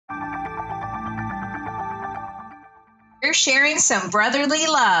We're sharing some brotherly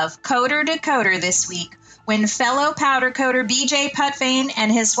love, Coater2Coater this week, when fellow powder coater BJ Putvain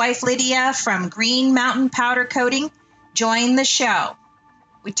and his wife Lydia from Green Mountain Powder Coating join the show.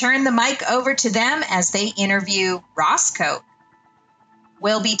 We turn the mic over to them as they interview RossKote.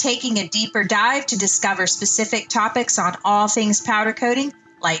 We'll be taking a deeper dive to discover specific topics on all things powder coating,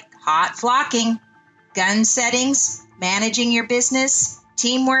 like hot flocking, gun settings, managing your business,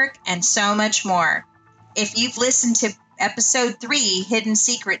 teamwork, and so much more. If you've listened to Episode 3, Hidden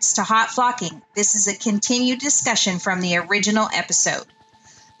Secrets to Hot Flocking, this is a continued discussion from the original episode.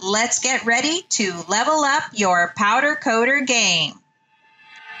 Let's get ready to level up your powder coater game.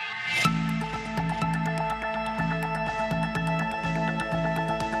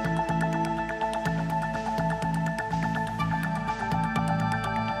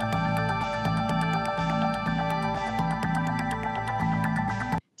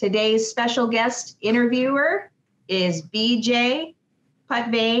 Today's special guest interviewer is BJ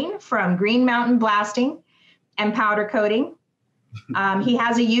Putvain from Green Mountain Blasting and Powder Coating. He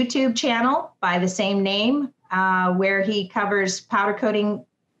has a YouTube channel by the same name where he covers powder coating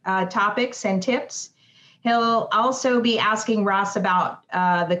topics and tips. He'll also be asking Ross about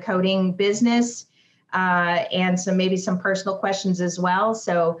the coating business and maybe some personal questions as well.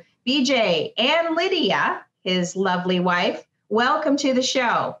 So BJ and Lydia, his lovely wife, welcome to the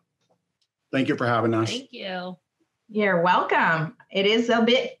show. Thank you for having us. Thank you. You're welcome. It is a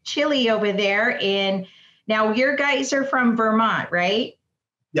bit chilly over there. Now your guys are from Vermont, right?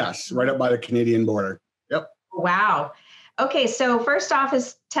 Yes, right up by the Canadian border. Yep. Wow. Okay, so first off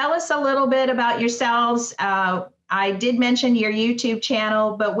tell us a little bit about yourselves. I did mention your YouTube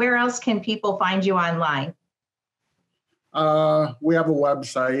channel, but where else can people find you online? We have a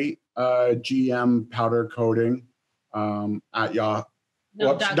website, GM Powder Coating at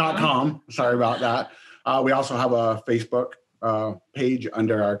 .com. Sorry about that. We also have a Facebook page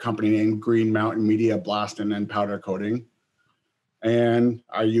under our company name, Green Mountain Media Blasting and Powder Coating, and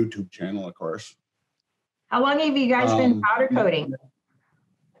our YouTube channel, of course. How long have you guys been powder coating?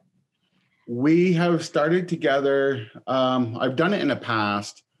 We have started together. I've done it in the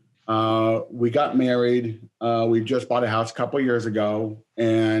past. We got married. We just bought a house a couple of years ago,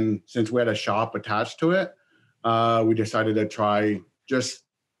 and since we had a shop attached to it, we decided to try just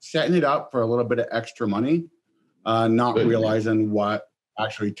setting it up for a little bit of extra money, not realizing what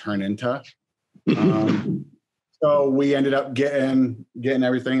actually turned into. So we ended up getting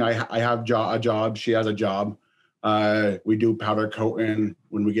everything. I have a job. She has a job. We do powder coating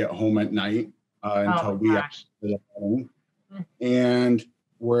when we get home at night until we actually get home. And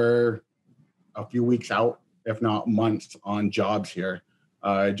we're a few weeks out, if not months, on jobs here.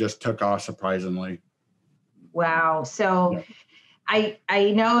 It just took off surprisingly. Wow. So yeah.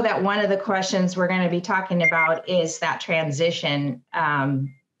 I know that one of the questions we're going to be talking about is that transition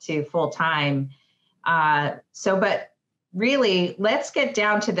to full-time. But really, let's get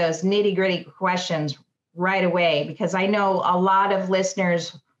down to those nitty-gritty questions right away, because I know a lot of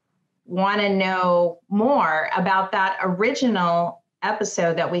listeners want to know more about that original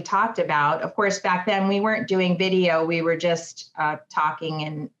episode that we talked about. Of course, back then we weren't doing video. We were just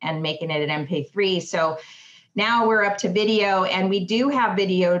talking and making it an MP3. So now we're up to video, and we do have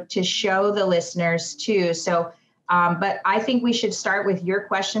video to show the listeners too. So, but I think we should start with your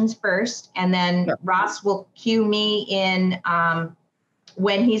questions first, and then Ross will cue me in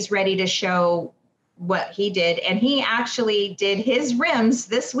when he's ready to show what he did. And he actually did his rims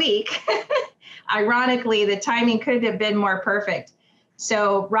this week. Ironically, the timing couldn't have been more perfect.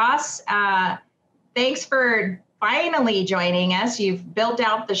 So Ross, thanks for finally joining us. You've built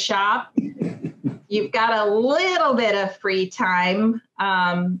out the shop. You've got a little bit of free time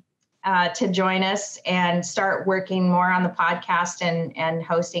to join us and start working more on the podcast and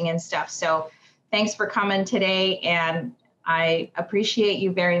hosting and stuff. So thanks for coming today. And I appreciate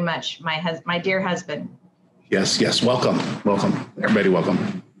you very much, my dear husband. Yes. Welcome. Everybody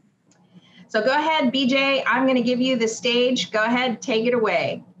welcome. So go ahead, BJ. I'm going to give you the stage. Go ahead, take it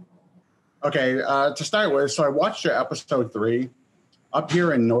away. Okay, to start with, so I watched your episode 3. Up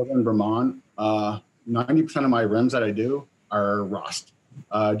here in northern Vermont, 90% of my rims that I do are rust,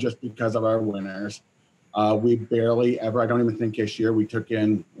 just because of our winters. We barely ever, I don't even think this year, we took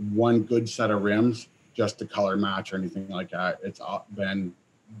in one good set of rims just to color match or anything like that. It's been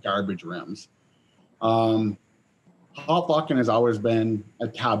garbage rims. Hot flocking has always been a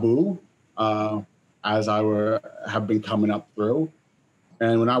taboo, as I have been coming up through.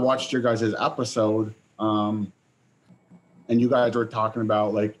 And when I watched your guys' episode, and you guys were talking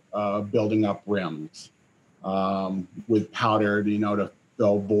about like building up rims with powder, to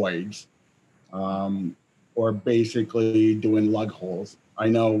fill voids. or basically doing lug holes. I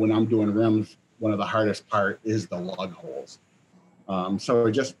know when I'm doing rims, one of the hardest part is the lug holes. So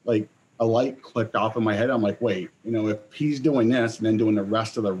it just like a light clicked off in my head. I'm like, wait, you know, if he's doing this and then doing the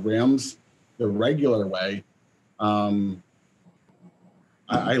rest of the rims the regular way, I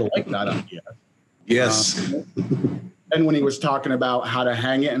like that idea. Yes. And when he was talking about how to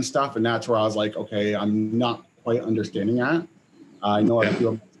hang it and stuff, and that's where I was like, okay, I'm not quite understanding that. I know a few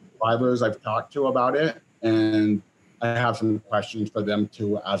of my subscribers I've talked to about it, and I have some questions for them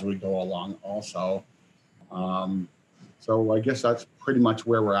too as we go along also. So I guess that's pretty much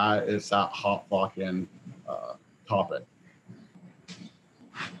where we're at, is that hot lock-in topic.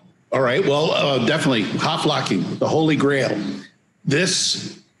 All right. Well, definitely hot locking, the holy grail.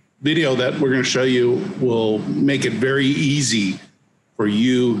 This video that we're going to show you will make it very easy for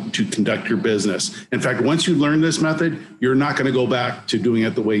you to conduct your business. In fact, once you learn this method, you're not going to go back to doing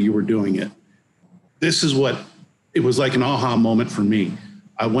it the way you were doing it. This is what it was like, an aha moment for me.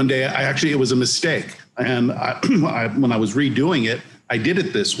 One day, it was a mistake. And when I was redoing it, I did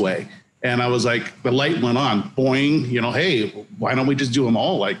it this way. And I was like, the light went on, boing, you know, hey, why don't we just do them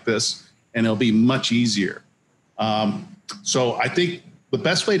all like this? And it'll be much easier. So I think the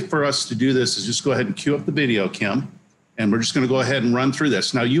best way for us to do this is just go ahead and cue up the video, Kim, and we're just going to go ahead and run through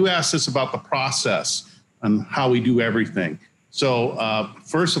this. Now, you asked us about the process and how we do everything. So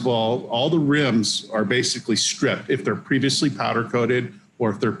first of all the rims are basically stripped if they're previously powder coated or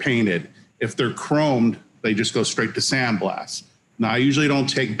if they're painted. If they're chromed, they just go straight to sandblast. Now, I usually don't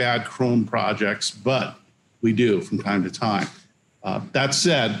take bad chrome projects, but we do from time to time. That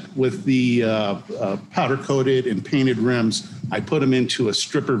said, with the powder coated and painted rims, I put them into a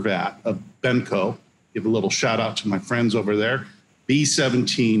stripper vat of Benco. Give a little shout out to my friends over there.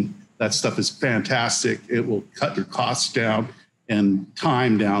 B17, that stuff is fantastic. It will cut your costs down and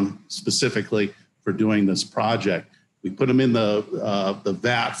time down specifically for doing this project. We put them in the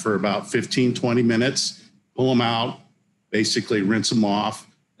vat for about 15, 20 minutes, pull them out, basically rinse them off.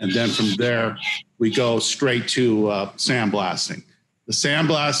 And then from there, we go straight to sandblasting. The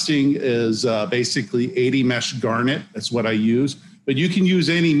sandblasting is basically 80 mesh garnet. That's what I use. But you can use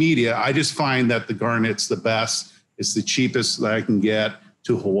any media. I just find that the garnet's the best. It's the cheapest that I can get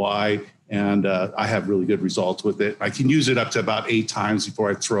to Hawaii. And I have really good results with it. I can use it up to about 8 times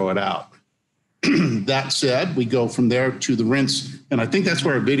before I throw it out. That said, we go from there to the rinse. And I think that's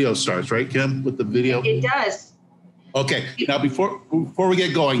where our video starts, right, Kim, with the video? It does. Okay. Now, before we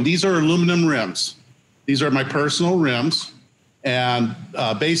get going, these are aluminum rims. These are my personal rims. And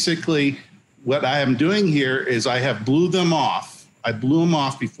basically, what I am doing here is I have blew them off. I blew them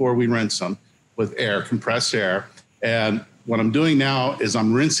off before we rinse them with air, compressed air. And what I'm doing now is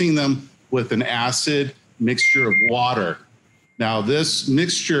I'm rinsing them with an acid mixture of water. Now, this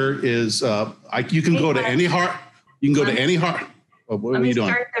mixture is, you can go to any hard, you can go to any hard. Oh, what are you doing?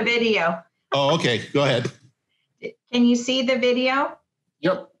 Let me start the video. Oh, okay. Go ahead. Can you see the video?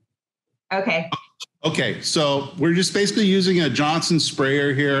 Yep. Okay. Okay, so we're just basically using a Johnson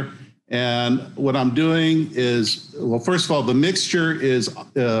sprayer here. And what I'm doing is, well, first of all, the mixture is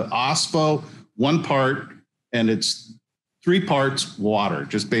OSPO, 1 part, and it's 3 parts water,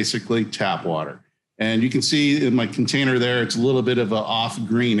 just basically tap water. And you can see in my container there, it's a little bit of an off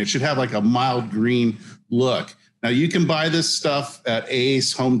green. It should have like a mild green look. Now, you can buy this stuff at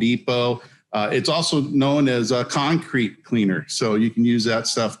Ace, Home Depot. It's also known as a concrete cleaner, so you can use that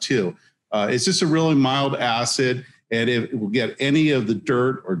stuff too. It's just a really mild acid, and it will get any of the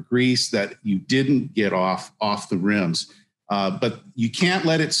dirt or grease that you didn't get off the rims. But you can't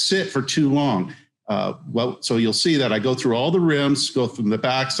let it sit for too long. So you'll see that I go through all the rims, go from the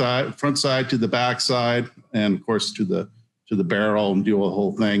backside, front side to the backside, and of course to the barrel, and do a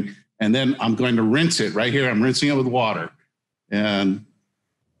whole thing. And then I'm going to rinse it right here. I'm rinsing it with water, and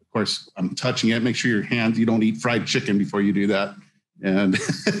of course I'm touching it. Make sure your hands, you don't eat fried chicken before you do that. And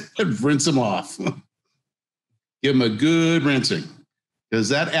rinse them off. Give them a good rinsing, because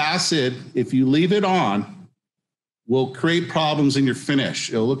that acid, if you leave it on, will create problems in your finish.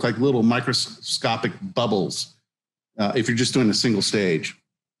 It'll look like little microscopic bubbles if you're just doing a single stage.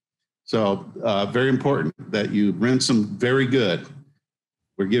 So very important that you rinse them very good.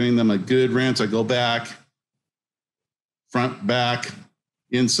 We're giving them a good rinse. I go back, front, back,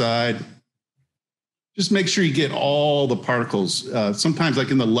 inside. Just make sure you get all the particles. Sometimes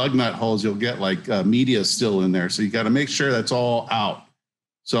like in the lug nut holes, you'll get like media still in there. So you got to make sure that's all out.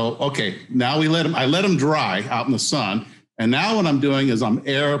 So, okay, now I let them dry out in the sun. And now what I'm doing is I'm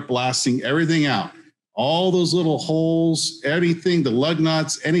air blasting everything out. All those little holes, anything, the lug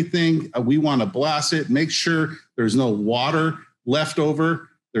nuts, anything, we want to blast it. Make sure there's no water left over.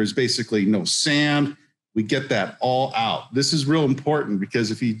 There's basically no sand. we get that all out. This is real important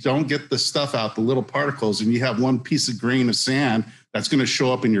because if you don't get the stuff out, the little particles, and you have one piece of grain of sand, that's going to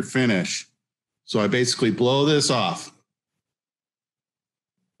show up in your finish. So I basically blow this off,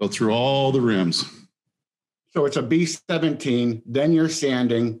 go through all the rims. So it's a B17, then you're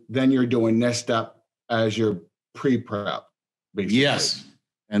sanding, then you're doing this step as your pre-prep, basically. Yes.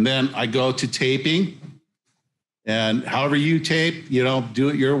 And then I go to taping, and however you tape, you know, do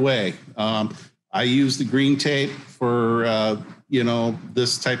it your way. I use the green tape for, you know,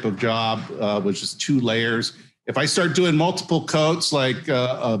 this type of job, which is 2 layers. If I start doing multiple coats, like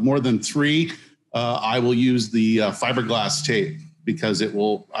more than 3, I will use the fiberglass tape because it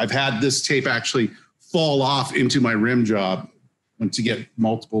will, I've had this tape actually fall off into my rim job to get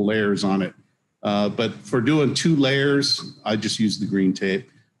multiple layers on it. But for doing 2 layers, I just use the green tape.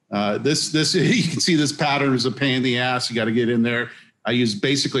 This you can see this pattern is a pain in the ass. You got to get in there. I use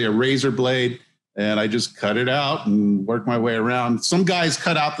basically a razor blade, and I just cut it out and work my way around. Some guys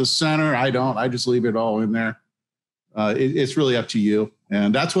cut out the center. I don't. I just leave it all in there. It's really up to you.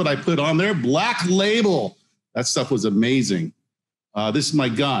 And that's what I put on there. Black Label. That stuff was amazing. This is my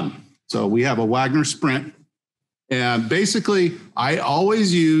gun. So we have a Wagner Sprint. And basically, I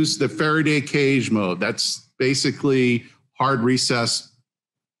always use the Faraday cage mode. That's basically hard recess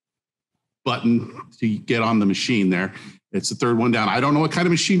button to get on the machine there. It's the 3rd one down. I don't know what kind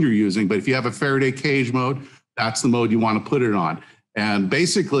of machine you're using, but if you have a Faraday cage mode, that's the mode you want to put it on. And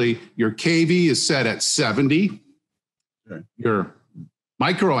basically, your KV is set at 70. Okay. Your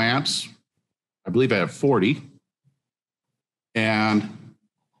microamps, I believe I have 40. And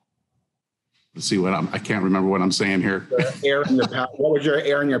let's see what I can't remember what I'm saying here. Air in your what was your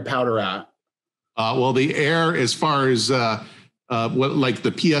air in your powder at? Well, the air as far as what, like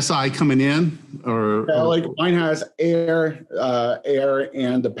the PSI coming in, or like mine has air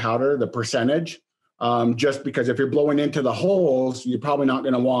and the powder, the percentage. Just because if you're blowing into the holes, you're probably not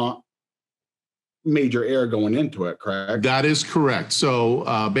going to want major air going into it, correct? That is correct.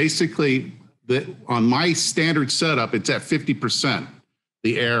 So basically, on my standard setup, it's at 50%.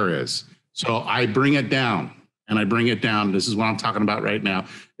 The air is. So I bring it down, and I bring it down. This is what I'm talking about right now.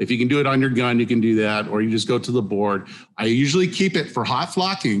 If you can do it on your gun, you can do that, or you just go to the board. I usually keep it for hot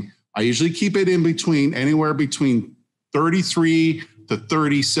flocking. I usually keep it in between anywhere between 33 to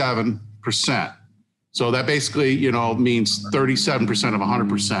 37%. So that basically, you know, means 37% of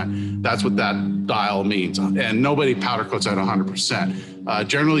 100%. That's what that dial means. And nobody powder coats at 100%.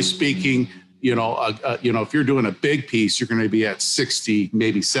 Generally speaking, you know, if you're doing a big piece, you're going to be at 60,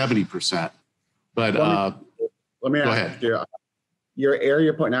 maybe 70%. But let me ask you, your air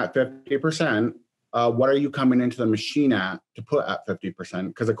you're putting at 50%. What are you coming into the machine at to put at 50%?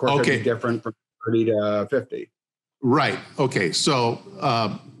 Because of course it's different from 30 to 50. Right. Okay.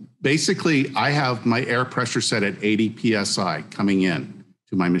 So basically, I have my air pressure set at 80 psi coming in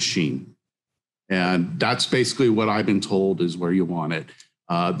to my machine, and that's basically what I've been told is where you want it.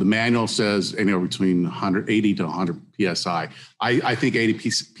 The manual says anywhere between 180 to 100 psi. I think 80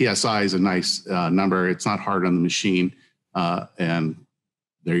 psi is a nice number. It's not hard on the machine, and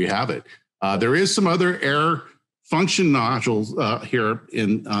there you have it. There is some other air function nodules here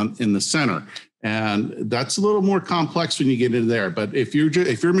in the center, and that's a little more complex when you get into there. But if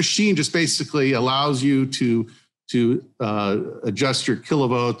your machine just basically allows you to adjust your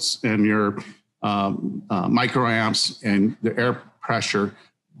kilovolts and your microamps and the air pressure,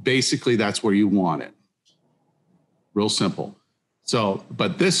 basically that's where you want it. Real simple. So,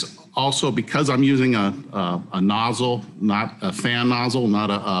 but this also, because I'm using a nozzle, not a fan nozzle,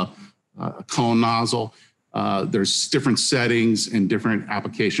 not a cone nozzle, there's different settings and different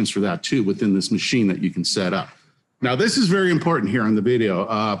applications for that too within this machine that you can set up. Now, this is very important here on the video.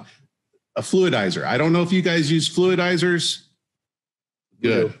 A fluidizer. I don't know if you guys use fluidizers.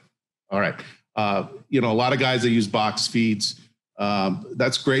 Good. All right. You know, a lot of guys that use box feeds.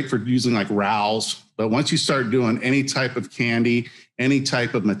 That's great for using like rowels. But once you start doing any type of candy, any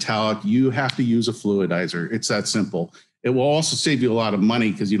type of metallic, you have to use a fluidizer. It's that simple. It will also save you a lot of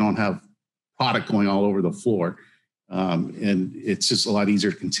money because you don't have product going all over the floor. And it's just a lot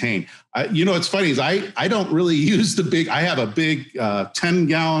easier to contain. You know, what's funny is I don't really use the big, I have a big 5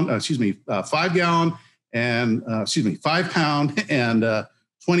 gallon and 5 pound and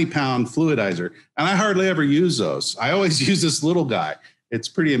 20 pound fluidizer. And I hardly ever use those. I always use this little guy. It's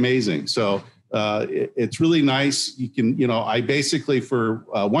pretty amazing. So it's really nice. You can, you know, I basically for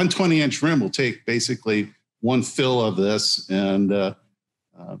 120-inch rim will take basically one fill of this. And you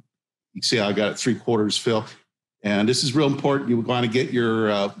can see I got it 3/4 fill. And this is real important. You want to get your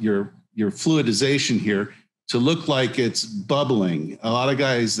fluidization here. to look like it's bubbling. A lot of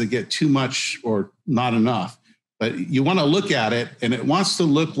guys, they get too much or not enough, but you want to look at it and it wants to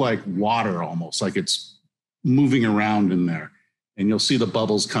look like water, almost like it's moving around in there. And you'll see the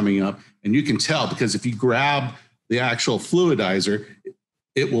bubbles coming up, and you can tell because if you grab the actual fluidizer,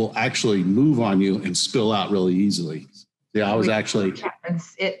 it will actually move on you and spill out really easily. Yeah, I was actually.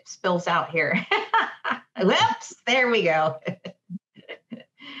 It spills out here. Whoops, there we go.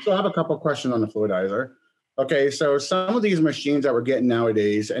 So I have a couple of questions on the fluidizer. Okay, so some of these machines that we're getting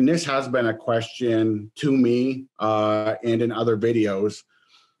nowadays, and this has been a question to me and in other videos,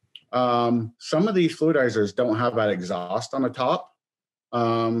 some of these fluidizers don't have that exhaust on the top.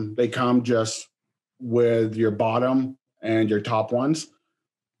 They come just with your bottom and your top ones.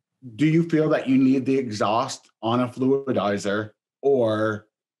 Do you feel that you need the exhaust on a fluidizer, or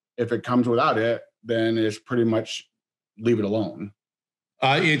if it comes without it, then it's pretty much leave it alone?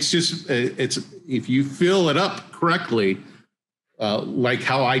 It's just, if you fill it up correctly, like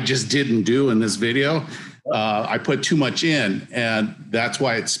how I just didn't do in this video, I put too much in, and that's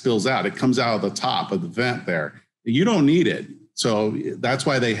why it spills out. It comes out of the top of the vent there. You don't need it. So that's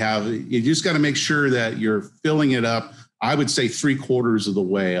why they have, you just got to make sure that you're filling it up. I would say 3/4 of the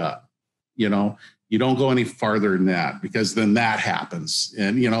way up. You know, you don't go any farther than that, because then that happens.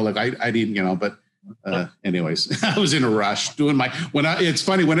 And, you know, like I didn't, you know, but anyways, I was in a rush doing it's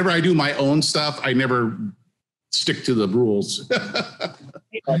funny, whenever I do my own stuff, I never stick to the rules.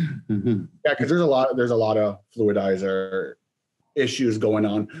 Yeah, because there's a lot of fluidizer issues going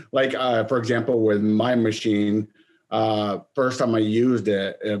on. Like, for example, with my machine, first time I used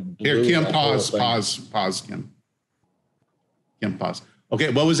it, Here, Kim, pause, Kim. Kim, pause. Okay,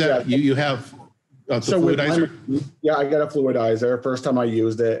 what was that? Yeah. You have the fluidizer? I got a fluidizer. First time I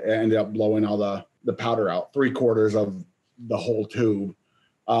used it, it ended up blowing all the powder out, 3/4 of the whole tube.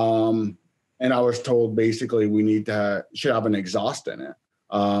 And I was told basically we should have an exhaust in it.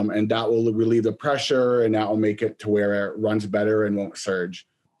 And that will relieve the pressure, and that will make it to where it runs better and won't surge.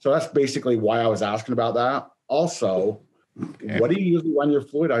 So that's basically why I was asking about that. Also, What do you usually run your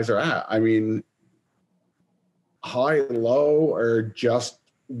fluidizer at? I mean, high, low, or just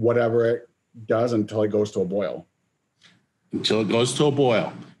whatever it does until it goes to a boil? Until it goes to a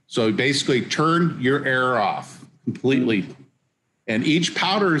boil. So basically turn your air off completely. And each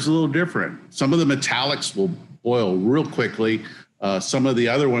powder is a little different. Some of the metallics will boil real quickly. Some of the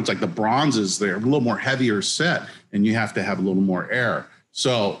other ones, like the bronzes, they're a little more heavier set, and you have to have a little more air.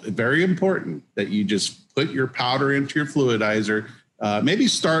 So very important that you just put your powder into your fluidizer. Maybe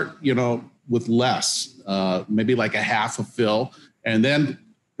start, with less, maybe like a half a fill, and then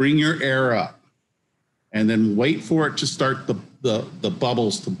bring your air up, and then wait for it to start the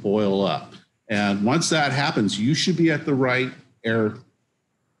bubbles to boil up. And once that happens, you should be at the right air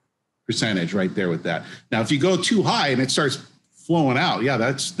percentage right there with that. Now, if you go too high and it starts flowing out, yeah,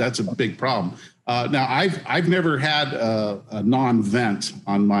 that's a big problem. Now, I've never had a non-vent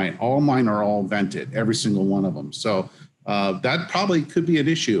on mine. All mine are all vented, every single one of them. So that probably could be an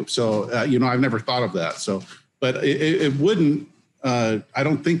issue. So I've never thought of that. So, but it wouldn't. I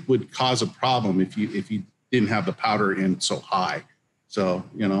don't think would cause a problem if you didn't have the powder in so high. So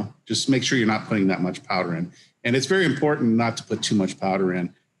just make sure you're not putting that much powder in. And it's very important not to put too much powder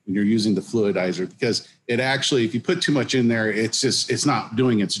in when you're using the fluidizer, because it actually, if you put too much in there, it's not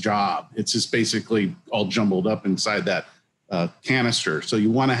doing its job. It's just basically all jumbled up inside that canister. So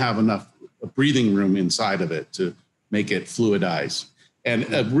you want to have enough breathing room inside of it to make it fluidize.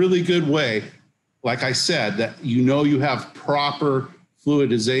 And a really good way, like I said, that you have proper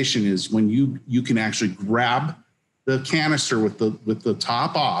fluidization is when you can actually grab the canister with the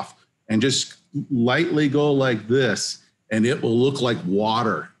top off and just lightly go like this, and it will look like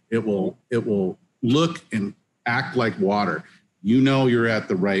water. It will look and act like water. You're at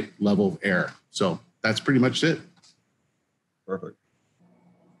the right level of air. So that's pretty much it. Perfect.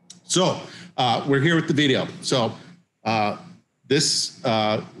 So we're here with the video. So this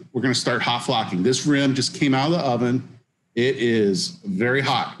we're going to start hot flocking. This rim just came out of the oven. It is very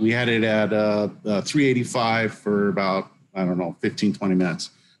hot. We had it at 385 for about, 15, 20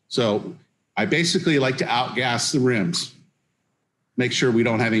 minutes. So I basically like to outgas the rims, make sure we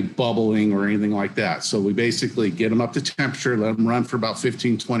don't have any bubbling or anything like that. So we basically get them up to temperature, let them run for about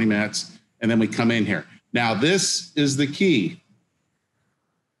 15, 20 minutes, and then we come in here. Now, this is the key.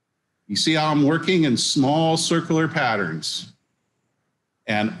 You see how I'm working in small circular patterns,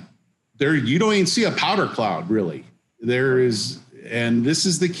 and there you don't even see a powder cloud really. And this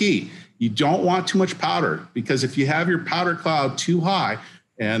is the key. You don't want too much powder, because if you have your powder cloud too high,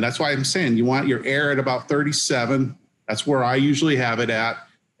 and that's why I'm saying you want your air at about 37. That's where I usually have it at.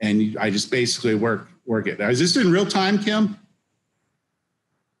 And I just basically work work it. Now, is this in real time, Kim?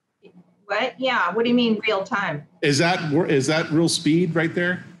 What? Yeah. What do you mean real time? Is that real speed right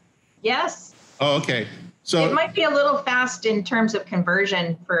there? Yes. Oh, okay. So it might be a little fast in terms of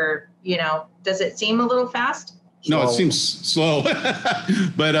conversion for, does it seem a little fast? No, it seems slow.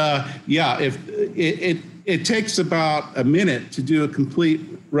 But yeah, if it takes about a minute to do a complete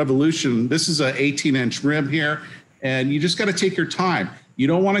revolution. This is an 18-inch rim here, and you just got to take your time. You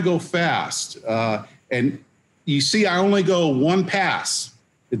don't want to go fast. And you see, I only go one pass.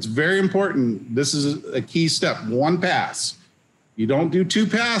 It's very important. This is a key step, one pass. You don't do two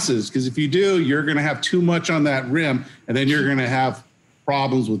passes, because if you do, you're going to have too much on that rim, and then you're going to have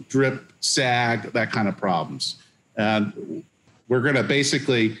problems with drip, sag, that kind of problems. And we're going to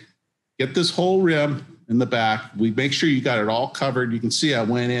basically get this whole rim in the back. We make sure you got it all covered. You can see I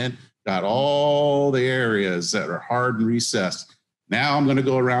went in, got all the areas that are hard and recessed. Now I'm going to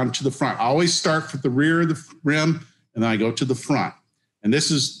go around to the front. I always start with the rear of the rim, and then I go to the front. And this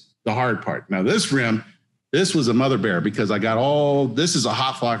is the hard part. Now this rim, this was a mother bear, because I got this is a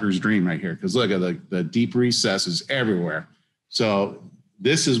hot flocker's dream right here. Because look at the deep recesses everywhere. So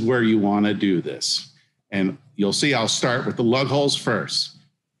this is where you want to do this. And you'll see I'll start with the lug holes first.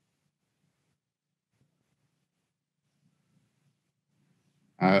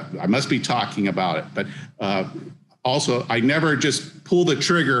 I must be talking about it, but also I never just pull the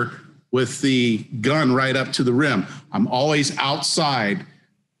trigger with the gun right up to the rim. I'm always outside.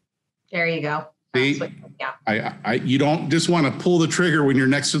 There you go. See, yeah. You don't just want to pull the trigger when you're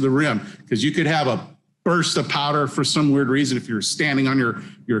next to the rim, because you could have a burst of powder for some weird reason if you're standing on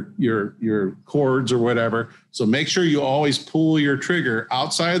your cords or whatever. So make sure you always pull your trigger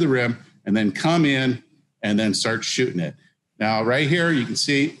outside of the rim and then come in and then start shooting it. Now, right here, you can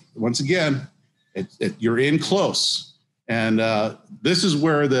see, once again, you're in close. And this is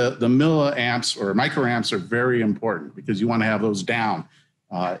where the milliamps or microamps are very important, because you want to have those down.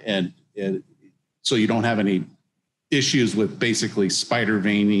 So you don't have any issues with basically spider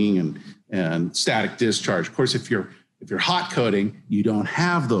veining and static discharge. Of course, if you're hot coating, you don't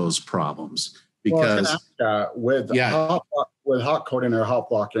have those problems, because with hot coating or hot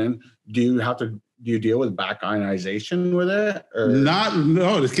blocking, do you deal with back ionization with it? Or?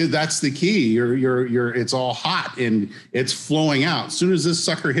 No, because that's the key. It's all hot and it's flowing out. As soon as this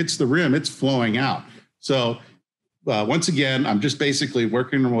sucker hits the rim, it's flowing out. So once again, I'm just basically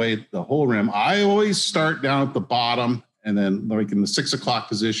working away the whole rim. I always start down at the bottom, and then like in the 6 o'clock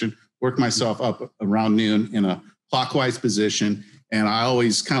position, work myself up around noon in a clockwise position. And I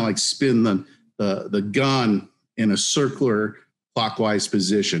always kind of like spin the gun in a circular clockwise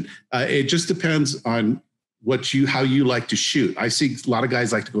position. It just depends on how you like to shoot. I see a lot of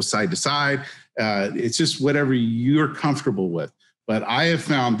guys like to go side to side. It's just whatever you're comfortable with. But I have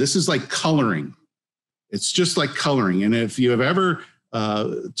found this is like coloring. It's just like coloring. And if you have ever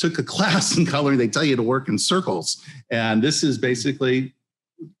took a class in coloring, they tell you to work in circles. And this is basically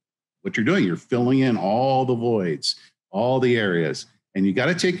what you're doing. You're filling in all the voids, all the areas. And you got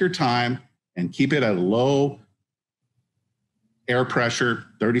to take your time and keep it at a low air pressure,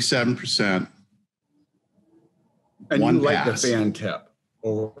 37%. And you like the fan tip?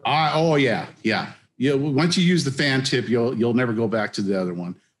 Oh yeah. Once you use the fan tip, you'll never go back to the other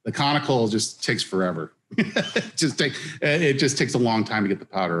one. The conical just takes forever. It just takes a long time to get the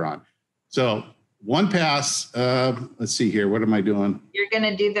powder on. So one pass. Let's see here. What am I doing? You're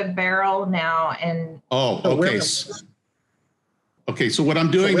gonna do the barrel now, and okay. Okay. So what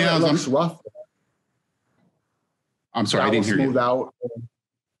I'm doing now is I'm sorry, I didn't hear you. Out.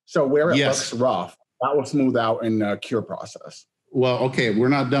 So where it looks rough, that will smooth out in the cure process. Well, okay, we're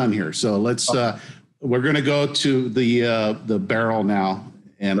not done here. So let's. We're going to go to the barrel now.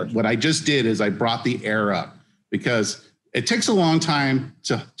 And what I just did is I brought the air up, because it takes a long time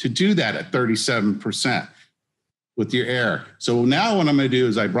to do that at 37% with your air. So now what I'm going to do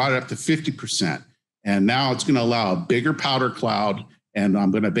is I brought it up to 50%. And now it's going to allow a bigger powder cloud. And I'm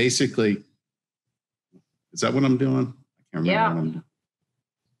going to basically, is that what I'm doing? I can't remember what I'm doing.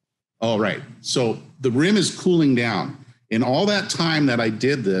 Oh, right. So the rim is cooling down. In all that time that I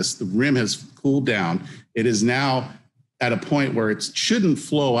did this, the rim has cooled down. It is now at a point where it shouldn't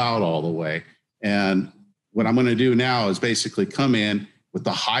flow out all the way. And what I'm going to do now is basically come in with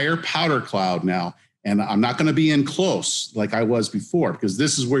the higher powder cloud now. And I'm not going to be in close like I was before, because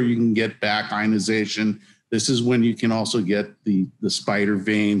this is where you can get back ionization. This is when you can also get the spider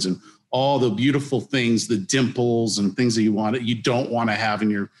veins and all the beautiful things, the dimples and things that you don't want to have in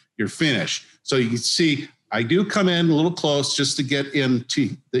your finish. So you can see I do come in a little close just to get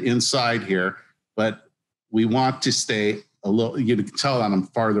into the inside here, but we want to stay a little, you can tell that I'm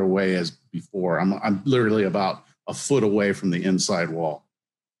farther away as before. I'm literally about a foot away from the inside wall.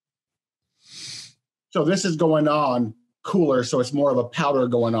 So this is going on cooler, so it's more of a powder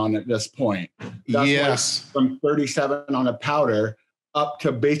going on at this point. That's yes. Like from 37 on a powder up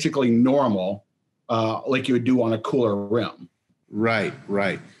to basically normal, like you would do on a cooler rim. Right.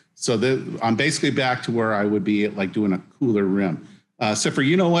 So I'm basically back to where I would be like doing a cooler rim. Except for,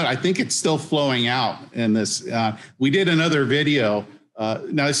 you know what? I think it's still flowing out in this. We did another video.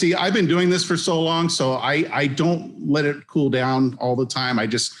 Now, see, I've been doing this for so long, so I don't let it cool down all the time. I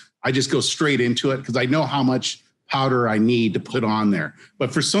just go straight into it because I know how much powder I need to put on there.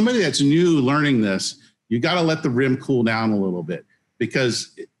 But for somebody that's new learning this, you got to let the rim cool down a little bit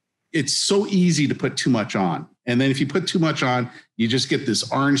because it's so easy to put too much on. And then if you put too much on, you just get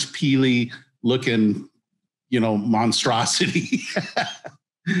this orange peely looking, monstrosity.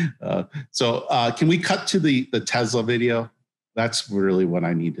 So can we cut to the Tesla video? That's really what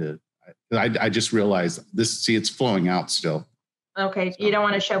I need to, I just realized this, see, it's flowing out still. Okay. You don't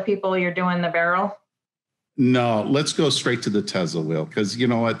want to show people you're doing the barrel? No, let's go straight to the Tesla wheel. Cause you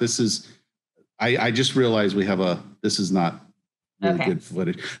know what, this is, I just realized this is not really good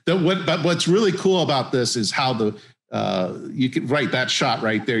footage. But what's really cool about this is how you can write that shot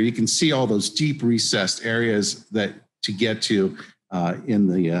right there. You can see all those deep recessed areas that to get to in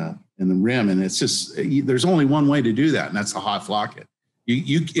the rim, and it's just there's only one way to do that, and that's to hot flock it.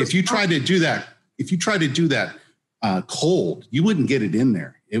 If you try to do that cold, you wouldn't get it in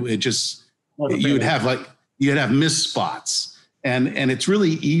there. You'd have missed spots. And it's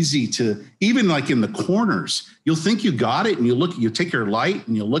really easy to, even like in the corners, you'll think you got it and you take your light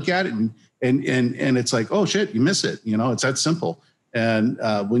and you look at it and it's like, oh shit, you miss it. It's that simple. And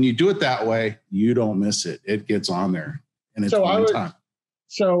when you do it that way, you don't miss it. It gets on there and it's one time.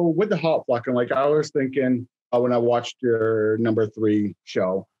 So with the hot flocking, like I was thinking when I watched your number 3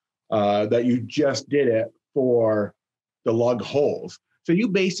 show, that you just did it for the lug holes. So you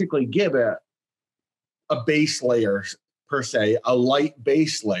basically give it a base layer per se, a light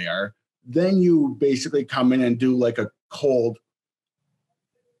base layer, then you basically come in and do like a cold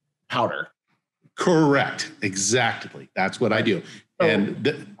powder. Correct. Exactly. That's what I do.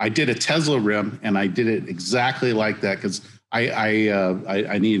 And I did a Tesla rim and I did it exactly like that because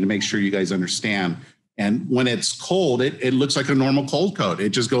I needed to make sure you guys understand. And when it's cold, it looks like a normal cold coat. It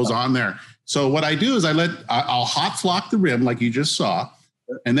just goes on there. So what I do is I'll hot flock the rim like you just saw.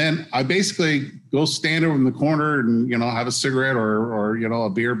 And then I basically go stand over in the corner and, have a cigarette or a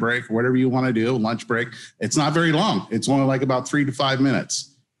beer break or whatever you want to do, lunch break. It's not very long. It's only like about 3 to 5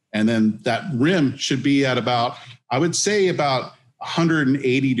 minutes. And then that rim should be at about, I would say about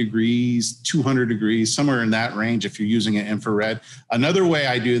 180 degrees, 200 degrees, somewhere in that range if you're using an infrared. Another way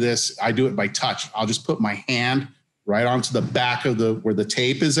I do this, I do it by touch. I'll just put my hand right onto the back of where the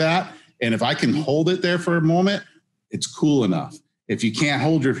tape is at. And if I can hold it there for a moment, it's cool enough. If you can't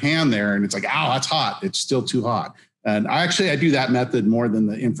hold your hand there and it's like, ow, that's hot, it's still too hot. And I do that method more than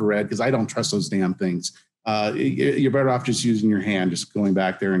the infrared because I don't trust those damn things. You're better off just using your hand, just going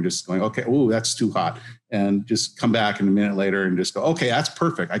back there and just going, okay, ooh, that's too hot. And just come back in a minute later and just go, okay, that's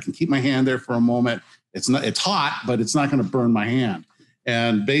perfect. I can keep my hand there for a moment. It's hot, but it's not going to burn my hand.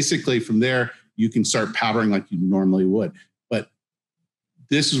 And basically from there, you can start powdering like you normally would. But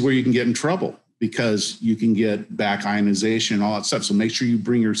this is where you can get in trouble, because you can get back ionization and all that stuff. So make sure you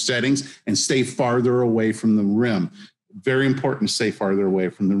bring your settings and stay farther away from the rim. Very important to stay farther away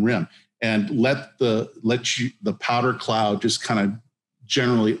from the rim and let the powder cloud just kind of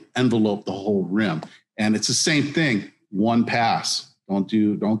generally envelope the whole rim. And it's the same thing, one pass.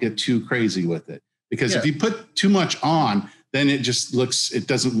 Don't get too crazy with it, because if you put too much on, then it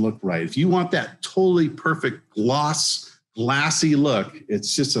doesn't look right. If you want that totally perfect glassy look,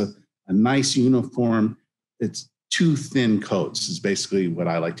 it's just a nice uniform. It's 2 thin coats is basically what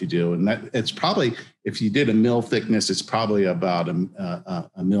I like to do. And that it's probably, if you did a mil thickness, it's probably about a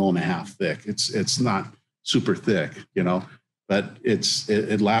 1.5 mil thick. It's not super thick, but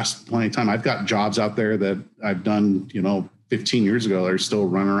it lasts plenty of time. I've got jobs out there that I've done, 15 years ago. They're still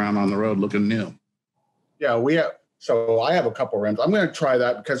running around on the road looking new. Yeah, so I have a couple rims. I'm going to try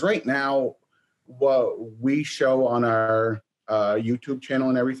that because right now what we show on our YouTube channel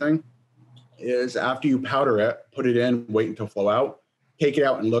and everything is after you powder it, put it in, wait until flow out, take it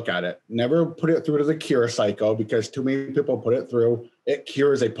out and look at it. Never put it through to the cure cycle, because too many people put it through, it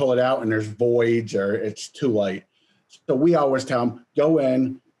cures, they pull it out and there's voids or it's too light. So we always tell them, go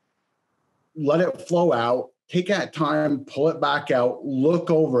in, let it flow out, take that time, pull it back out,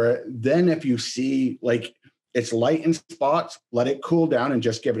 look over it. Then if you see like it's light in spots, let it cool down and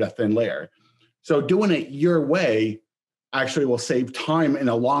just give it a thin layer. So doing it your way, actually will save time in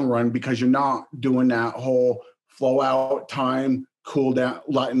the long run because you're not doing that whole flow out time, cool down,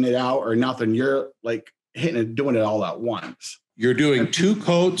 letting it out or nothing. You're like hitting it, doing it all at once. You're doing 2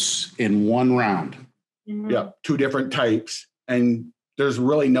 coats in 1 round. Yeah, 2 different types. And there's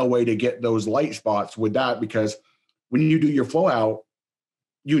really no way to get those light spots with that, because when you do your flow out,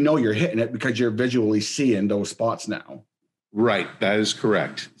 you know you're hitting it because you're visually seeing those spots now. Right, that is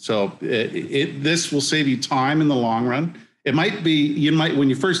correct. So this will save you time in the long run. It might be, when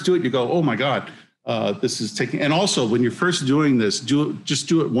you first do it, you go, oh my God, this is taking, and also when you're first doing this, just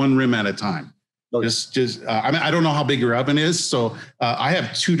do it 1 rim at a time. Okay. I don't know how big your oven is. So I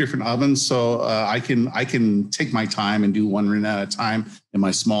have 2 different ovens. So I can take my time and do 1 rim at a time in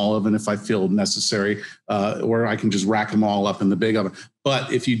my small oven if I feel necessary, or I can just rack them all up in the big oven.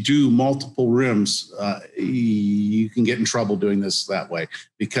 But if you do multiple rims, you can get in trouble doing this that way,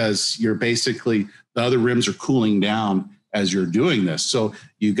 because you're basically, the other rims are cooling down as you're doing this. So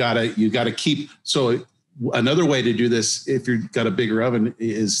you gotta keep, so another way to do this, if you've got a bigger oven,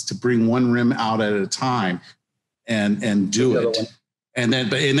 is to bring 1 rim out at a time and do it. And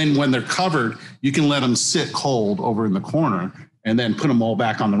then when they're covered, you can let them sit cold over in the corner and then put them all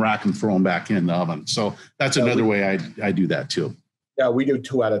back on the rack and throw them back in the oven. So that's another way I do that too. Yeah, we do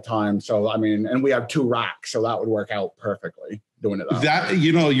 2 at a time. So, I mean, and we have 2 racks, so that would work out perfectly doing it that way.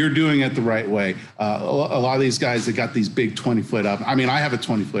 You're doing it the right way. A lot of these guys that got these big 20-foot oven. I mean, I have a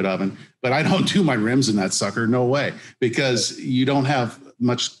 20-foot oven, but I don't do my rims in that sucker. No way, because you don't have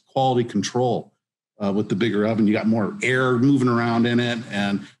much quality control with the bigger oven. You got more air moving around in it,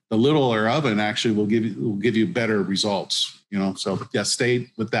 and the littler oven actually will give you better results. So yeah,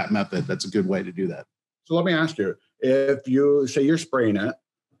 stay with that method. That's a good way to do that. So let me ask you, if you say you're spraying it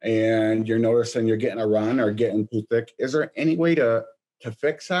and you're noticing you're getting a run or getting too thick, is there any way to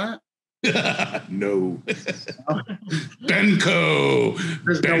fix that? No. Benco.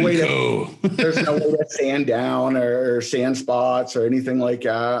 There's no way to sand down or sand spots or anything like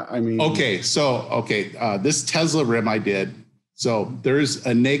that. I mean, this Tesla rim I did. So there's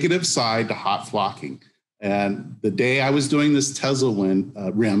a negative side to hot flocking. And the day I was doing this Tesla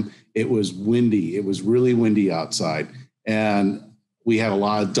rim, it was windy. It was really windy outside. And we had a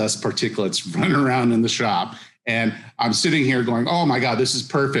lot of dust particulates running around in the shop. And I'm sitting here going, oh my God, this is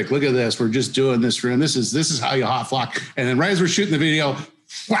perfect. Look at this. We're just doing this rim. This is how you hot flock. And then right as we're shooting the video,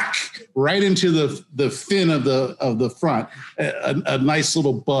 whack, right into the fin of the front, a nice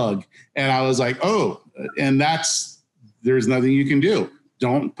little bug. And I was like, oh, and there's nothing you can do.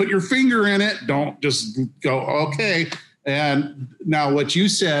 Don't put your finger in it. Don't just go, okay. And now what you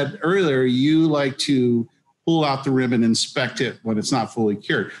said earlier, you like to pull out the rim and inspect it when it's not fully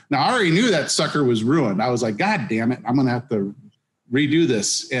cured. Now, I already knew that sucker was ruined. I was like, God damn it, I'm going to have to redo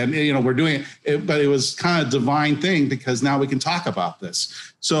this. And, we're doing it, but it was kind of a divine thing because now we can talk about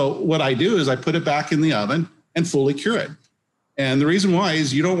this. So what I do is I put it back in the oven and fully cure it. And the reason why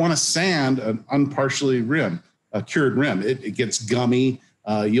is you don't want to sand an unpartially cured rim. It gets gummy.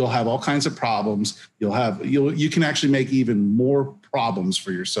 You'll have all kinds of problems. You can actually make even more problems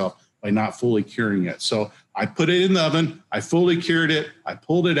for yourself by not fully curing it. So I put it in the oven, I fully cured it, I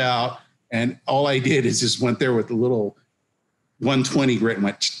pulled it out, and all I did is just went there with the little 120 grit and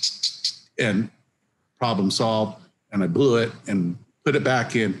went and problem solved. And I blew it and put it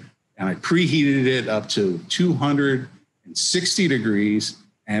back in, and I preheated it up to 260 degrees,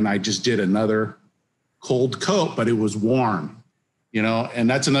 and I just did another cold coat, but it was warm. And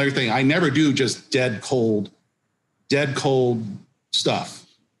that's another thing. I never do just dead cold stuff.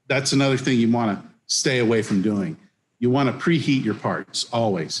 That's another thing you want to stay away from doing. You want to preheat your parts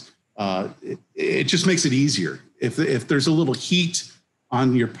always. It just makes it easier. If there's a little heat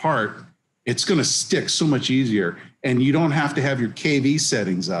on your part, it's going to stick so much easier. And you don't have to have your KV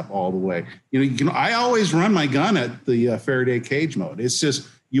settings up all the way. I always run my gun at the Faraday cage mode. It's just,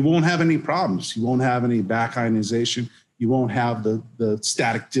 you won't have any problems. You won't have any back ionization. You won't have the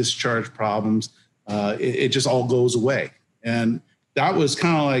static discharge problems. It just all goes away. And that was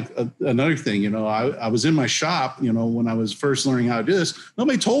kind of like another thing. I was in my shop, when I was first learning how to do this,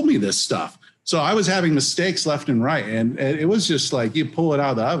 nobody told me this stuff. So I was having mistakes left and right. And it was just like, you pull it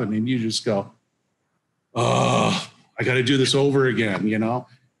out of the oven and you just go, oh, I got to do this over again,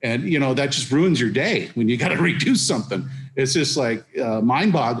 and, that just ruins your day when you got to redo something. It's just like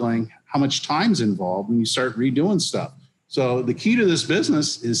mind boggling how much time's involved when you start redoing stuff. So the key to this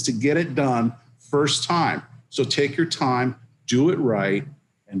business is to get it done first time. So take your time, do it right,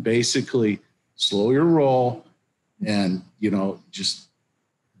 and basically slow your roll and, just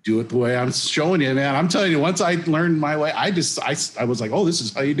do it the way I'm showing you, man. I'm telling you, once I learned my way, I was like, oh, this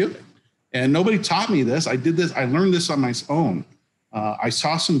is how you do it. And nobody taught me this. I did this. I learned this on my own. I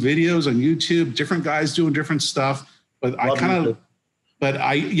saw some videos on YouTube, different guys doing different stuff, but University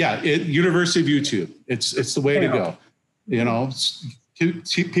of YouTube. It's the way to go. You know,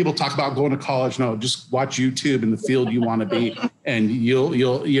 people talk about going to college. No, just watch YouTube in the field you want to be, and you'll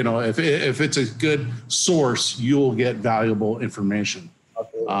you know, if it's a good source, you'll get valuable information.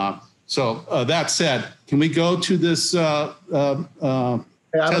 So that said, can we go to this Tesla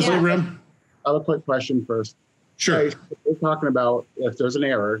rim? I have a quick question first. Sure. Okay, we're talking about if there's an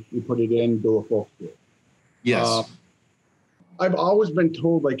error, you put it in, do a full screw. Yes. I've always been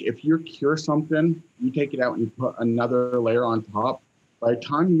told, like, if you cure something, you take it out and you put another layer on top. By the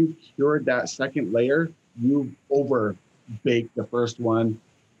time you cured that second layer, you over bake the first one,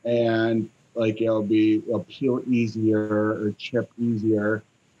 and like it'll peel easier or chip easier.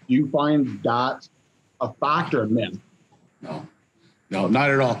 Do you find that a factor in myth? No, not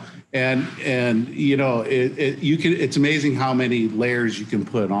at all. And you know, it's amazing how many layers you can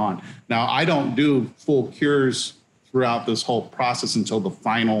put on. Now, I don't do full cures throughout this whole process until the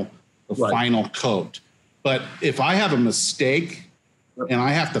final coat. But if I have a mistake and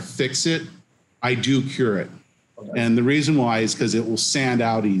I have to fix it, I do cure it. Okay. And the reason why is because it will sand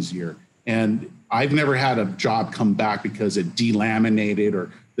out easier. And I've never had a job come back because it delaminated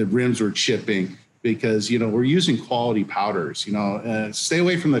or the rims were chipping, because, you know, we're using quality powders. You know, stay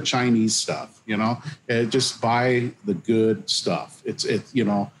away from the Chinese stuff, you know, just buy the good stuff. You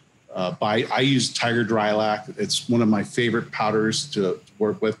know, I use Tiger Dry Lac. It's one of my favorite powders to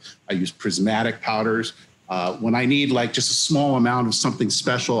work with. I use prismatic powders. When I need like just a small amount of something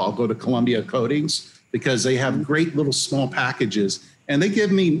special, I'll go to Columbia Coatings, because they have great little small packages, and they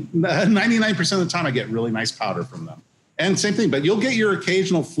give me 99% of the time I get really nice powder from them. And same thing, but you'll get your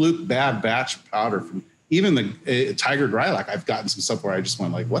occasional fluke bad batch powder from even the Tiger Dry Lac. I've gotten some stuff where I just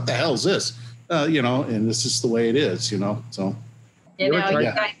went like, what the hell is this? You know, and this is the way it is, you know, so. You know, you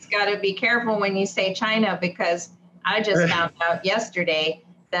guys got to be careful when you say China, because I just found out yesterday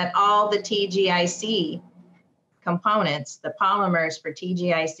that all the TGIC components, the polymers for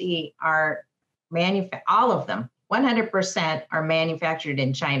TGIC are all of them, 100% are manufactured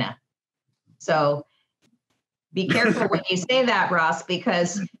in China. So be careful when you say that, Ross,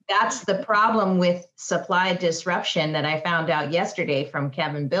 because that's the problem with supply disruption that I found out yesterday from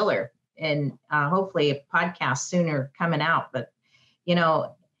Kevin Biller, and hopefully a podcast sooner coming out. But, you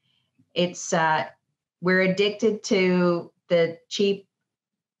know, it's we're addicted to the cheap,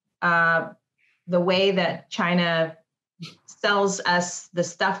 the way that China sells us the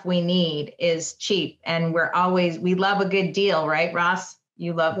stuff we need is cheap. And we love a good deal, right, Ross?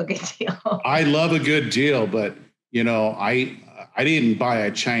 You love a good deal. I love a good deal, but you know, I didn't buy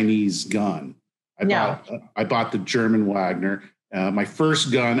a Chinese gun. I bought the German Wagner. My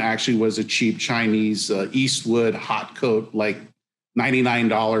first gun actually was a cheap Chinese Eastwood HoldTight, like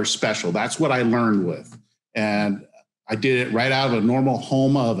 $99 special. That's what I learned with, and I did it right out of a normal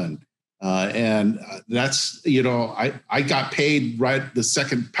home oven. And that's, you know, I got paid right the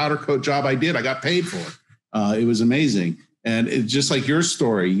second powder coat job I did. I got paid for it. It was amazing. And it's just like your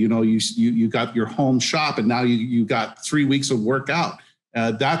story, you know, you got your home shop and now you got 3 weeks of work out.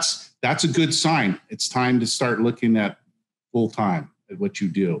 That's a good sign. It's time to start looking at full time at what you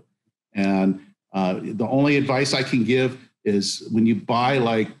do. And the only advice I can give is when you buy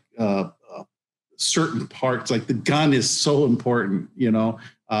like certain parts, like the gun is so important, you know.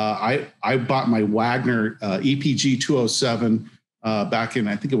 I bought my Wagner EPG 207 back in,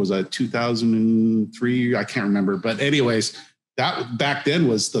 I think it was 2003. I can't remember. But anyways, that back then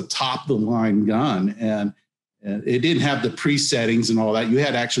was the top of the line gun. And it didn't have the presettings and all that. You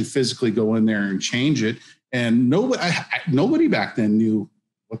had to actually physically go in there and change it. And nobody back then knew,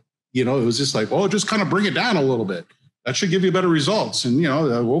 you know, it was just like, oh, just kind of bring it down a little bit. That should give you better results. And, you know,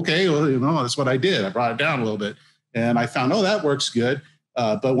 okay, well, you know, that's what I did. I brought it down a little bit. And I found, oh, that works good.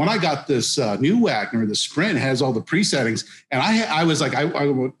 But when I got this new Wagner, the Sprint has all the presettings, and I was like,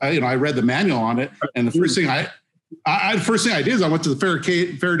 I read the manual on it, and the first thing I did is I went to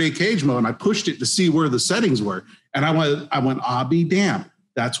the Faraday cage mode and I pushed it to see where the settings were, and I went, ah, be damn,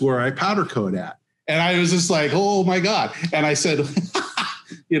 that's where I powder coat at, and I was just like, oh my god, and I said,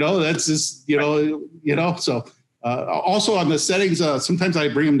 you know, that's just you know, so also on the settings, sometimes I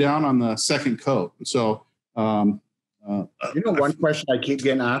bring them down on the second coat, so. You know, one question I keep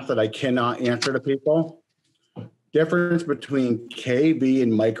getting asked that I cannot answer to people: difference between kV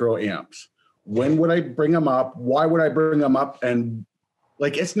and microamps. When would I bring them up? Why would I bring them up? And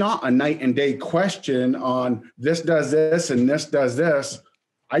like, it's not a night and day question on this does this and this does this.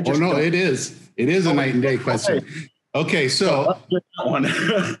 I just it is. It is a night and day question. Okay, so one.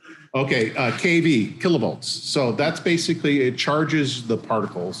 Okay, kV, kilovolts. So that's basically, it charges the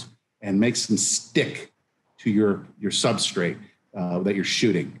particles and makes them stick to your substrate that you're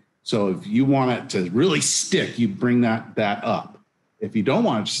shooting. So if you want it to really stick, you bring that up. If you don't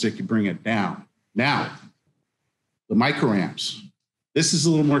want it to stick, you bring it down. Now, the microamps. This is a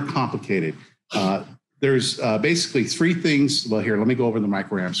little more complicated. There's basically three things. Well, here, let me go over the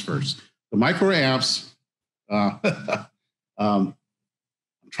microamps first. The microamps, I'm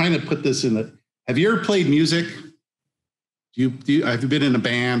trying to put this in the, have you ever played music? Have you been in a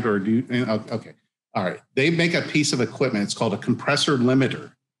band or do you, okay. All right. They make a piece of equipment. It's called a compressor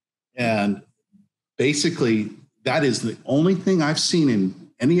limiter. And basically that is the only thing I've seen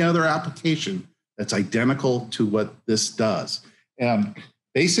in any other application that's identical to what this does. And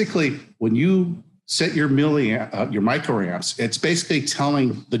basically when you set your your microamps, it's basically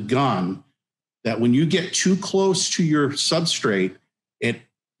telling the gun that when you get too close to your substrate, it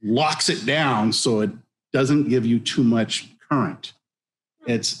locks it down so it doesn't give you too much current.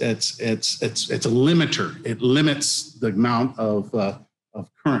 It's a limiter. It limits the amount of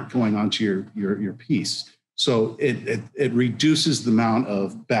current going onto your piece. So it reduces the amount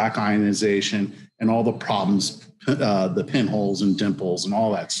of back ionization and all the problems, the pinholes and dimples and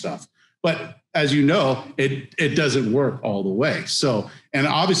all that stuff. But as you know, it doesn't work all the way. So, and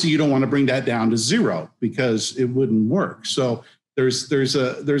obviously you don't want to bring that down to zero because it wouldn't work. So there's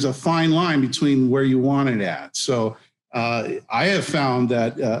a fine line between where you want it at. So I have found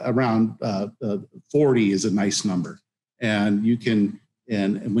that around 40 is a nice number, and you can.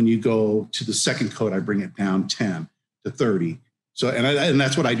 And when you go to the second coat, I bring it down 10 to 30. So and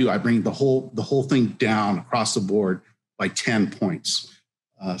that's what I do. I bring the whole thing down across the board by 10 points.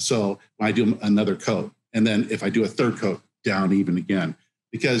 So when I do another coat, and then if I do a third coat, down even again,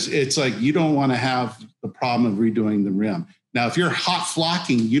 because it's like you don't want to have the problem of redoing the rim. Now, if you're hot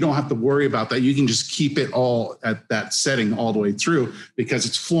flocking, you don't have to worry about that. You can just keep it all at that setting all the way through because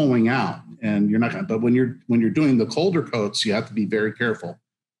it's flowing out, and you're not going to. But when you're doing the colder coats, you have to be very careful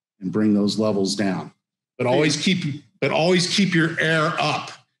and bring those levels down. But always keep your air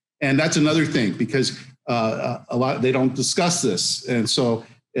up, and that's another thing because a lot they don't discuss this. And so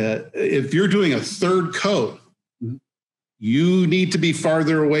if you're doing a third coat, you need to be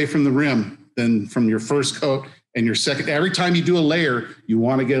farther away from the rim than from your first coat. And your second, every time you do a layer, you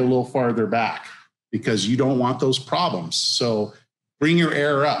want to get a little farther back because you don't want those problems. So bring your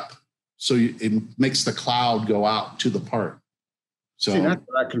air up so it makes the cloud go out to the part. So see, that's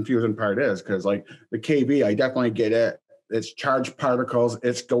what that confusing part is, because like the KV, I definitely get it. It's charged particles.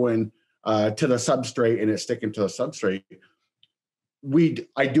 It's going to the substrate and it's sticking to the substrate.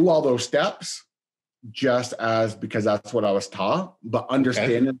 I do all those steps just as because that's what I was taught, but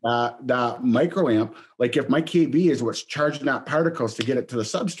understanding that microamp, like if my KV is what's charging that particles to get it to the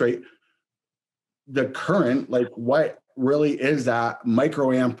substrate, the current, like what really is that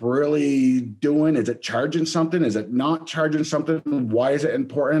microamp really doing? Is it charging something? Is it not charging something? Why is it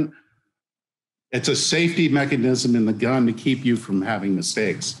important? It's a safety mechanism in the gun to keep you from having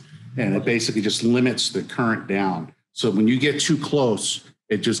mistakes. And it basically just limits the current down. So when you get too close,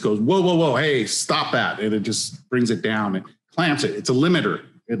 it just goes, whoa, whoa, whoa, hey, stop that. And it just brings it down and clamps it. It's a limiter.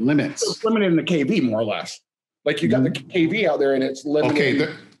 It limits. It's limiting the KV more or less. Like you got the KV out there and it's limiting.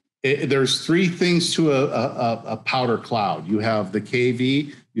 Okay, there's three things to a powder cloud. You have the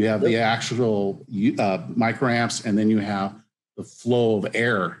KV, you have the actual microamps, and then you have the flow of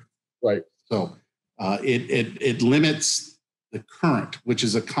air. Right. So it limits the current, which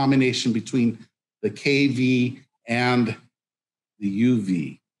is a combination between the KV and the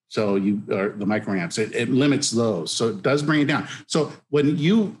UV. So the microamps, it limits those. So it does bring it down. So when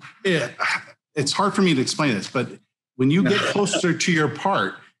it's hard for me to explain this, but when you get closer to your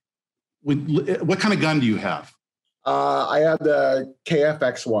part, what kind of gun do you have? I have the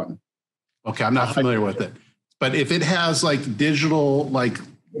KFX one. Okay, I'm not familiar with it. But if it has like digial, like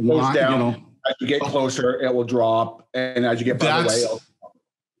it goes down, as you get closer, it will drop, and as you get farther away,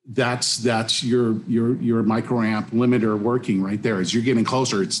 that's your microamp limiter working right there. As you're getting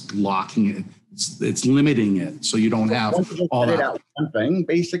closer, it's locking it. It's limiting it, so you don't have all that. One thing,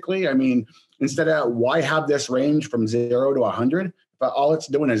 basically. I mean, instead of why have this range from 0 to 100? But all it's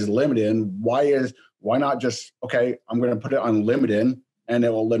doing is limiting. Why not just okay? I'm going to put it on limiting, and it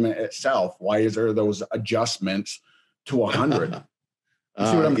will limit itself. Why is there those adjustments to 100?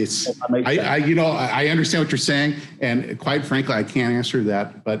 I understand what you're saying, and quite frankly, I can't answer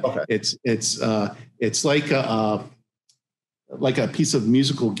that. But it's like a piece of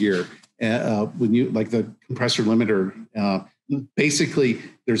musical gear. When you like the compressor limiter, basically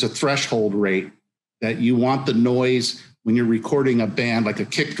there's a threshold rate that you want the noise when you're recording a band, like a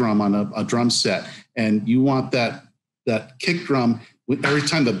kick drum on a drum set, and you want that kick drum, every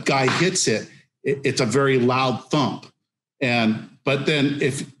time the guy hits it, it's a very loud thump. But then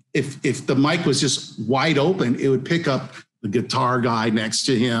if the mic was just wide open, it would pick up the guitar guy next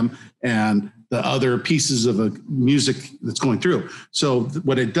to him and the other pieces of a music that's going through. So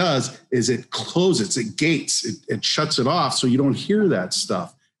what it does is it closes, it gates, it shuts it off so you don't hear that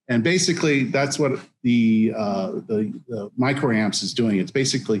stuff. And basically that's what the microamps is doing. It's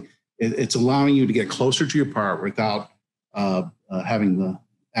basically, it's allowing you to get closer to your part without having the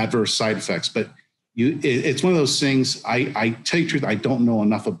adverse side effects. But it's one of those things, I tell you the truth, I don't know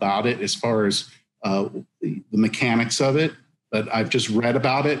enough about it as far as the mechanics of it, but I've just read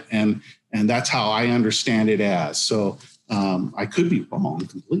about it, and that's how I understand it as. So I could be wrong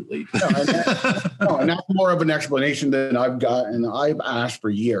completely. And that's more of an explanation than I've got, and I've asked for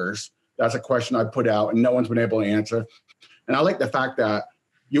years. That's a question I put out, and no one's been able to answer. And I like the fact that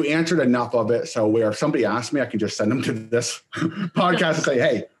you answered enough of it, so where if somebody asks me, I can just send them to this podcast and say,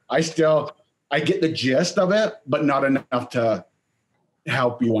 hey, I get the gist of it, but not enough to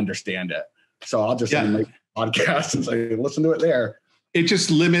help you understand it. So I'll just send my podcast and say, listen to it there. It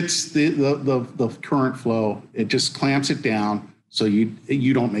just limits the current flow. It just clamps it down so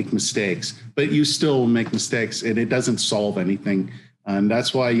you don't make mistakes, but you still make mistakes, and it doesn't solve anything. And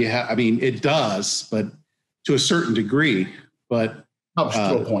that's why it does, but to a certain degree, but up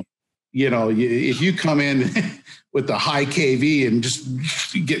to a point. If you come in with the high KV and just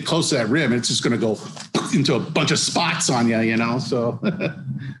get close to that rim, it's just going to go into a bunch of spots on you, so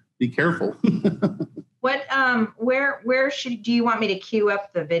be careful. What, where do you want me to queue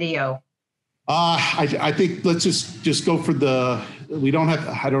up the video? I think let's just go for we don't have,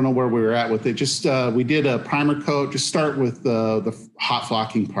 I don't know where we were at with it. Just, we did a primer coat. Just start with the hot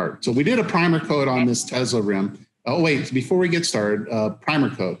flocking part. So we did a primer coat on this Tesla rim. Oh, wait, before we get started, primer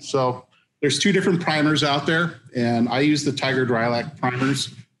coat. So there's two different primers out there, and I use the Tiger Drylac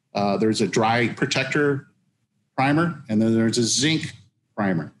primers. There's a dry protector primer, and then there's a zinc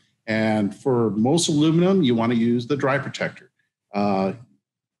primer. And for most aluminum, you want to use the dry protector.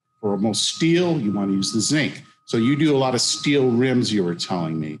 For most steel, you want to use the zinc. So you do a lot of steel rims, you were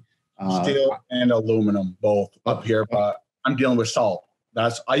telling me. Steel and aluminum, both up here, but I'm dealing with salt.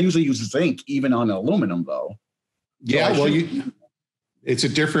 I usually use zinc even on aluminum, though. Yeah, well, it's a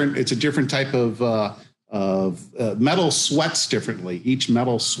different type of metal sweats differently. Each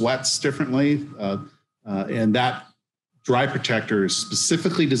metal sweats differently, and that dry protector is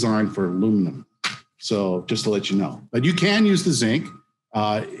specifically designed for aluminum. So just to let you know, but you can use the zinc.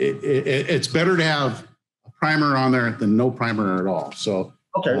 It's better to have a primer on there than no primer at all. So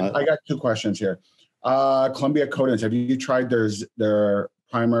okay, I got two questions here. Columbia Coatings, have you tried their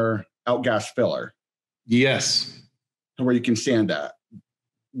primer outgas filler? Yes. Where you can sand that.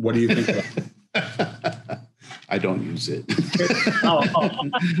 What do you think of that? I don't use it.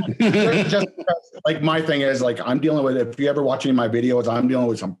 Just like my thing is, like, I'm dealing with, if you ever watch any of my videos, I'm dealing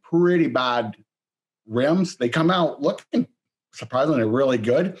with some pretty bad rims. They come out looking surprisingly really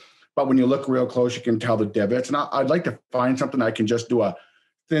good, but when you look real close, you can tell the divots. And I'd like to find something I can just do a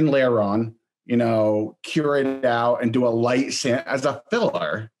thin layer on, cure it out and do a light sand as a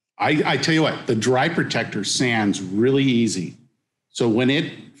filler. I tell you what, the dry protector sands really easy. So when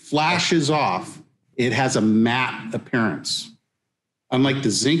it flashes off, it has a matte appearance. Unlike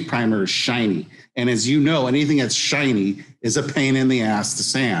the zinc primer is shiny. And as you know, anything that's shiny is a pain in the ass to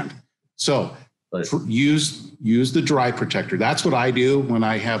sand. So use the dry protector. That's what I do when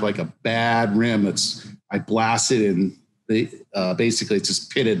I have like a bad rim. I blast it and basically it's just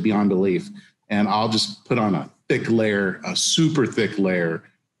pitted beyond belief. And I'll just put on a super thick layer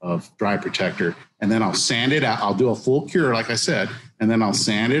of dry protector, and then I'll sand it out. I'll do a full cure, like I said, and then I'll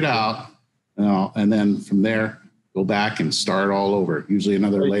sand it out, and then from there, go back and start all over. Usually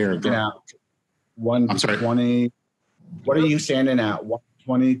another layer of dry. 120. What are you sanding at?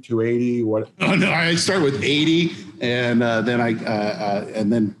 120, 280? What? Oh no, I start with 80, and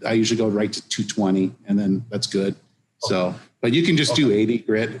then I usually go right to 220, and then that's good. So, but you can just do 80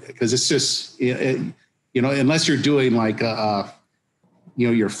 grit because it's just unless you're doing like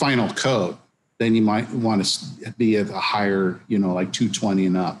your final coat, then you might want to be at a higher, like 220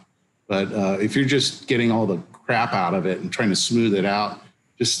 and up. But if you're just getting all the crap out of it and trying to smooth it out,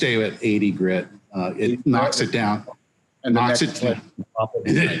 just stay at 80 grit. It knocks it down. And knocks it down.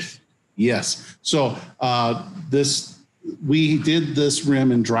 Nice. Yes. So we did this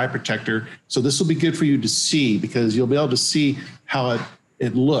rim in dry protector. So this will be good for you to see because you'll be able to see how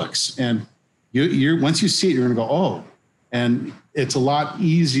it looks. And you're once you see it, you're going to go, oh. And it's a lot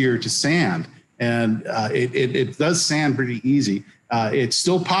easier to sand. and it does sand pretty easy. It's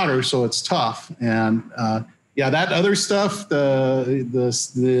still powder, so it's tough. And yeah, that other stuff,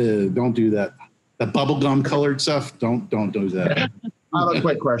 the don't do that. The bubblegum colored stuff, don't do that. I have a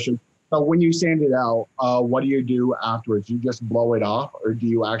quick question. So when you sand it out, what do you do afterwards? You just blow it off, or do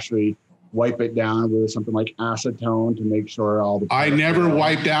you actually wipe it down with something like acetone to make sure all the... I never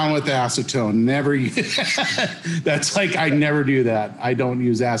wipe down with acetone. Never. That's like, I never do that. I don't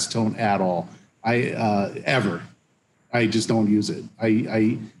use acetone at all. Ever. I just don't use it.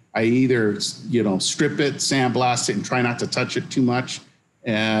 I either, strip it, sandblast it, and try not to touch it too much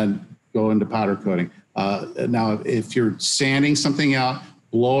and go into powder coating. Now, if you're sanding something out,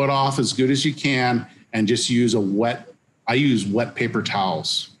 blow it off as good as you can and just use I use wet paper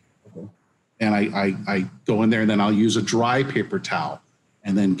towels. And I go in there, and then I'll use a dry paper towel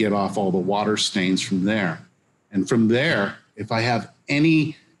and then get off all the water stains from there. And from there, if I have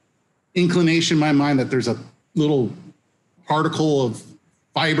any inclination in my mind that there's a little particle of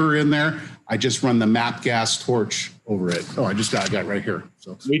fiber in there, I just run the MAP gas torch over it. Oh, I just got it right here.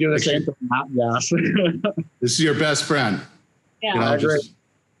 So we do the same thing with MAP gas. This is your best friend. Yeah.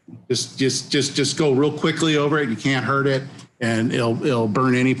 Just go real quickly over it. You can't hurt it, and it'll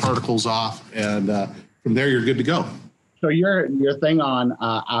burn any particles off. And from there, you're good to go. So your thing on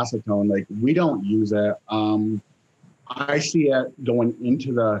acetone, like, we don't use it. I see it going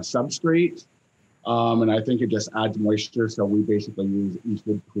into the substrate, and I think it just adds moisture. So we basically use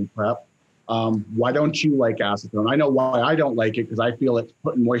Eastwood pre-prep. Why don't you like acetone? I know why I don't like it, because I feel it's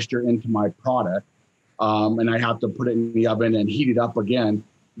putting moisture into my product, and I have to put it in the oven and heat it up again.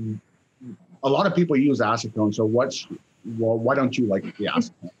 A lot of people use acetone. So why don't you like the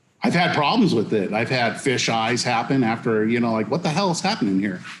acetone? I've had problems with it. I've had fish eyes happen after, like, what the hell is happening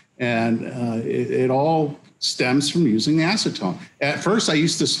here? And it all stems from using the acetone. At first, I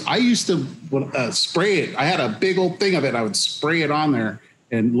used to spray it. I had a big old thing of it. I would spray it on there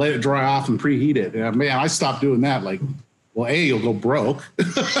and let it dry off and preheat it. And man, I stopped doing that. Like, well, A, you'll go broke,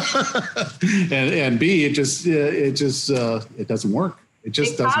 and B, it doesn't work. It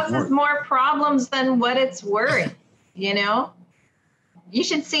just doesn't work. It causes more problems than what it's worth. You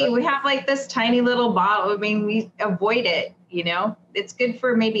should see, we have like this tiny little bottle. I mean, we avoid it. It's good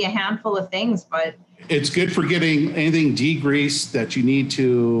for maybe a handful of things, but it's good for getting anything degreased that you need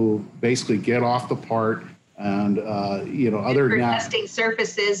to basically get off the part. And, other than that, testing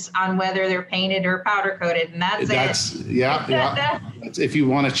surfaces on whether they're painted or powder coated. And that's it. Yeah. That's, if you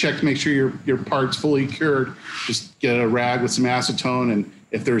want to check to make sure your part's fully cured, just get a rag with some acetone. And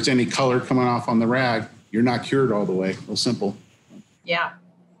if there's any color coming off on the rag, you're not cured all the way. Real simple. Yeah.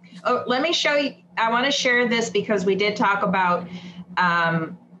 Oh, let me show you. I want to share this because we did talk about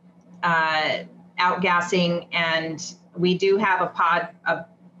outgassing, and we do have a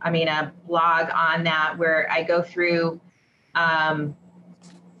blog on that where I go through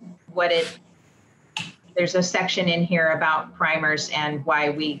there's a section in here about primers and why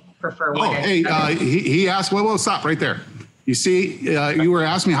we prefer one. Oh, hey, he asked, well, stop right there. You see, you were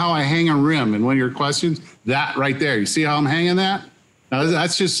asking me how I hang a rim in one of your questions. That right there, you see how I'm hanging that? Now,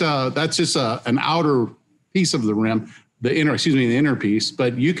 that's just an outer piece of the rim, the inner piece,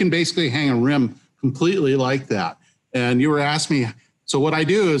 but you can basically hang a rim completely like that. And you were asking me, so what I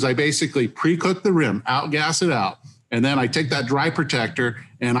do is I basically pre-cook the rim, outgas it out, and then I take that dry protector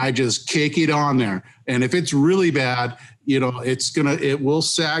and I just cake it on there. And if it's really bad, it will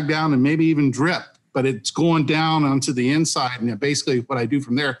sag down and maybe even drip, but it's going down onto the inside. And basically what I do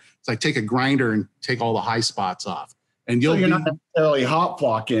from there is I take a grinder and take all the high spots off. And you're not necessarily hot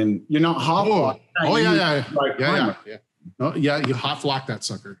flocking. You're not hot flocking. Oh, yeah. Oh, yeah, you hot flock that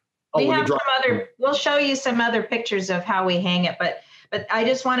sucker. We'll show you some other pictures of how we hang it, but I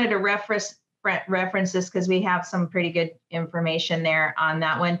just wanted to reference this because we have some pretty good information there on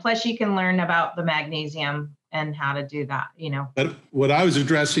that one. Plus, you can learn about the magnesium and how to do that, But what I was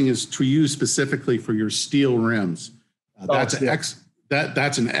addressing is to use specifically for your steel rims. That's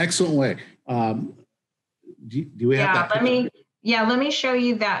an excellent way. Do we have that? Let me show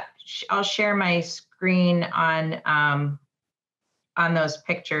you that. I'll share my screen on those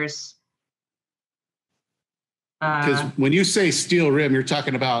pictures. Because when you say steel rim, you're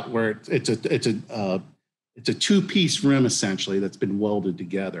talking about where it's a two-piece rim essentially that's been welded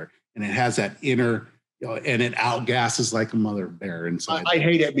together, and it has that inner, and it outgasses like a mother bear inside. I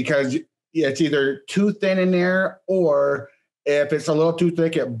hate it because it's either too thin in there, or if it's a little too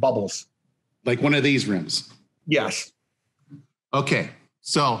thick, it bubbles. Like one of these rims. Yes. Okay,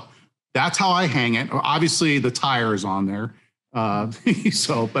 so that's how I hang it. Obviously, the tire is on there.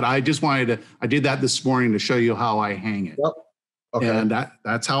 But I just I did that this morning to show you how I hang it. Yep. Okay. And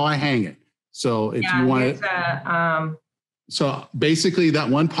that's how I hang it. So if you want to, so basically that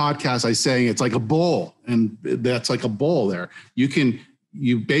one podcast I saying it's like a bowl, and that's like a bowl there.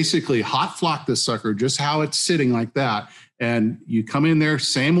 You basically hot flock this sucker, just how it's sitting like that. And you come in there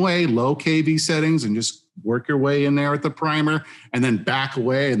same way, low KV settings, and just work your way in there with the primer, and then back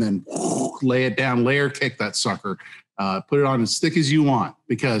away, and then lay it down, layer kick that sucker, put it on as thick as you want,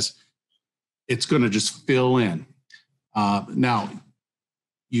 because it's going to just fill in. Now,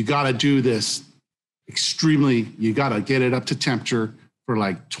 you got to do this you got to get it up to temperature for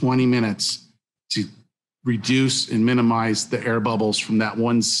like 20 minutes to reduce and minimize the air bubbles from that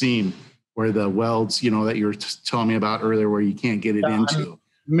one seam where the welds, that you were telling me about earlier, where you can't get it into.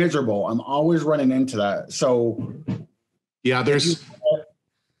 Miserable. I'm always running into that. So yeah, there's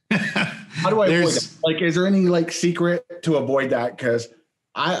how do I avoid that? Like, is there any secret to avoid that? Because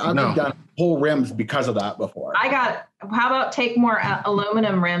I've done whole rims because of that before. How about take more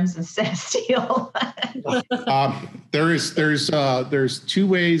aluminum rims instead of steel? There's two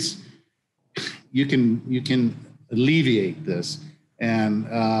ways you can alleviate this, and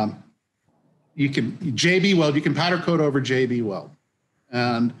you can JB Weld. You can powder coat over JB Weld,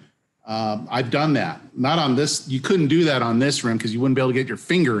 and I've done that. Not on this. You couldn't do that on this rim because you wouldn't be able to get your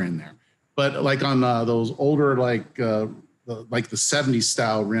finger in there. But like on those older the 70s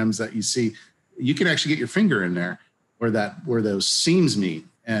style rims that you see, you can actually get your finger in there where those seams meet,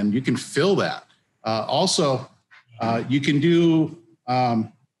 and you can fill that. Also, you can do.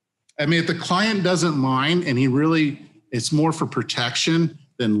 If the client doesn't mind, and it's more for protection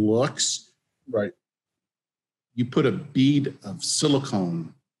than looks. Right. You put a bead of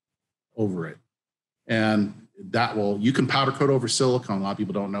silicone over it, and you can powder coat over silicone. A lot of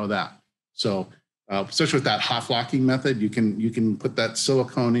people don't know that. So, especially with that hot flocking method, you can put that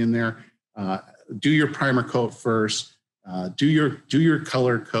silicone in there. Do your primer coat first. Do your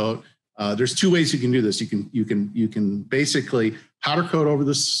color coat. There's two ways you can do this. You can basically powder coat over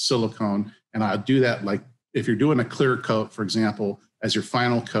the silicone, and I'll do that like if you're doing a clear coat, for example, as your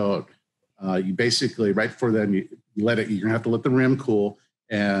final coat. You basically right before then you're gonna have to let the rim cool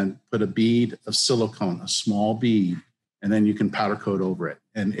and put a bead of silicone, a small bead, and then you can powder coat over it,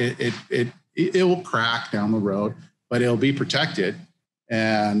 and it will crack down the road, but it'll be protected.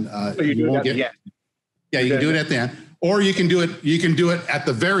 And so you won't get. Yeah, you can do it at the end, or you can do it at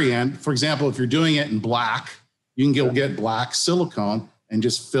the very end. For example, if you're doing it in black, you can go get black silicone and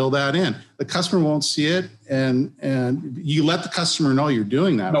just fill that in. The customer won't see it, and you let the customer know you're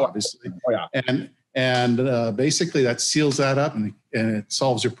doing that, obviously. Oh, yeah. And basically that seals that up, and it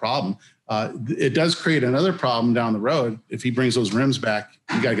solves your problem. It does create another problem down the road. If he brings those rims back,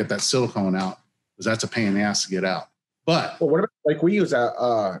 you got to get that silicone out, because that's a pain in the ass to get out. But what about, we use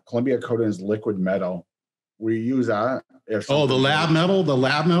that Columbia Coatings liquid metal. We use that. The lab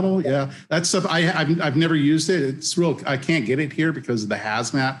metal. Yeah, that's stuff I've never used it. It's real. I can't get it here because of the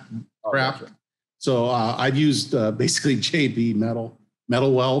hazmat crap. Gotcha. So I've used basically JB metal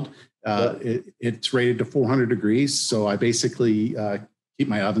weld. It's rated to 400 degrees. So I basically keep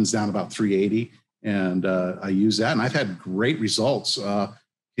my ovens down about 380, and I use that, and I've had great results.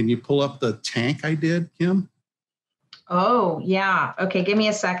 Can you pull up the tank I did, Kim? Oh yeah. Okay, give me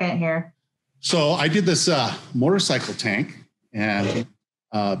a second here. So I did this motorcycle tank, and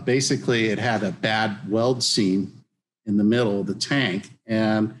basically it had a bad weld seam in the middle of the tank.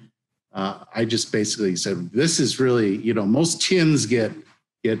 And I just basically said, this is really, most tins get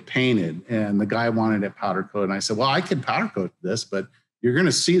painted, and the guy wanted it powder coat. And I said, well, I could powder coat this, but you're going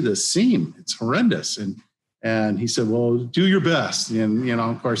to see the seam. It's horrendous. And he said, well, do your best. And,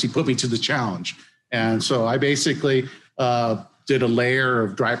 of course, he put me to the challenge. And so I basically did a layer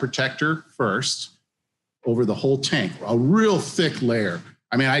of dry protector first over the whole tank, a real thick layer.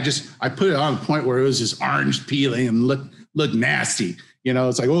 I mean, I put it on a point where it was just orange peeling and looked nasty.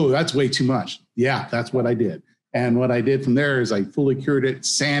 It's like, oh, that's way too much. Yeah, that's what I did. And what I did from there is I fully cured it,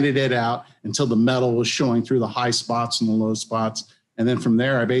 sanded it out until the metal was showing through the high spots and the low spots. And then from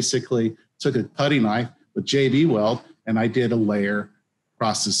there, I basically took a putty knife with JB Weld, and I did a layer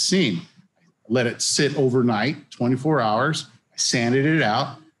across the seam. Let it sit overnight, 24 hours. I sanded it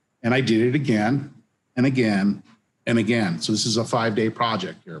out, and I did it again and again and again. So this is a 5-day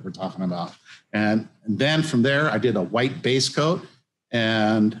project here we're talking about. And then from there, I did a white base coat,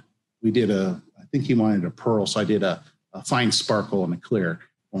 and we did I think he wanted a pearl, so I did a fine sparkle and a clear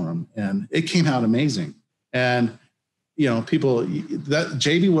for him, and it came out amazing. And people, that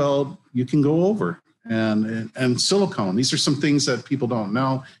JB Weld, you can go over, and silicone. These are some things that people don't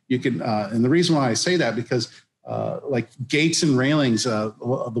know. You can, and the reason why I say that, because like gates and railings,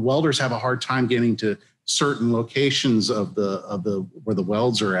 the welders have a hard time getting to certain locations of the where the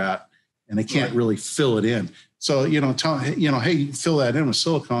welds are at, and they can't really fill it in. So, hey, you fill that in with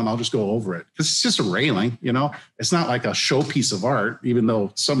silicone, I'll just go over it. Because it's just a railing, It's not like a showpiece of art, even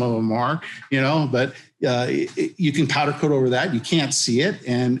though some of them are, but you can powder coat over that. You can't see it,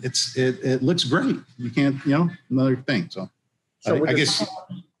 and it looks great. You can't, another thing. So I guess.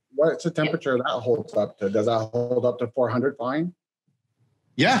 What's the temperature that holds up to? Does that hold up to 400 fine?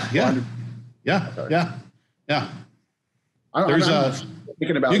 Yeah. Okay. Yeah. I'm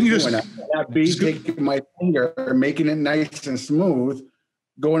thinking about doing that. Be taking my finger, making it nice and smooth,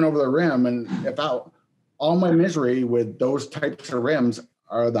 going over the rim, and all my misery with those types of rims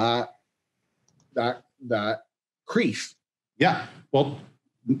are that crease. Yeah. Well,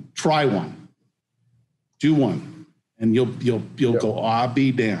 try one, do one, and you'll go, I'll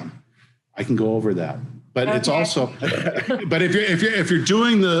be damned. I can go over that. But it's also, but if you're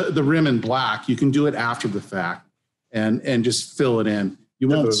doing the rim in black, you can do it after the fact and just fill it in. You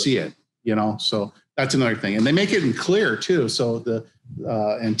won't see it, So that's another thing. And they make it in clear too. So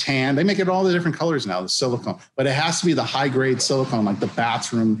and tan, they make it all the different colors now, the silicone. But it has to be the high grade silicone, like the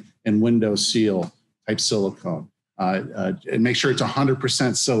bathroom and window seal type silicone. And make sure it's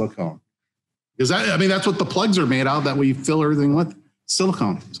 100% silicone. Because that's what the plugs are made out of, that we fill everything with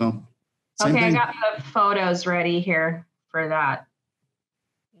silicone. So. Okay, I got the photos ready here for that.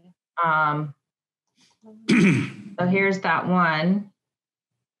 So here's that one.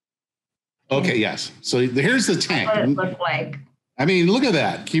 Okay, yes. So here's the tank. What does it look like? Look at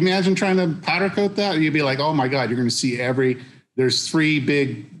that. Can you imagine trying to powder coat that? You'd be like, oh my God, you're going to see there's 3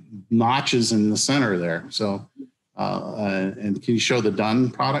 big notches in the center there. So, and can you show the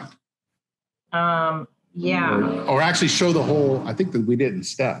done product? Yeah. Or actually show the whole, I think that we did in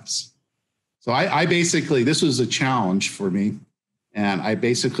steps. So I basically, this was a challenge for me. And I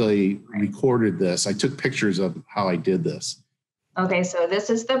basically recorded this. I took pictures of how I did this. Okay, so this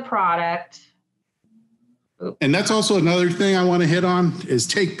is the product. Oops. And that's also another thing I want to hit on is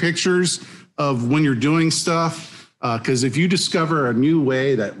take pictures of when you're doing stuff. Because if you discover a new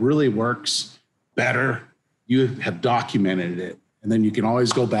way that really works better, you have documented it. And then you can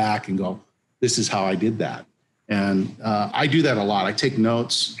always go back and go, this is how I did that. And I do that a lot. I take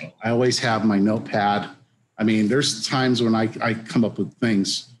notes. I always have my notepad. There's times when I come up with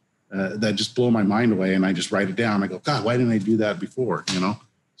things that just blow my mind away, and I just write it down. I go, God, why didn't I do that before?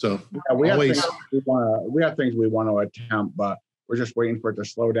 So yeah, we have things we want to attempt, but we're just waiting for it to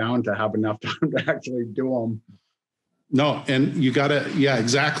slow down to have enough time to actually do them. No, and you gotta, yeah,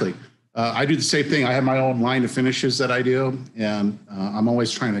 exactly. I do the same thing. I have my own line of finishes that I do, and I'm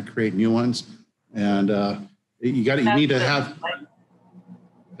always trying to create new ones. And you need to have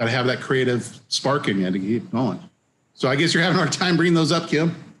that creative spark in you to keep going. So I guess you're having a hard time bringing those up,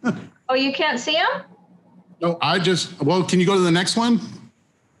 Kim. Oh, you can't see them? No, can you go to the next one?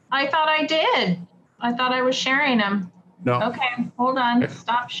 I thought I did. I thought I was sharing them. No. Okay, hold on.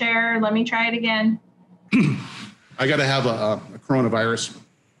 Stop share. Let me try it again. I got to have a coronavirus.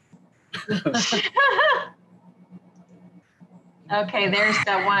 Okay, there's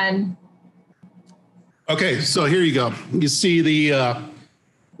that one. Okay, so here you go. You see the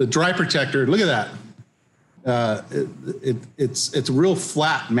dry protector. Look at that. It's a real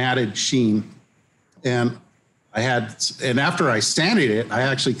flat matted sheen, and after I sanded it, I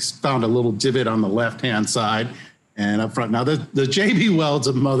actually found a little divot on the left-hand side and up front. Now the JB Weld's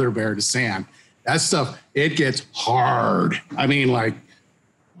a mother bear to sand. That stuff, it gets hard.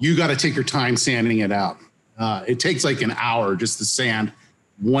 You got to take your time sanding it out. It takes like an hour just to sand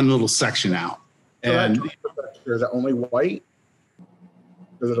one little section out. So and is it only white?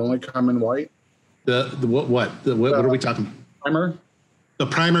 Does it only come in white? What are we talking? Primer. The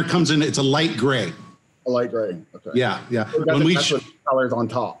primer comes in. It's a light gray. A light gray. Okay. Yeah. So that's what colors on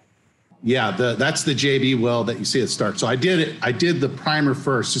top. Yeah, that's the JB Weld that you see at start. So I did it. I did the primer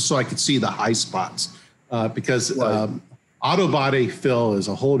first just so I could see the high spots because auto body fill is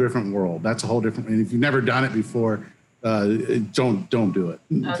a whole different world. That's a whole different. And if you've never done it before, don't do it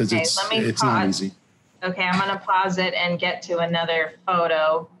because it's not easy. Okay, I'm going to pause it and get to another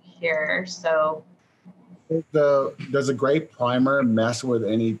photo here. So, does a gray primer mess with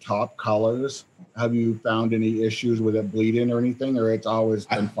any top colors? Have you found any issues with it bleeding or anything, or it's always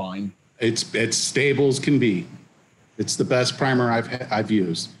been fine? It's stable as can be. It's the best primer I've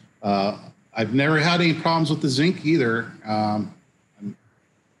used. I've never had any problems with the zinc either.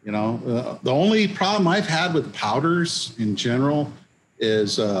 The only problem I've had with powders in general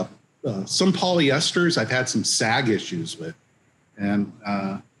is some polyesters I've had some sag issues with. And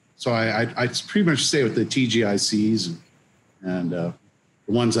so I pretty much stay with the TGICs and the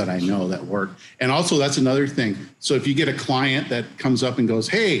ones that I know that work. And also that's another thing. So if you get a client that comes up and goes,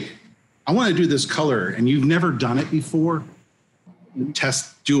 hey, I want to do this color and you've never done it before,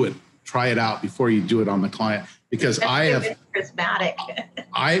 do it, try it out before you do it on the client. Because I have, prismatic.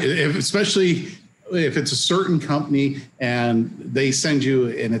 especially if it's a certain company and they send you,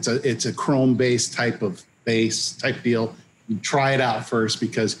 and it's a chrome based type of base type deal, you try it out first,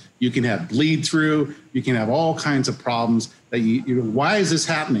 because you can have bleed through, you can have all kinds of problems that you know, why is this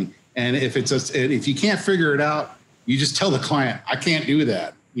happening? And if if you can't figure it out, you just tell the client, I can't do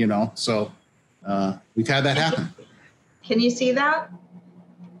that, you know? So we've had that happen. Can you see that?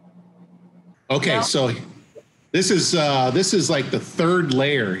 Okay, no? So this is like the third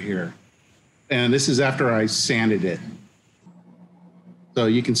layer here. And this is after I sanded it. So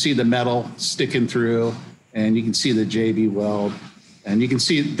you can see the metal sticking through, and you can see the JB weld, and you can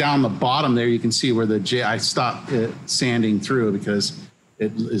see down the bottom there, you can see where I stopped it sanding through because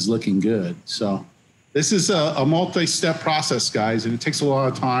it is looking good. So this is a multi-step process, guys, and it takes a lot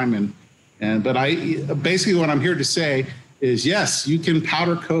of time. But basically what I'm here to say is, yes, you can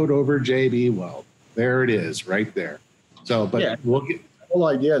powder coat over JB weld. There it is, right there. So, but yeah, we'll get the whole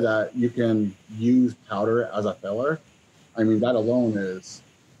idea that you can use powder as a filler. I mean, that alone is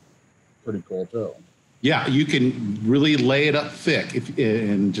pretty cool too. Yeah, you can really lay it up thick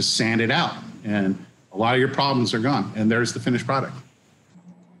and just sand it out, and a lot of your problems are gone. And there's the finished product.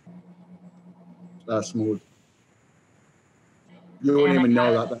 That's smooth. You wouldn't even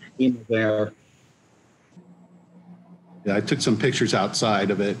know that seam was there. Yeah, I took some pictures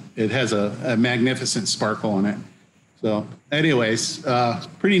outside of it. It has a magnificent sparkle in it. So anyways,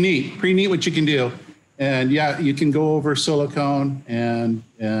 pretty neat what you can do. And yeah, you can go over silicone and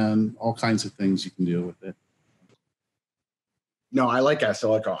all kinds of things you can do with it. No, I like that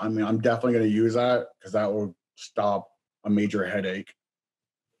silicone. I mean, I'm definitely going to use that because that will stop a major headache.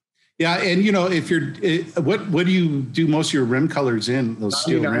 Yeah, and you know, if you're, what do you do most of your rim colors in, those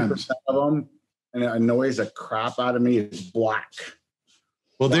steel rims? Of them, and it annoys the crap out of me, is black.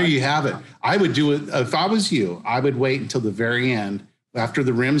 Well, there you have it. I would do it, if I was you, I would wait until the very end, after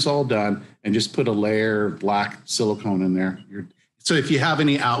the rim's all done, and just put a layer of black silicone in there. So if you have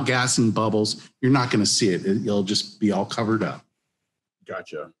any outgassing bubbles, you're not going to see it. It'll just be all covered up.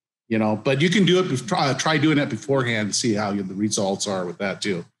 Gotcha. You know, but you can do it, try doing it beforehand to see how the results are with that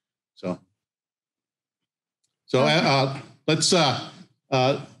too. So let's,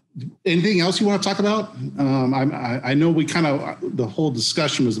 anything else you want to talk about? I know we kind of, the whole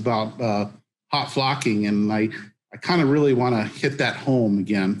discussion was about hot flocking, and I kind of really want to hit that home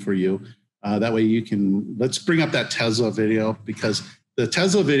again for you. That way you can, let's bring up that Tesla video, because the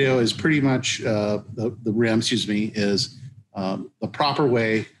Tesla video is pretty much, the rim, excuse me, is the proper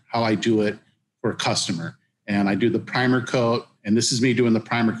way how I do it for a customer. And I do the primer coat, and this is me doing the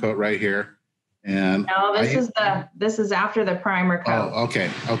primer coat right here. And no, this is after the primer coat. Oh,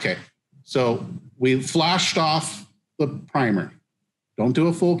 okay. So we flashed off the primer. Don't do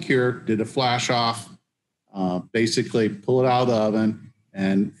a full cure. Did a flash off. Basically, pull it out of the oven,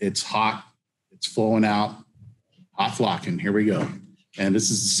 and it's hot. It's flowing out. Hot flocking. Here we go. And this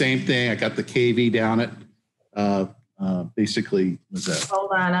is the same thing. I got the KV down it. Basically, was that?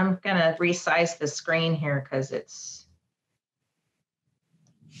 Hold on, I'm gonna resize the screen here because it's.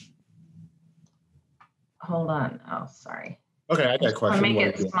 Hold on. Oh, sorry. Okay, I got a question. I'll make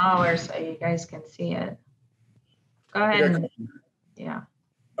it smaller so you guys can see it. Go ahead. Yeah.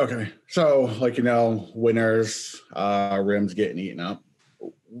 Okay, so like, you know, winners, rims getting eaten up.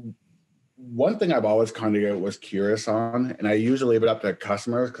 One thing I've always kind of was curious on, and I usually leave it up to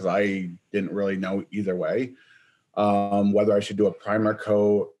customers because I didn't really know either way, whether I should do a primer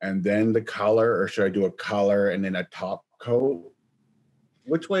coat and then the color, or should I do a color and then a top coat?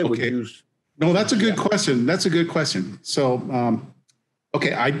 Which way would you? No, that's a good question. That's a good question. So,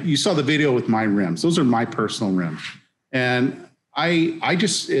 okay, you saw the video with my rims. Those are my personal rims. And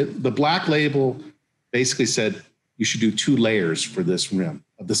the black label basically said you should do 2 layers for this rim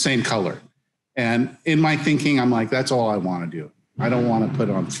of the same color. And in my thinking, I'm like, that's all I want to do. I don't want to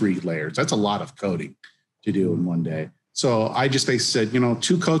put on 3 layers. That's a lot of coating to do in one day. So I just basically said, you know,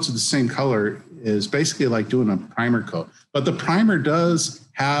 2 coats of the same color is basically like doing a primer coat. But the primer does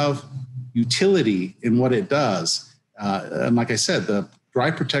have utility in what it does. And like I said, the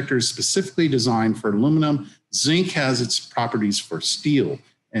dry protector is specifically designed for aluminum. Zinc has its properties for steel,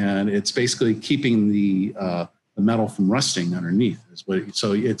 and it's basically keeping the metal from rusting underneath.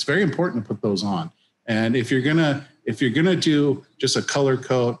 So it's very important to put those on. And if you're gonna do just a color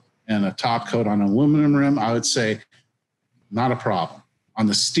coat and a top coat on an aluminum rim, I would say not a problem. On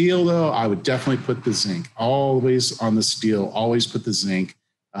the steel though, I would definitely put the zinc. Always on the steel, always put the zinc.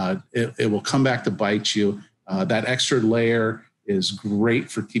 It will come back to bite you. That extra layer is great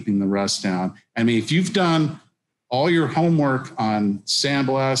for keeping the rust down. I mean, if you've done all your homework on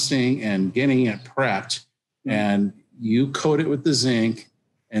sandblasting and getting it prepped, and you coat it with the zinc,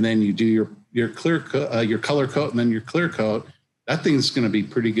 and then you do your clear coat, your color coat, and then your clear coat, that thing's going to be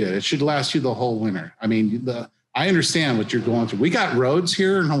pretty good. It should last you the whole winter. I mean, I understand what you're going through. We got roads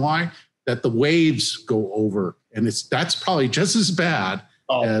here in Hawaii that the waves go over, and that's probably just as bad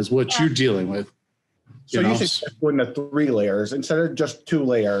as what you're dealing with. So you should put in the 3 layers instead of just 2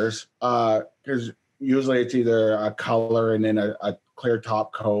 layers, because usually it's either a color and then a clear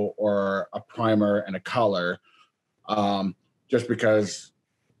top coat or a primer and a color, just because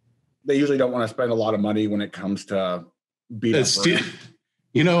they usually don't want to spend a lot of money when it comes to beat up steel,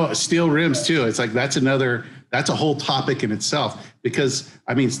 steel rims too. It's like that's a whole topic in itself, because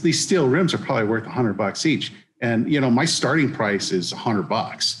I mean, these steel rims are probably worth $100 each. And, my starting price is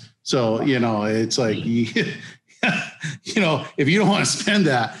 $100. So, it's like, if you don't want to spend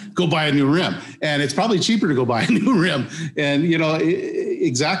that, go buy a new rim. And it's probably cheaper to go buy a new rim. And,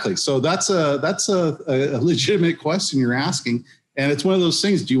 exactly. So that's a legitimate question you're asking. And it's one of those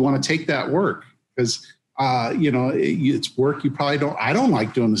things, do you want to take that work? Because, it's work you probably don't. I don't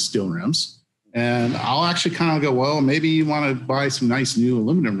like doing the steel rims. And I'll actually kind of go, well, maybe you want to buy some nice new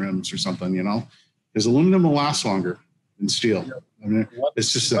aluminum rims or something, because aluminum will last longer than steel. I mean,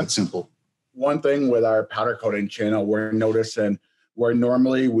 it's just that simple. One thing with our powder coating channel, we're noticing where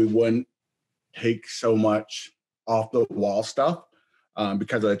normally we wouldn't take so much off the wall stuff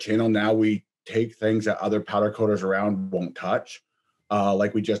because of the channel. Now we take things that other powder coaters around won't touch.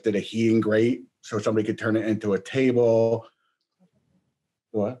 Like we just did a heating grate so somebody could turn it into a table.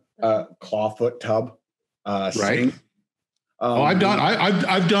 What? Clawfoot tub. Right. Sink. I've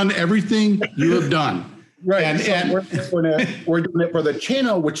done everything you have done. Right. And we're doing it for the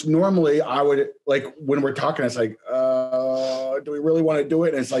channel, which normally I would, like, when we're talking, it's like, do we really want to do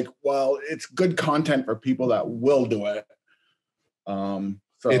it? And it's like, well, it's good content for people that will do it.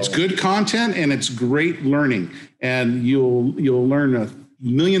 So it's good content and it's great learning, and you'll learn a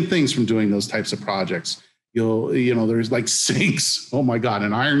million things from doing those types of projects. There's like sinks. Oh my God,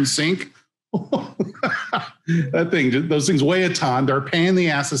 an iron sink. Those things weigh a ton. They're a pain in the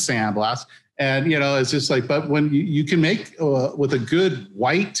ass to sandblast. And, it's just like, but when you can make with a good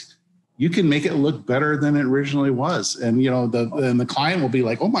white, you can make it look better than it originally was. And, the client will be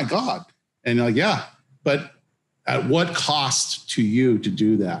like, oh my God. And you're like, yeah, but at what cost to you to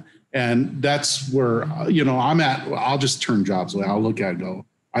do that? And that's where, I'm at. I'll just turn jobs away. I'll look at it and go,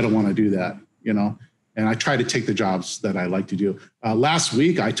 I don't want to do that, and I try to take the jobs that I like to do. Last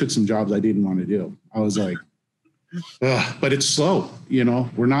week, I took some jobs I didn't want to do. I was like, but it's slow.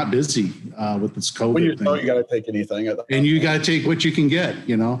 We're not busy with this COVID when you're thing. slow, you got to take anything. And you got to take what you can get,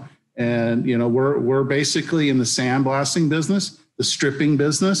 and, we're basically in the sandblasting business, the stripping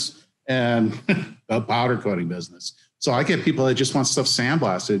business, and the powder coating business. So I get people that just want stuff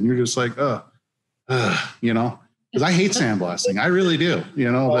sandblasted, and you're just like, because I hate sandblasting. I really do,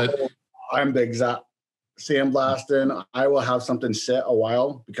 but I'm the exact sandblasting. I will have something sit a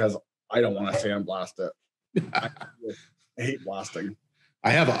while because I don't want to sandblast it. I hate blasting. I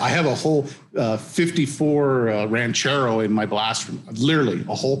have a whole 54 Ranchero in my blast room, literally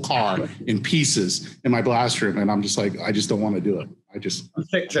a whole car in pieces in my blast room. And I'm just like, I just don't want to do it. I'm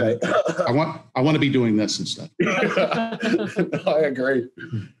sick today. I want to be doing this instead. I agree.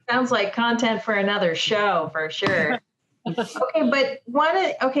 Sounds like content for another show for sure. Okay, but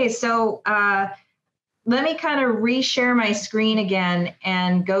so let me kind of reshare my screen again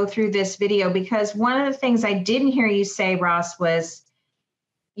and go through this video, because one of the things I didn't hear you say, Ross, was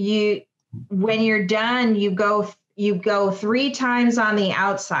when you're done, you go 3 times on the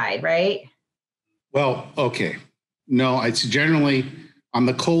outside, right? Well, okay. No, it's generally on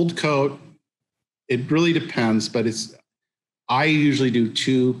the cold coat. It really depends, but I usually do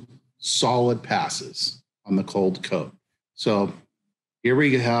 2 solid passes on the cold coat. So here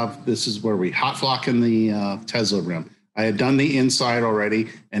we have, this is where we hot flock in the Tesla rim. I had done the inside already,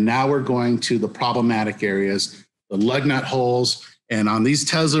 and now we're going to the problematic areas, the lug nut holes. And on these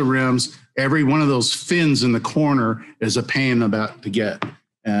Tesla rims, every one of those fins in the corner is a pain about to get.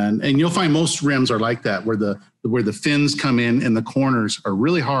 And you'll find most rims are like that, where the fins come in the corners are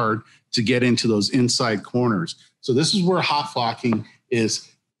really hard to get into those inside corners. So this is where hot flocking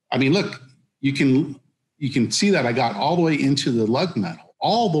is. I mean, look, you can see that I got all the way into the lug nut hole,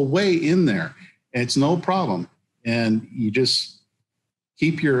 all the way in there. And it's no problem. And you just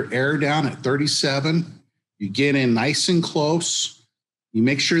keep your air down at 37. You get in nice and close. You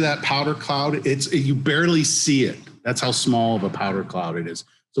make sure that powder cloud, you barely see it. That's how small of a powder cloud it is.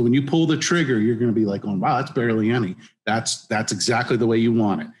 So when you pull the trigger, you're going to be like, wow, that's barely any. That's exactly the way you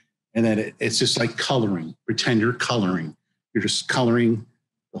want it. And then it's just like coloring. Pretend you're coloring. You're just coloring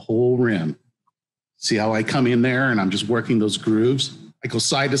the whole rim. See how I come in there and I'm just working those grooves? I go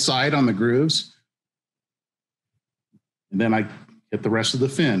side to side on the grooves. And then I hit the rest of the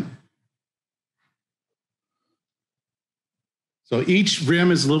fin. So each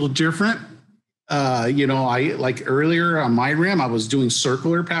rim is a little different. I like earlier on my rim, I was doing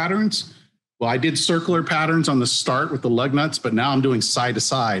circular patterns. Well, I did circular patterns on the start with the lug nuts, but now I'm doing side to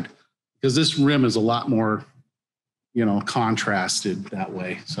side because this rim is a lot more, contrasted that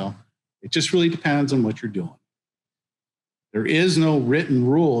way. So it just really depends on what you're doing. There is no written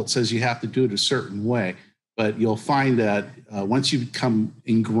rule that says you have to do it a certain way, but you'll find that once you become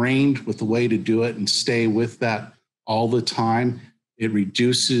ingrained with the way to do it and stay with that all the time, it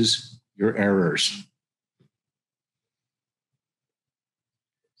reduces your errors.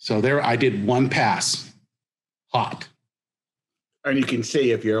 So there, I did one pass, hot. And you can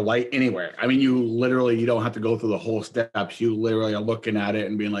see if you're light anywhere. I mean, you don't have to go through the whole steps. You literally are looking at it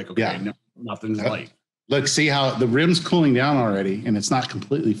and being like, okay, no, nothing's light. Look, see how the rim's cooling down already and it's not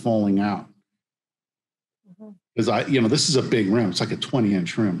completely falling out. Because this is a big rim. It's like a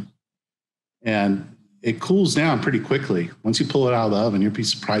 20-inch rim. And it cools down pretty quickly. Once you pull it out of the oven, you'll be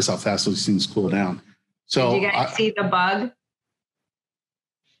surprised how fast those things cool down. So did you guys see the bug?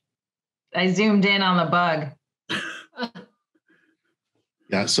 I zoomed in on the bug.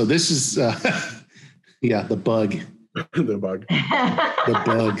 Yeah, so this is, the bug. The bug.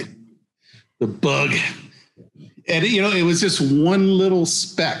 The bug. And, it was just one little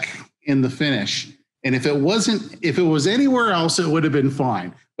speck in the finish. And if it was anywhere else, it would have been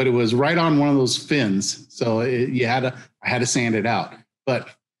fine. But it was right on one of those fins. So I had to sand it out. But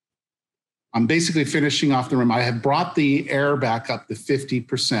I'm basically finishing off the rim. I have brought the air back up to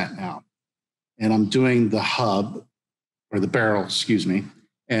 50% now. And I'm doing the hub, or the barrel, excuse me.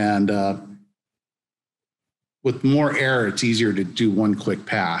 And with more air, it's easier to do one quick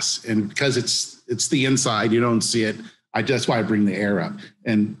pass. And because it's the inside, you don't see it. That's why I bring the air up.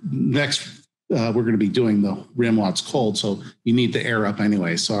 And next, we're going to be doing the rim while it's cold. So you need the air up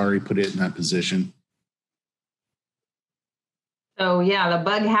anyway. So I already put it in that position. So yeah, the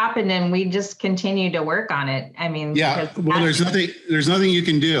bug happened and we just continued to work on it. I mean, well, there's nothing you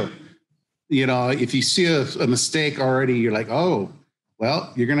can do. If you see a mistake already, you're like, oh,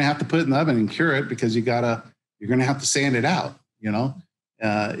 well, you're going to have to put it in the oven and cure it because you're going to have to sand it out.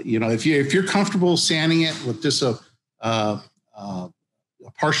 If you're comfortable sanding it with just a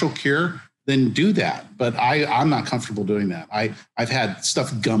partial cure, then do that. But I'm not comfortable doing that. I've had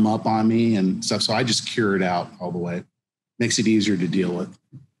stuff gum up on me and stuff, so I just cure it out all the way. Makes it easier to deal with.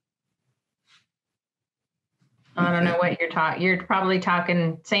 I don't know what you're talking. You're probably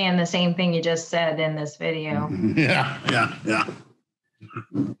saying the same thing you just said in this video. Yeah.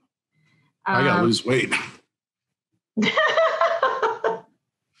 I gotta lose weight.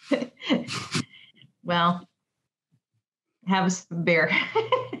 Well, have some beer.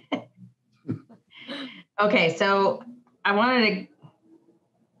 Okay, so I wanted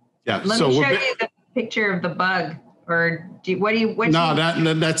to. Let me show you the picture of the bug. Or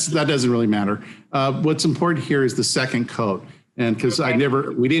that doesn't really matter. What's important here is the second coat, and because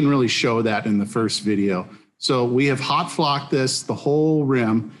we didn't really show that in the first video. So we have hot flocked the whole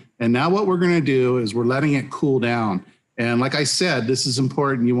rim, and now what we're going to do is we're letting it cool down. And like I said, this is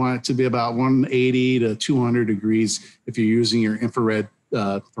important. You want it to be about 180 to 200 degrees if you're using your infrared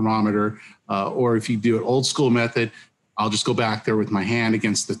thermometer, or if you do it old school method, I'll just go back there with my hand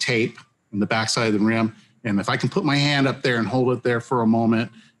against the tape on the backside of the rim. And if I can put my hand up there and hold it there for a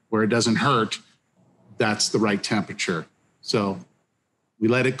moment where it doesn't hurt, that's the right temperature. So we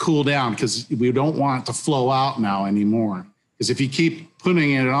let it cool down because we don't want it to flow out now anymore. Because if you keep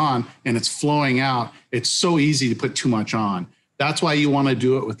putting it on and it's flowing out, it's so easy to put too much on. That's why you want to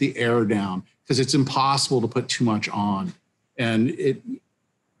do it with the air down, because it's impossible to put too much on. And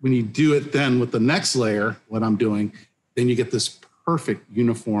when you do it then with the next layer, what I'm doing, then you get this perfect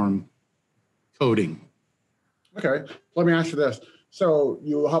uniform coating. Okay, let me ask you this. So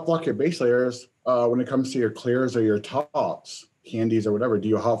you hot block your base layers when it comes to your clears or your tops, candies or whatever. Do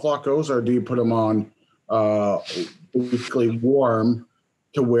you hot block those, or do you put them on basically warm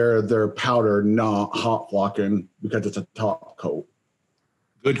to where they're powder, not hot flocking because it's a top coat?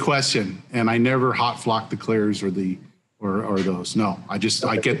 Good question. And I never hot flock the clears or those. No, I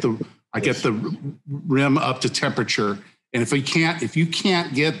get the rim up to temperature. And if you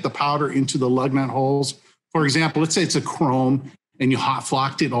can't get the powder into the lug nut holes, for example, let's say it's a chrome and you hot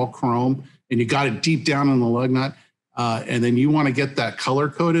flocked it all chrome and you got it deep down in the lug nut, and then you want to get that color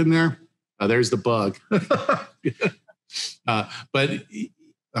code in there. There's the bug. But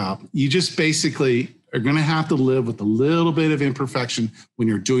you just basically are going to have to live with a little bit of imperfection when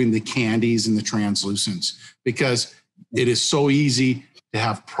you're doing the candies and the translucents, because it is so easy to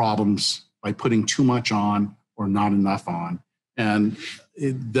have problems by putting too much on or not enough on. And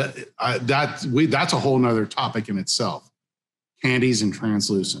that's a whole nother topic in itself, candies and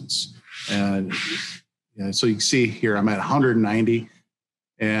translucents. And so you can see here, I'm at 190.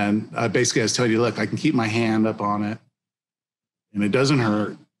 And basically I was telling you, look, I can keep my hand up on it and it doesn't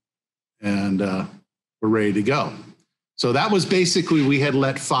hurt. And we're ready to go. So that was basically, we had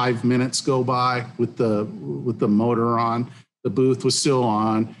let 5 minutes go by with the motor on. The booth was still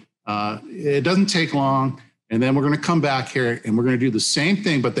on. It doesn't take long. And then we're going to come back here and we're going to do the same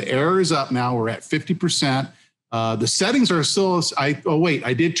thing, but the error is up now. We're at 50%. The settings are still,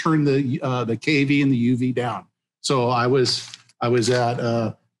 I did turn the KV and the UV down. So I was at,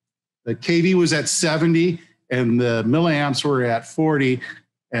 the KV was at 70 and the milliamps were at 40.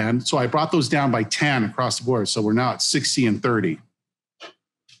 And so I brought those down by 10 across the board. So we're now at 60 and 30.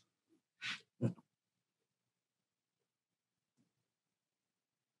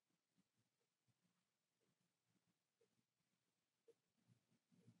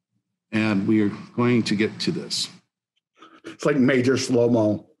 And we are going to get to this. It's like major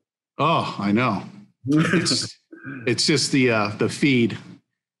slow-mo. Oh, I know. It's just the feed.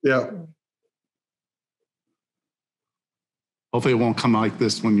 Yeah. Hopefully it won't come like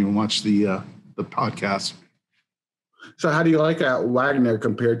this when you watch the podcast. So how do you like that Wagner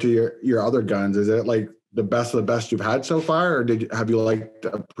compared to your other guns? Is it like the best of the best you've had so far, or have you liked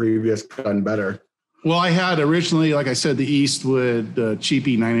a previous gun better? Well, I had originally, like I said, the Eastwood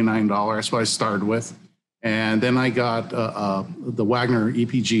cheapie $99. That's what I started with. And then I got the Wagner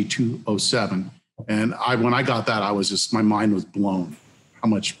EPG 207. And when I got that, I was just, my mind was blown. How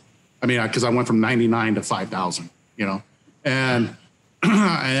much, because I went from 99 to 5,000, And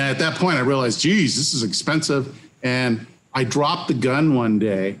at that point, I realized, geez, this is expensive. And I dropped the gun one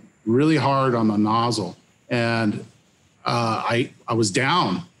day really hard on the nozzle. And I was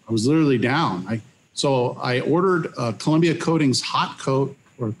down. I was literally down. So I ordered Columbia Coating's Hot Coat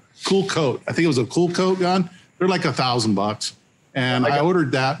or Cool Coat. I think it was a Cool Coat gun. They're like $1,000. And I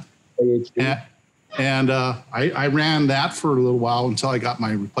ordered that. And I ran that for a little while until I got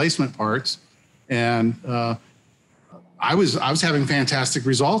my replacement parts. And I was having fantastic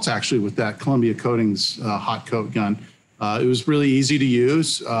results actually with that Columbia Coatings Hot Coat gun. It was really easy to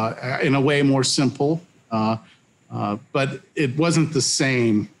use, in a way more simple, but it wasn't the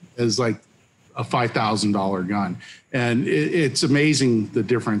same as like a $5,000 gun. And it's amazing the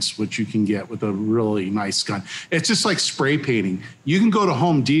difference what you can get with a really nice gun. It's just like spray painting. You can go to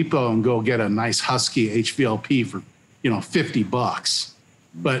Home Depot and go get a nice Husky HVLP for, $50.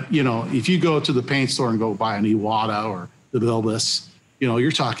 But, if you go to the paint store and go buy an Iwata or the Bilbis, you're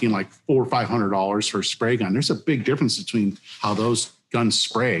talking like $400 or $500 for a spray gun. There's a big difference between how those guns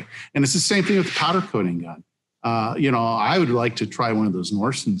spray. And it's the same thing with the powder coating gun. I would like to try one of those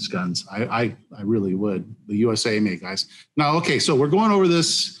Norson's guns. I really would. The USA made guys. Now, okay, so we're going over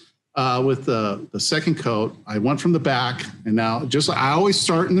this with the second coat. I went from the back, and now I always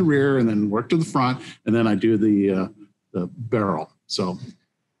start in the rear and then work to the front, and then I do the barrel. So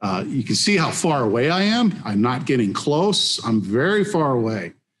you can see how far away I am. I'm not getting close. I'm very far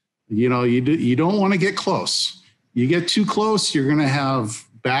away. You don't want to get close. You get too close, you're going to have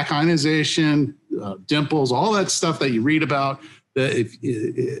back ionization, dimples, all that stuff that you read about.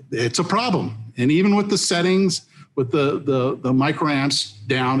 It's a problem. And even with the settings, with the microamps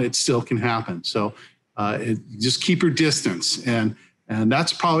down, it still can happen. So just keep your distance. And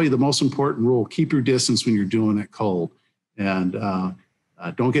that's probably the most important rule. Keep your distance when you're doing it cold. And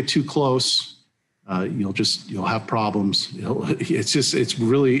don't get too close. You'll have problems. It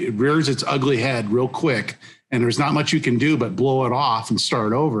rears its ugly head real quick. And there's not much you can do but blow it off and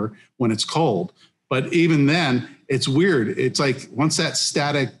start over when it's cold. But even then, it's weird. It's like once that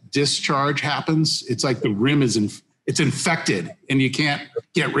static discharge happens, it's like the rim it's infected and you can't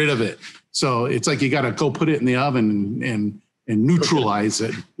get rid of it. So it's like you got to go put it in the oven and neutralize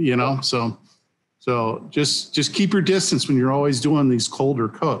it, So just keep your distance when you're always doing these colder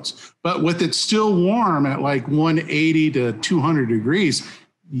coats. But with it still warm at like 180 to 200 degrees,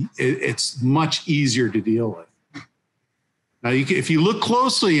 it's much easier to deal with. Now, if you look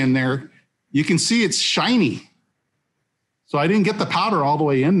closely in there, you can see it's shiny. So I didn't get the powder all the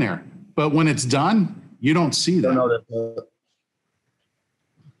way in there. But when it's done, you don't see that.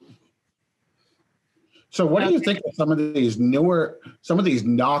 So what do you think of some of these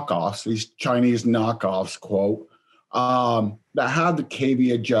knockoffs, these Chinese knockoffs, quote? that have the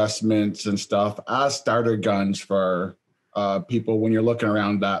KV adjustments and stuff as starter guns for people when you're looking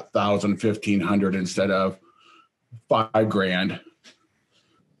around that 1,000, 1,500 instead of $5,000.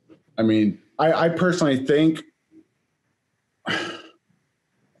 I mean, I personally think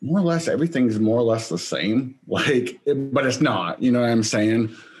more or less everything's more or less the same, but it's not, you know what I'm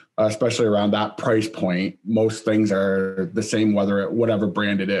saying? Especially around that price point, most things are the same, whatever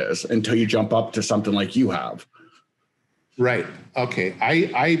brand it is, until you jump up to something like you have. Right. Okay.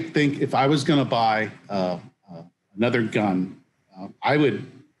 I think if I was going to buy another gun, I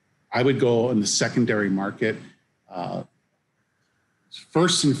would go in the secondary market.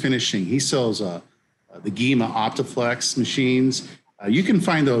 First and finishing, he sells the Gema Optiflex machines. You can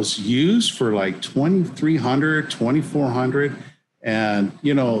find those used for like $2,300, $2,400. And,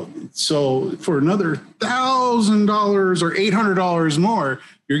 you know, so for another $1,000 or $800 more,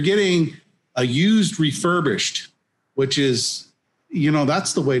 you're getting a used refurbished, which is, you know,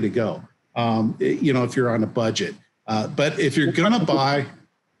 that's the way to go. You know, if you're on a budget. But if you're going to buy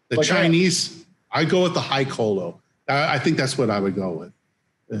the Chinese, I go with the high colo. I think that's what I would go with.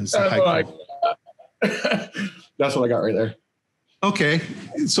 Is the high colo. That's what I got right there. Okay.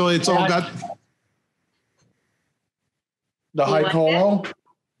 So it's all got the high colo.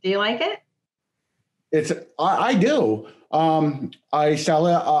 Do you like it? I do. I sell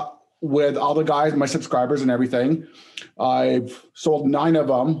it with all the guys, my subscribers and everything. I've sold 9 of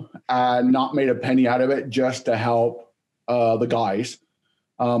them and not made a penny out of it just to help the guys.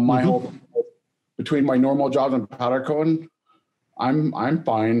 My whole, between my normal jobs and powder coating, I'm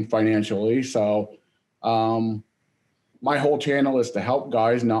fine financially. So my whole channel is to help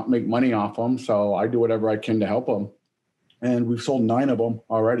guys, not make money off them. So I do whatever I can to help them. And we've sold 9 of them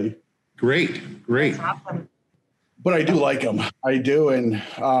already. Great. That's awesome. But I do like them. I do. And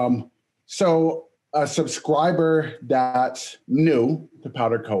so a subscriber that's new to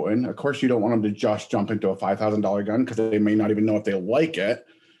powder coating, of course, you don't want them to just jump into a $5,000 gun because they may not even know if they like it.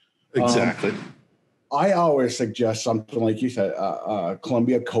 Exactly. I always suggest something like you said, a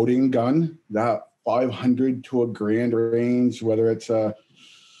Columbia coating gun, that $500 to $1,000 range, whether it's a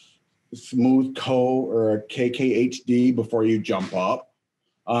smooth coat or a KKHD before you jump up.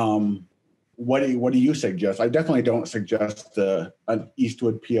 What do you suggest? I definitely don't suggest an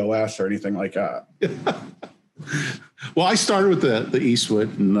Eastwood POS or anything like that. Well, I started with the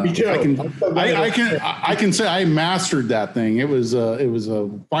Eastwood, and I can say I mastered that thing. It was a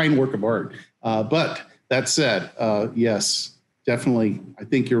fine work of art. But that said, yes, definitely, I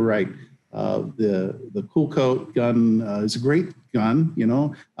think you're right. The Coater2Coater gun is a great gun. You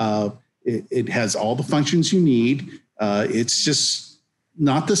know, it has all the functions you need. It's just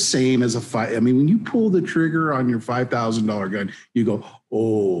not the same as I mean, when you pull the trigger on your $5,000 gun, you go,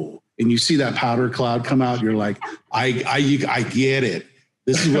 oh, and you see that powder cloud come out. You're like, I get it.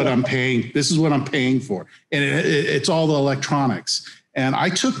 This is what I'm paying. This is what I'm paying for. And it's all the electronics. And I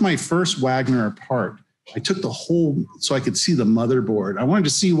took my first Wagner apart. I took the whole, so I could see the motherboard. I wanted to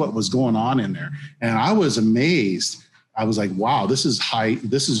see what was going on in there. And I was amazed. I was like, wow, this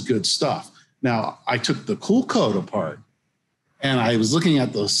is good stuff. Now I took the Coater2Coater apart and I was looking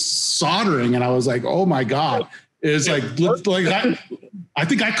at the soldering and I was like, oh my God. It's like I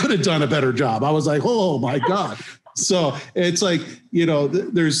think I could have done a better job. I was like, oh my God. So it's like, you know,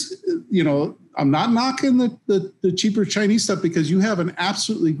 there's, you know, I'm not knocking the cheaper Chinese stuff because you have an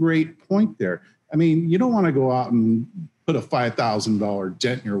absolutely great point there. I mean, you don't want to go out and put a $5,000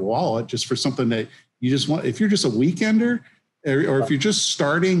 dent in your wallet just for something that you just want. If you're just a weekender or if you're just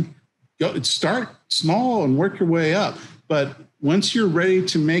starting, start small and work your way up. But once you're ready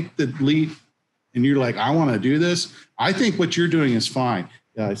to make the leap and you're like, I want to do this, I think what you're doing is fine.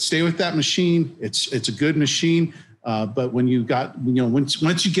 Stay with that machine. It's a good machine. But when you got, you know,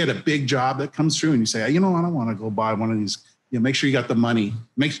 once you get a big job that comes through and you say, you know, I don't want to go buy one of these, you know, make sure you got the money,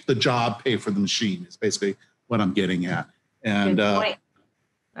 make the job pay for the machine is basically what I'm getting at. And good point.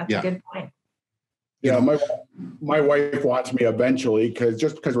 That's a good point. Yeah, my wife wants me eventually because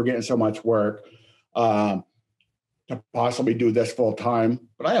we're getting so much work to possibly do this full time.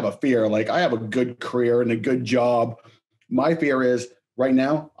 But I have a fear, like I have a good career and a good job. My fear is right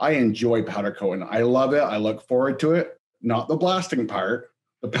now I enjoy powder coating. I love it. I look forward to it. Not the blasting part,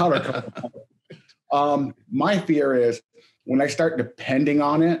 the powder coating part. My fear is when I start depending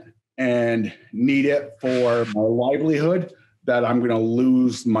on it and need it for my livelihood, that I'm going to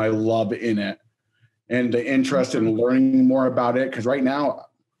lose my love in it and the interest in learning more about it. Because right now,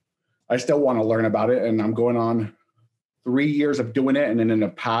 I still want to learn about it. And I'm going on 3 years of doing it. And then in the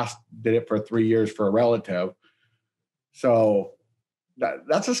past, did it for 3 years for a relative. So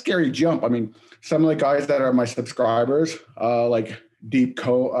that's a scary jump. I mean, some of the guys that are my subscribers, like Deep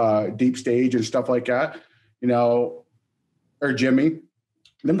Stage and stuff like that, you know, or Jimmy,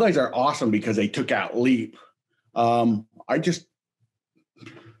 them guys are awesome because they took that leap. That's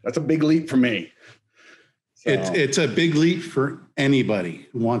a big leap for me. So. It's a big leap for anybody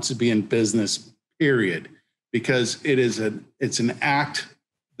who wants to be in business, period, because it's an act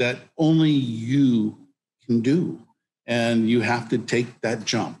that only you can do. And you have to take that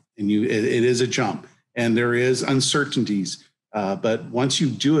jump, and it is a jump, and there is uncertainties. But once you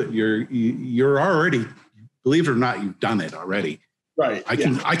do it, you're already, believe it or not, you've done it already. Right. I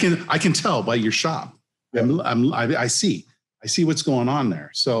can tell by your shop. Yeah. I see what's going on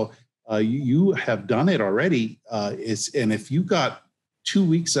there. So you have done it already. And if you got 2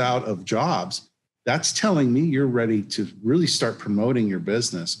 weeks out of jobs, that's telling me you're ready to really start promoting your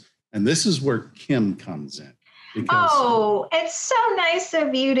business. And this is where Kim comes in. Oh, it's so nice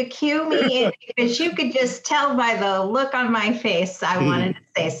of you to cue me in, because you could just tell by the look on my face I wanted to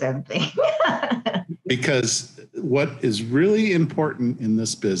say something. Because what is really important in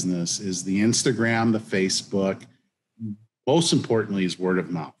this business is the Instagram, the Facebook. Most importantly is word of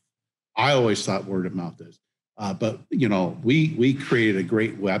mouth. I always thought word of mouth is. But you know, we created a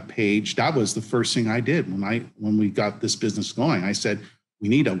great web page. That was the first thing I did when we got this business going. I said, we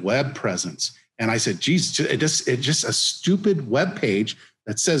need a web presence. And I said, geez, it's just a stupid web page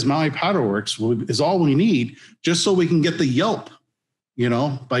that says Maui Powder Works is all we need, just so we can get the Yelp, you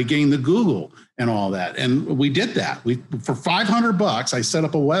know, by getting the Google and all that. And we did that. For $500, I set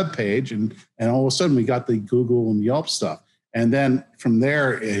up a web page, and all of a sudden we got the Google and Yelp stuff. And then from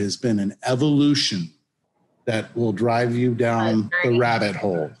there, it has been an evolution that will drive you down the rabbit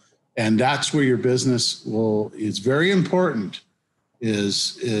hole. And that's where your business is very important.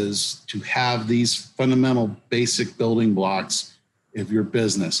 Is to have these fundamental basic building blocks of your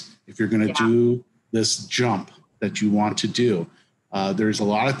business. If you're going to do this jump that you want to do, there's a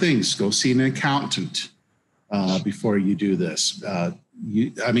lot of things. Go see an accountant before you do this. I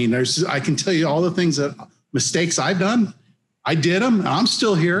can tell you all the mistakes I've done. I did them. I'm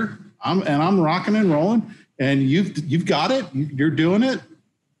still here. I'm rocking and rolling. And you've got it. You're doing it.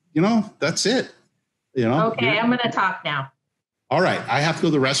 You know, that's it. You know. Okay, I'm going to talk now. All right, I have to go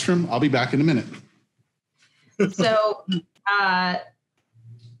to the restroom. I'll be back in a minute. So,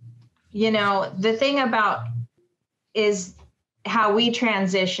 you know, the thing about is how we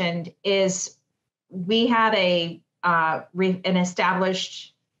transitioned is we had an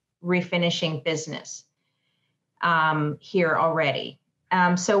established refinishing business here already.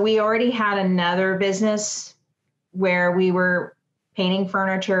 So we already had another business where we were painting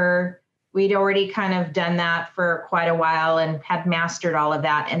furniture. We'd already kind of done that for quite a while and had mastered all of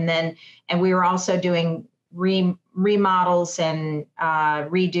that. And we were also doing remodels and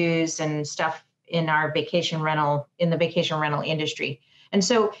redos and stuff in the vacation rental industry. And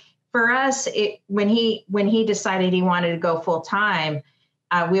so for us, when he decided he wanted to go full time,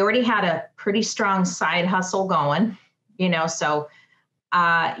 we already had a pretty strong side hustle going, you know, so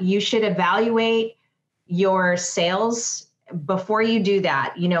you should evaluate your sales before you do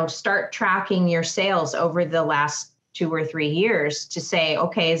that. You know, start tracking your sales over the last 2 or 3 years to say,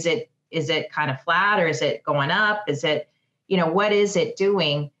 okay, is it kind of flat, or is it going up? Is it, you know, what is it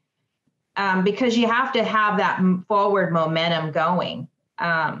doing? Because you have to have that forward momentum going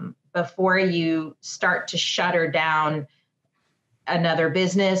before you start to shutter down another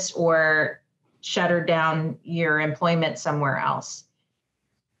business or shutter down your employment somewhere else.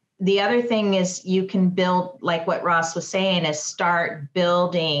 The other thing is you can build, like what Ross was saying, is start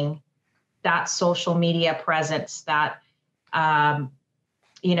building that social media presence, that,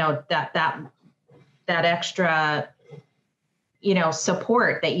 you know, that extra, you know,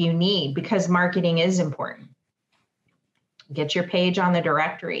 support that you need, because marketing is important. Get your page on the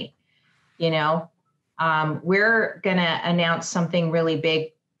directory, you know. We're going to announce something really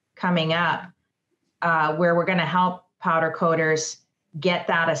big coming up where we're going to help powder coaters get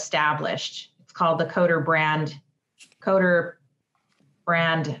that established. It's called the Coater brand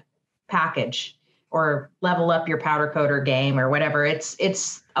package, or level up your powder coater game, or whatever.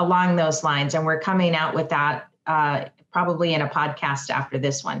 It's along those lines. And we're coming out with that probably in a podcast after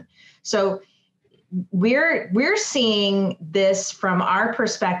this one. So we're seeing this from our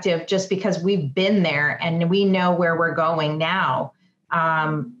perspective, just because we've been there and we know where we're going now.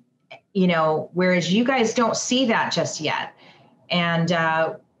 You know, whereas you guys don't see that just yet. And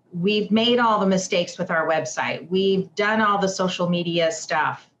we've made all the mistakes with our website. We've done all the social media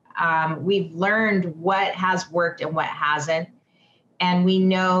stuff. We've learned what has worked and what hasn't. And we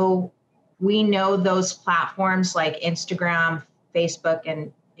know those platforms like Instagram, Facebook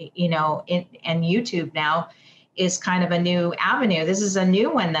and, and YouTube now is kind of a new avenue. This is a new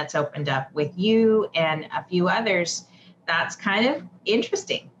one that's opened up with you and a few others. That's kind of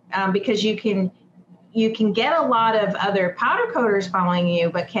interesting because you can get a lot of other powder coaters following you,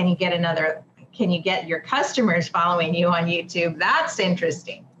 but can you get your customers following you on YouTube? That's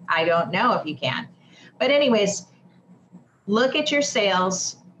interesting. I don't know if you can. But anyways, look at your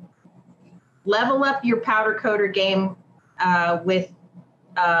sales, level up your powder coater game with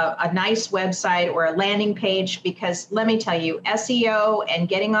a nice website or a landing page, because let me tell you, SEO and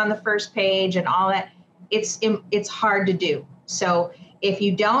getting on the first page and all that, it's hard to do. So if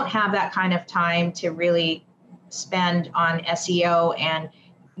you don't have that kind of time to really spend on SEO and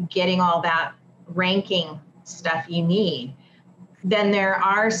getting all that ranking stuff you need, then there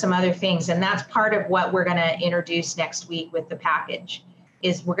are some other things. And that's part of what we're going to introduce next week with the package,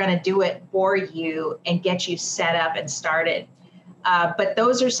 is we're going to do it for you and get you set up and started. But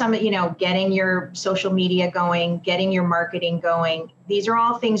those are some, getting your social media going, getting your marketing going. These are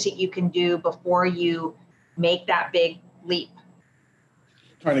all things that you can do before you make that big leap.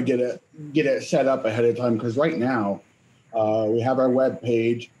 Trying to get it set up ahead of time, because right now we have our web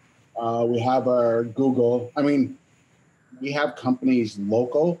page, we have our Google. I mean, we have companies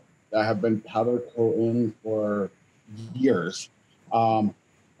local that have been powder coating for years, and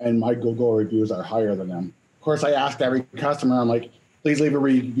my Google reviews are higher than them. Of course, I asked every customer, I'm like, please leave a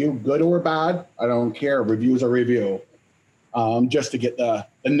review, good or bad. I don't care. Review's a review, just to get the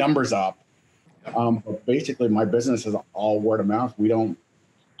numbers up. But basically, my business is all word of mouth. We don't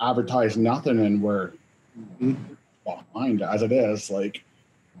advertise nothing, and we're behind as it is. Like,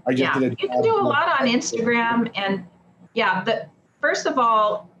 I just did you can do a lot on Instagram, and first of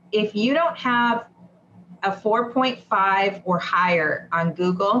all, if you don't have a 4.5 or higher on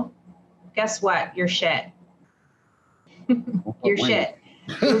Google, guess what? You're shit. You're shit.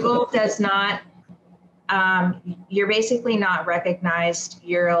 Google does not. You're basically not recognized.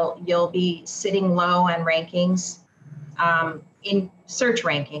 You'll be sitting low on rankings, in search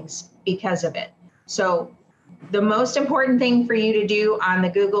rankings because of it. So the most important thing for you to do on the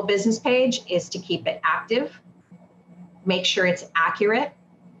Google business page is to keep it active, make sure it's accurate,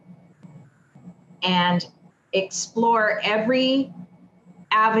 and explore every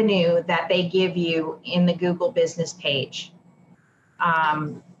avenue that they give you in the Google business page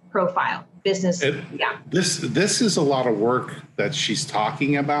profile. Business. This is a lot of work that she's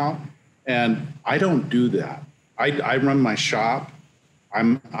talking about, and I don't do that. I run my shop.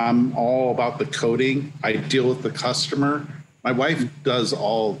 I'm all about the coding. I deal with the customer. My wife does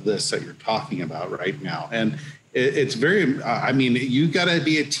all this that you're talking about right now, and it's very. I mean, you got to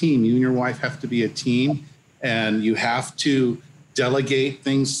be a team. You and your wife have to be a team, and you have to delegate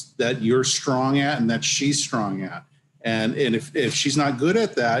things that you're strong at and that she's strong at. And if she's not good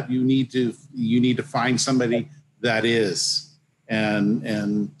at that, you need to find somebody that is,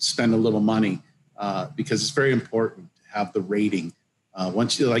 and spend a little money, because it's very important to have the rating.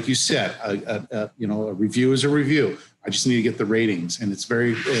 Once you, like you said, a review is a review. I just need to get the ratings, and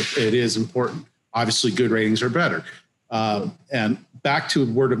it is important. Obviously, good ratings are better. And back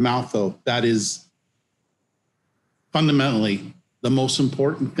to word of mouth, though, that is fundamentally the most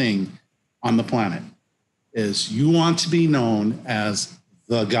important thing on the planet. Is you want to be known as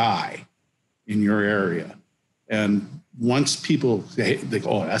the guy in your area. And once people say, they go,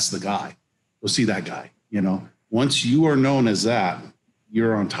 oh, that's the guy, go see that guy. Once you are known as that,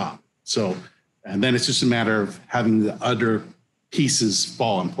 you're on top. So, and then it's just a matter of having the other pieces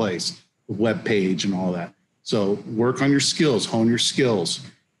fall in place, the web page and all that. So work on your skills, hone your skills.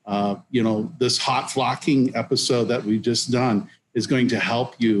 This hot flocking episode that we've just done is going to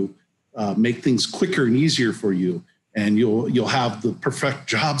help you make things quicker and easier for you, and you'll have the perfect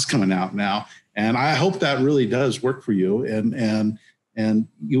jobs coming out now. And I hope that really does work for you, and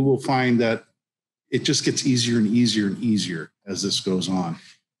you will find that it just gets easier and easier and easier as this goes on,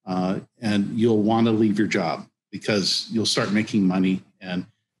 and you'll want to leave your job because you'll start making money, and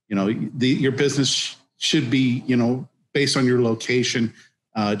your business should be based on your location.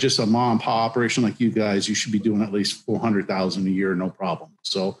 Just a mom and pop operation like you guys, you should be doing at least $400,000 a year, no problem.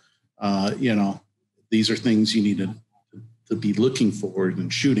 So. These are things you need to be looking forward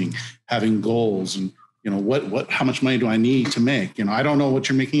and shooting, having goals, and how much money do I need to make? I don't know what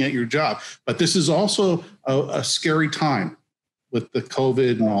you're making at your job, but this is also a scary time with the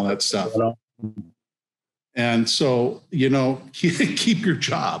COVID and all that stuff. And so, keep your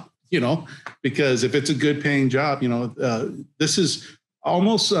job, because if it's a good paying job, this is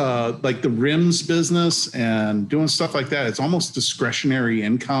almost like the rims business and doing stuff like that. It's almost discretionary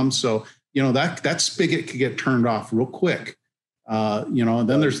income. So, that spigot could get turned off real quick And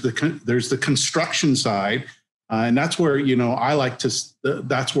then there's the construction side. And that's where,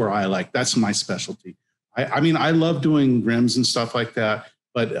 that's where I like, that's my specialty. I mean, I love doing rims and stuff like that,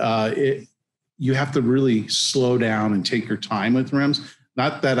 but you have to really slow down and take your time with rims.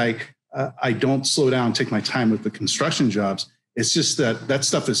 Not that I don't slow down and take my time with the construction jobs. It's just that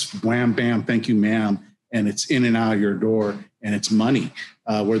stuff is wham, bam, thank you, ma'am. And it's in and out of your door and it's money.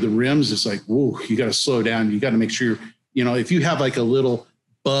 Where the rims is like, whoa, you got to slow down. You got to make sure, if you have like a little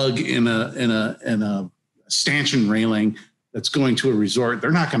bug in a stanchion railing that's going to a resort,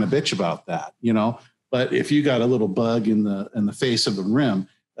 they're not going to bitch about that, But if you got a little bug in the face of the rim,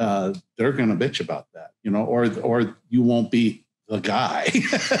 they're going to bitch about that, or you won't be the guy,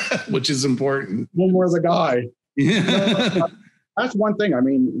 which is important. When we're the guy. Yeah. That's one thing. I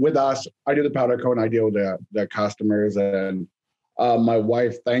mean, with us, I do the powder coat and I deal with the customers. And my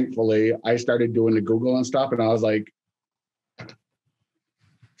wife, thankfully, I started doing the Google and stuff. And I was like,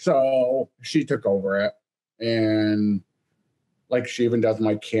 so she took over it. And like she even does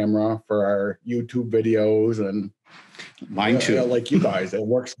my camera for our YouTube videos and mine too. Like you guys, it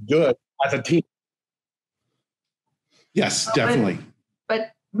works good as a team. Yes, definitely.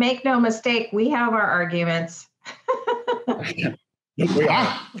 But make no mistake, we have our arguments. We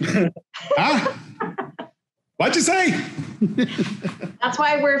are. What'd you say? That's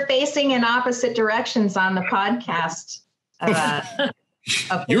why we're facing in opposite directions on the podcast.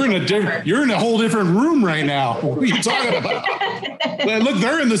 You're in a whole different room right now. What are you talking about? Look,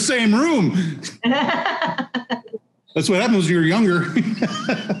 they're in the same room. That's what happens when you're younger.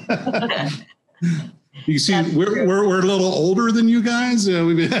 You see, we're a little older than you guys.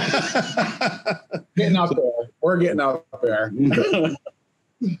 Getting out there. We're getting out there.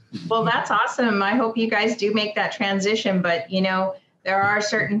 Well, that's awesome. I hope you guys do make that transition. But, there are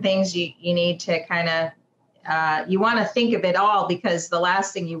certain things you need to kind of, you want to think of it all, because the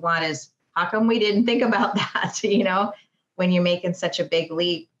last thing you want is, how come we didn't think about that, when you're making such a big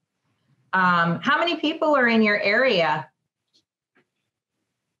leap. How many people are in your area?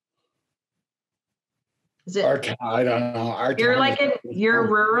 Is it? I don't know. You're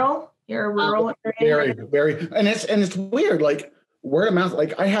rural. You're a rural area. Very, very, and it's weird. Like word of mouth.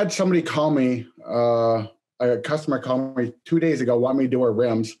 Like I had somebody call me, a customer called me 2 days ago, want me to do her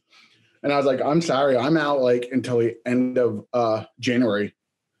rims, and I was like, I'm sorry, I'm out like until the end of January.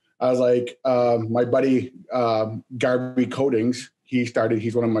 I was like, my buddy Garby Coatings, he's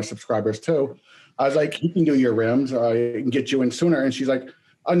one of my subscribers too. I was like, he can do your rims. I can get you in sooner. And she's like,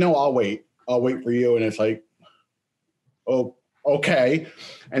 oh no, I'll wait for you. And it's like, oh, okay.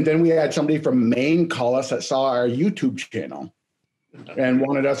 And then we had somebody from Maine call us that saw our YouTube channel and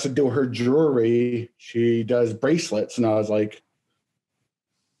wanted us to do her jewelry. She does bracelets. And I was like,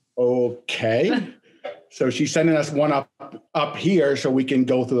 okay. So she's sending us one up here so we can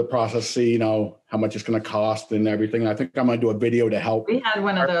go through the process, see, how much it's going to cost and everything. I think I'm going to do a video to help. We had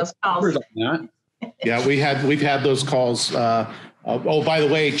one of those calls. Yeah, we've had those calls. By the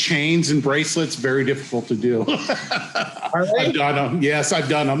way, chains and bracelets, very difficult to do. I've done them. Yes, I've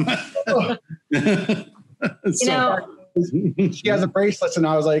done them. She has a bracelets, and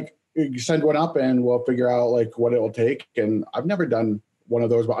I was like, you send one up and we'll figure out like what it will take. And I've never done one of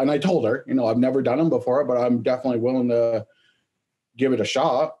those. And I told her, I've never done them before, but I'm definitely willing to give it a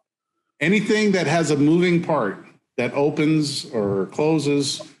shot. Anything that has a moving part that opens or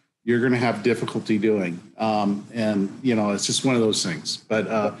closes, you're going to have difficulty doing. And, it's just one of those things.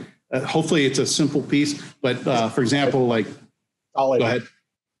 But hopefully it's a simple piece. But for example, like, solid. Go ahead.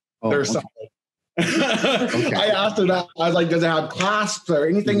 They're solid. Okay. I asked her that. I was like, does it have clasps or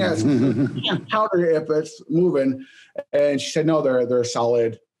anything that's powder if it's moving? And she said, no, they're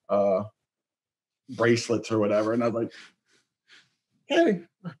solid bracelets or whatever. And I was like, okay.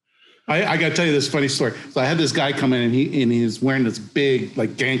 I got to tell you this funny story. So I had this guy come in and he's wearing this big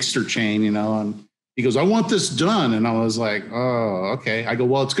like gangster chain, and he goes, I want this done. And I was like, oh, okay. I go,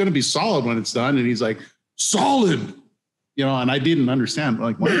 well, it's going to be solid when it's done. And he's like, solid, and I didn't understand.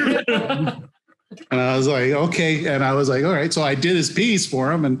 Like, what? And I was like, okay. And I was like, all right. So I did his piece for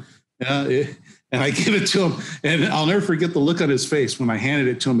him and I give it to him. And I'll never forget the look on his face when I handed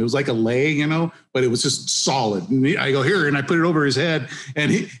it to him. It was like a lei, but it was just solid. And I go, here, and I put it over his head.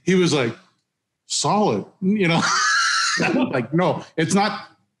 And he was like, solid, like, no, it's not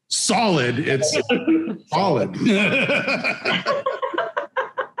solid. It's solid.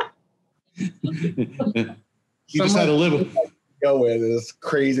 You just had to live with go with is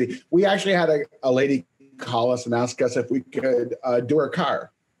crazy. We actually had a lady call us and ask us if we could do her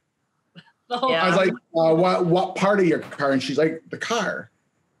car. Yeah. I was like, what part of your car? And she's like, the car.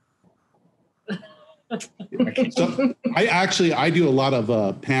 So I do a lot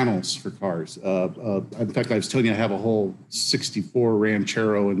of panels for cars. In fact, I was telling you I have a whole 64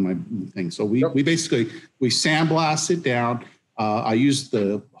 Ranchero in my thing. So we basically sandblast it down. I use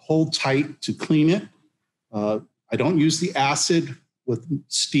the HoldTight to clean it. I don't use the acid with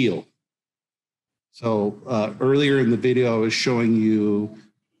steel. So earlier in the video, I was showing you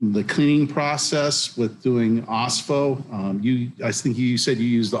the cleaning process with doing OSPO. I think you said you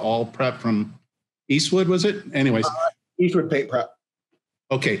used the all prep from Eastwood, was it? Anyways. Eastwood paint prep.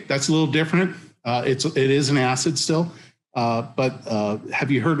 Okay, that's a little different. It is an acid still, but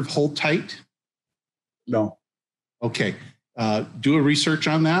have you heard of HoldTight? No. Okay, do a research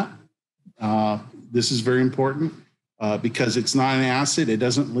on that. This is very important because it's not an acid. It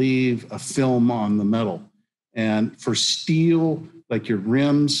doesn't leave a film on the metal. And for steel, like your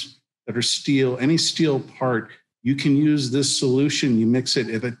rims that are steel, any steel part, you can use this solution. You mix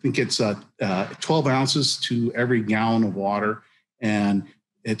it. I think it's 12 ounces to every gallon of water. And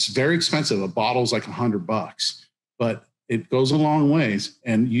it's very expensive. A bottle's like $100, but it goes a long ways.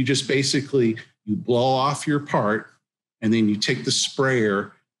 And you just basically, you blow off your part and then you take the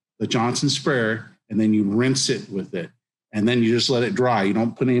sprayer, the Johnson sprayer, and then you rinse it with it. And then you just let it dry. You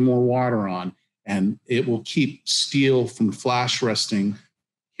don't put any more water on. And it will keep steel from flash rusting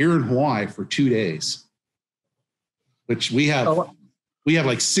here in Hawaii for 2 days, which we have like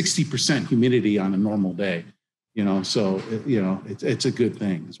 60% humidity on a normal day, so, it's a good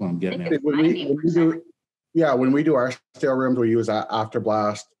thing is what I'm getting at. When we do our steel rims, we use that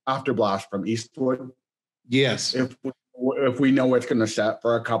afterblast from Eastwood. Yes. If we know it's going to set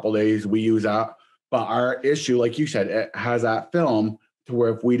for a couple of days, we use that. But our issue, like you said, it has that film to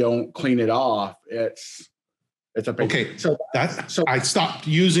where if we don't clean it off, it's a big. Okay. So I stopped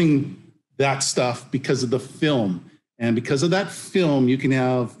using that stuff because of the film. And because of that film, you can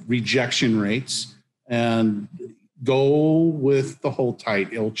have rejection rates, and go with the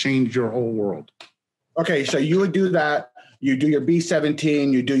HoldTight. It'll change your whole world. Okay, so you would do that. You do your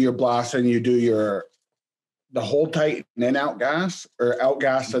B17, you do your blast, and you do the HoldTight and then outgas, or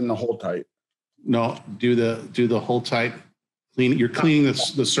outgas and the HoldTight. No, do the HoldTight. Clean. You're cleaning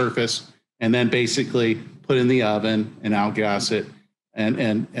the surface, and then basically put in the oven and outgas it.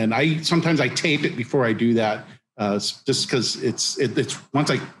 And I sometimes I tape it before I do that. Just because it's once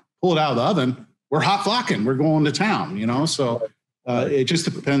I pull it out of the oven, we're hot flocking, we're going to town, so it just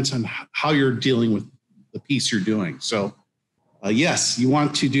depends on how you're dealing with the piece you're doing. So yes, you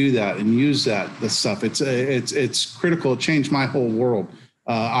want to do that and use this stuff. It's critical. It changed my whole world.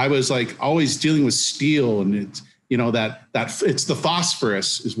 I was like always dealing with steel, and it's that it's the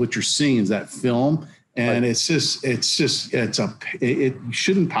phosphorus is what you're seeing is that film, and right. You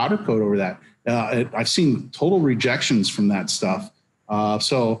shouldn't powder coat over that. I've seen total rejections from that stuff.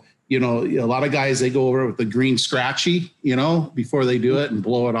 So, a lot of guys, they go over it with the green scratchy, before they do it and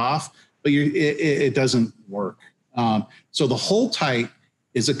blow it off, but it doesn't work. So the HoldTight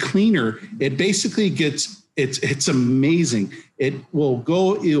is a cleaner. It basically it's amazing. It'll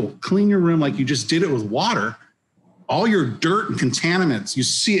clean your rim like you just did it with water. All your dirt and contaminants, you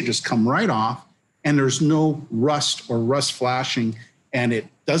see it just come right off, and there's no rust or rust flashing, and it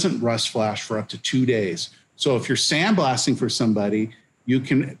doesn't rust flash for up to 2 days. So if you're sandblasting for somebody, you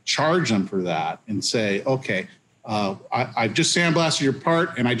can charge them for that and say, okay, I've just sandblasted your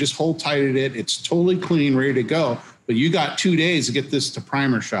part and I just HoldTighted it. It's totally clean, ready to go. But you got 2 days to get this to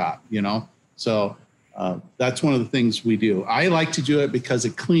primer shop, So that's one of the things we do. I like to do it because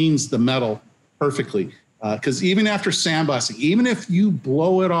it cleans the metal perfectly. Because even after sandblasting, even if you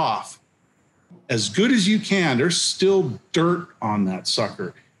blow it off as good as you can, there's still dirt on that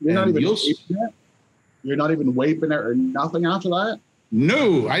sucker. You're not even waping it or nothing after that?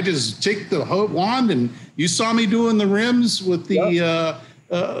 No, I just take the wand, and you saw me doing the rims with the,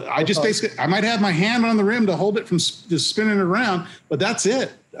 I just basically, I might have my hand on the rim to hold it from just spinning it around, but that's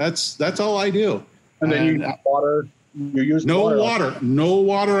it. That's all I do. And then you use water. You use no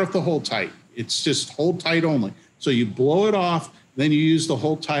water off the HoldTight. It's just HoldTight only. So you blow it off, then you use the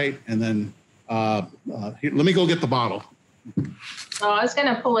HoldTight, and then here, let me go get the bottle. Oh, I was going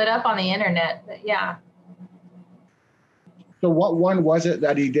to pull it up on the internet, but yeah. So what one was it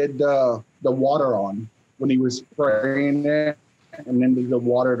that he did the water on when he was spraying it, and then the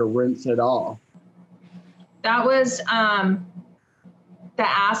water to rinse it off? That was the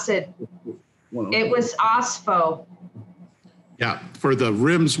acid. It was OSPO. Yeah, for the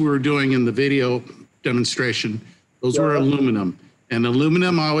rims we were doing in the video demonstration, those were aluminum. And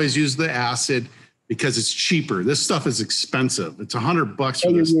aluminum, I always use the acid because it's cheaper. This stuff is expensive. It's $100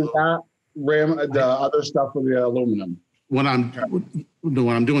 for this. That rim, the other stuff with the aluminum. When I'm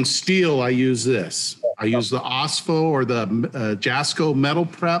doing steel, I use this. I use the OSFO or the Jasco metal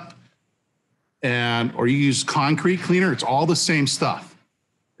prep, or you use concrete cleaner. It's all the same stuff.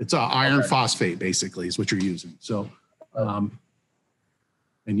 It's iron phosphate, basically, is what you're using. So, and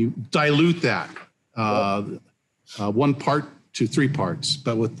you dilute that 1 part to 3 parts.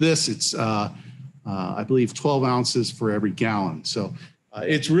 But with this, it's I believe 12 ounces for every gallon. So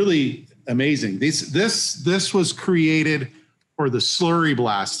it's really amazing. This was created for the slurry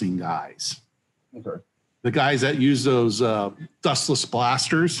blasting guys. Okay. The guys that use those dustless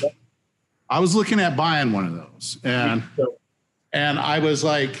blasters. Yep. I was looking at buying one of those, and I was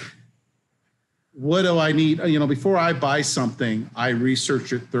like, what do I need? You know, before I buy something, I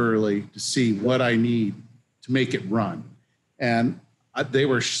research it thoroughly to see what I need to make it run. And they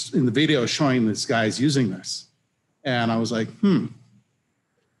were in the video showing this guy's using this. And I was like,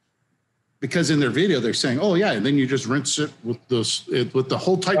 because in their video, they're saying, oh yeah, and then you just rinse it with the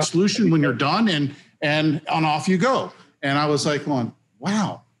HoldTight solution when you're done, and on off you go. And I was like, going,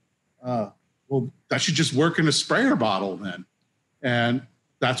 wow, well, that should just work in a sprayer bottle then. And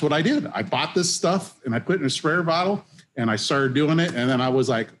that's what I did. I bought this stuff and I put it in a sprayer bottle and I started doing it. And then I was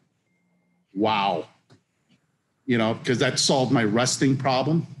like, wow, you know, because that solved my rusting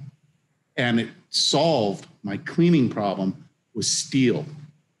problem and it solved my cleaning problem with steel.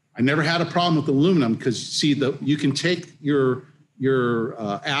 I never had a problem with aluminum because see, you can take your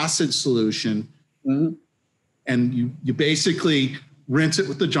acid solution and you basically rinse it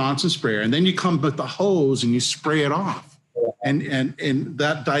with the Johnson sprayer, and then you come with the hose and you spray it off, and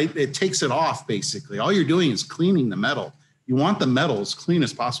that it takes it off. Basically, all you're doing is cleaning the metal. You want the metal as clean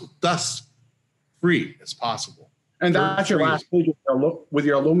as possible, dust free as possible. And that's your last stage with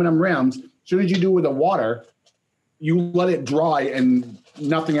your aluminum rims. As soon as you do with the water, you let it dry and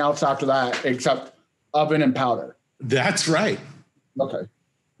nothing else after that except oven and powder. That's right. Okay.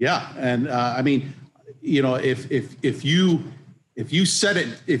 Yeah, and I mean, you know, if you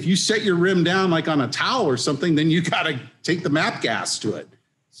set your rim down like on a towel or something, then you got to take the MAP gas to it.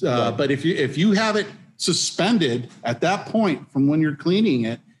 But if you have it suspended at that point from when you're cleaning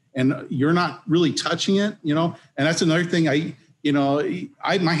it and you're not really touching it, you know, and that's another thing.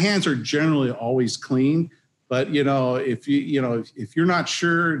 My hands are generally always clean, but you know, if you're not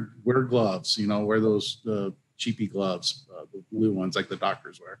sure, wear gloves. You know, wear those cheapy gloves, the blue ones like the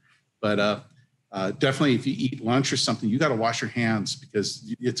doctors wear. But definitely, if you eat lunch or something, you got to wash your hands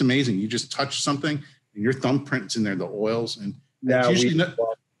because it's amazing. You just touch something and your thumbprint's in there, the oils, and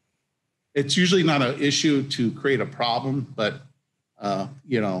it's usually not an issue to create a problem, but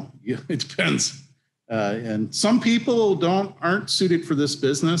it depends. And some people aren't suited for this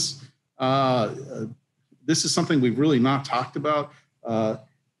business. This is something we've really not talked about.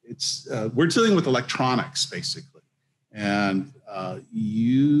 We're dealing with electronics basically, and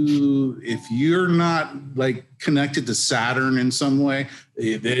if you're not like connected to Saturn in some way,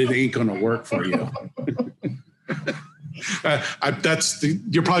 it ain't going to work for you.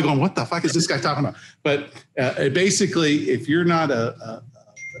 You're probably going, what the fuck is this guy talking about? But basically, if you're not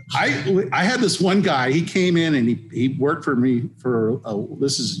I had this one guy, he came in and he worked for me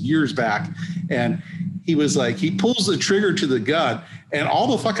this is years back. And he was like, he pulls the trigger to the gun and all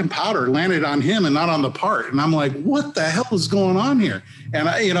the fucking powder landed on him and not on the part. And I'm like, what the hell is going on here? And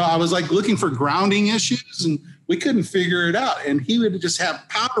I was like looking for grounding issues and we couldn't figure it out. And he would just have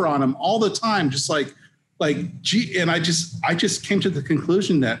powder on him all the time, just gee. And I just came to the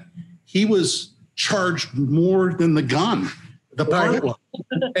conclusion that he was charged more than the gun, the part was.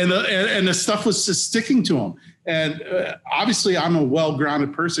 And the stuff was just sticking to him. And obviously I'm a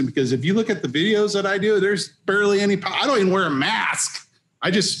well-grounded person because if you look at the videos that I do, there's barely any, I don't even wear a mask. I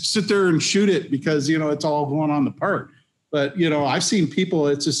just sit there and shoot it because, it's all going on the part. But, I've seen people,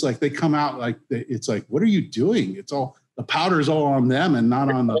 it's just like, they come out like, it's like, what are you doing? It's all, the powder's all on them and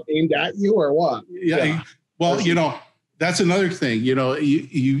not on the. Aimed at you or what? Yeah. Well, that's another thing,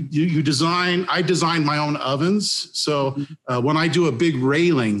 you design, I design my own ovens. So when I do a big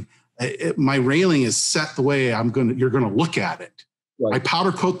railing, my railing is set the way you're going to look at it. Right. I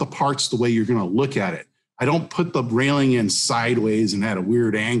powder coat the parts the way you're going to look at it. I don't put the railing in sideways and at a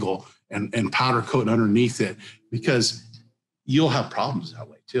weird angle and powder coat underneath it because you'll have problems that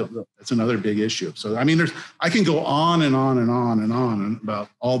way too. That's another big issue. So, I mean, I can go on and on and on and on about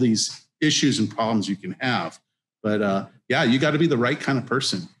all these issues and problems you can have. But you got to be the right kind of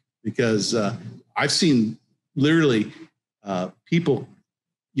person because I've seen literally people,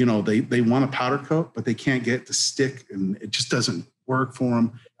 they want a powder coat, but they can't get it to stick and it just doesn't work for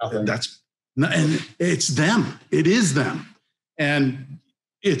them. And it's them. It is them. And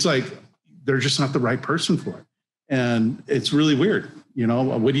it's like, they're just not the right person for it. And it's really weird. You know,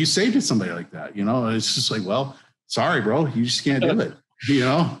 what do you say to somebody like that? You know, it's just like, well, sorry, bro, you just can't do it. You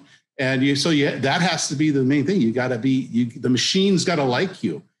know, and that has to be the main thing. You got to be, the machine's got to like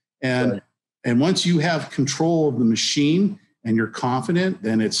you, and Right. and once you have control of the machine and you're confident,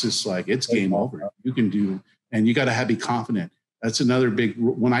 then it's just like it's game over. You can do, and you got to be confident. That's another big.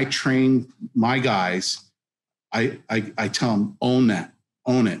 When I train my guys, I tell them own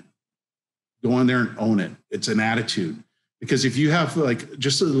it, go in there and own it. It's an attitude, because if you have like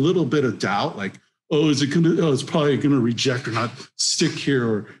just a little bit of doubt, like, oh, it's probably gonna reject or not stick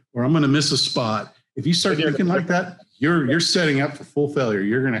here, or I'm gonna miss a spot. If you start thinking like that, you're setting up for full failure.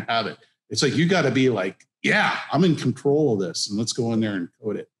 You're gonna have it. It's like you got to be like, yeah, I'm in control of this, and let's go in there and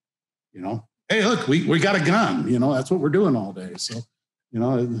code it. You know, hey, look, we got a gun. You know, that's what we're doing all day. So, you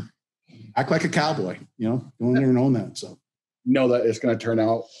know, act like a cowboy. You know, go in there and own that. So, know that it's going to turn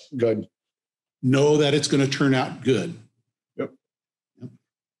out good. Know that it's going to turn out good. Yep.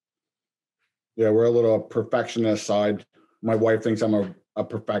 Yeah, we're a little perfectionist side. My wife thinks I'm a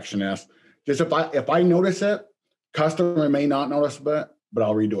perfectionist. Just if I notice it, customer may not notice it, but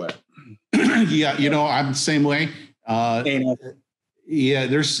I'll redo it. Yeah, you know, I'm the same way. Yeah,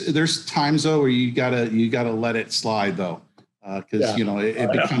 there's times though where you gotta let it slide though, because you know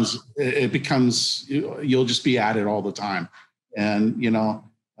it becomes you'll just be at it all the time, and you know.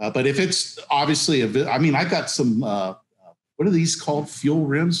 But if it's obviously I mean, I got some what are these called, fuel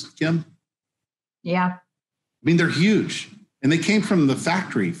rims, Kim? Yeah. I mean, they're huge, and they came from the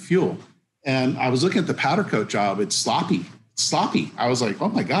factory fuel. And I was looking at the powder coat job. It's sloppy. I was like, oh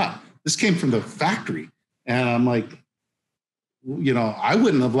my God, this came from the factory. And I'm like, you know, I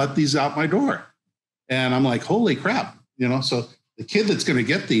wouldn't have let these out my door. And I'm like, holy crap, you know. So the kid that's going to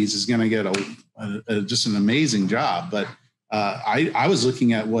get these is going to get just an amazing job. But I was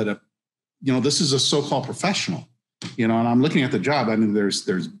looking at what this is a so-called professional, you know, and I'm looking at the job. I mean,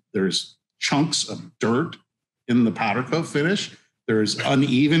 there's chunks of dirt in the powder coat finish. There's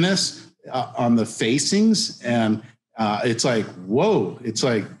unevenness on the facings, and it's like, whoa, it's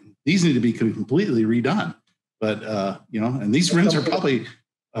like these need to be completely redone. But you know, and these rims are probably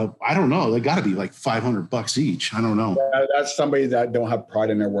I don't know, they got to be like $500 each. I don't know. That's somebody that don't have pride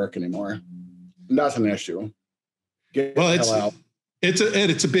in their work anymore. And that's an issue. Get the hell out.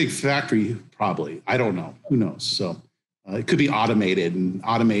 It's a big factory, probably. I don't know. Who knows? So it could be automated, and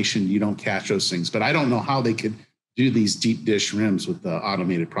automation, you don't catch those things. But I don't know how they could do these deep dish rims with the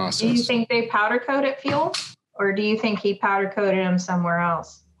automated process. Do you think they powder coat at fuel, or do you think he powder coated them somewhere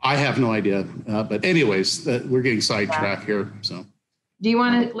else? I have no idea. But anyways, we're getting sidetracked here. So do you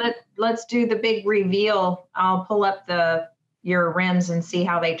want to let's do the big reveal? I'll pull up your rims and see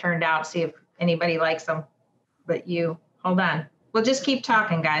how they turned out, see if anybody likes them. But you hold on. We'll just keep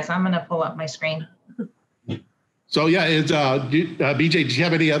talking, guys. I'm going to pull up my screen. So yeah, BJ, do you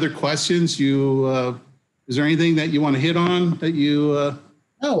have any other questions? Is there anything that you want to hit on that you?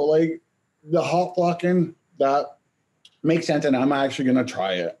 No, like the hot flocking, that makes sense, and I'm actually going to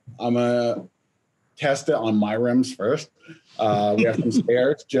try it. I'm going to test it on my rims first. We have some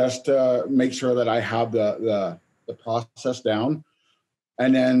spares just to make sure that I have the process down.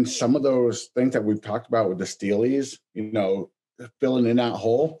 And then some of those things that we've talked about with the steelies, you know, filling in that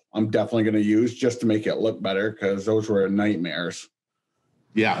hole, I'm definitely going to use just to make it look better, because those were nightmares.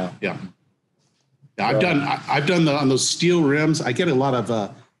 Yeah. I've done on those steel rims. I get a lot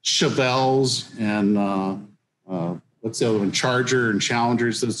of Chevelles and what's the other one? Charger and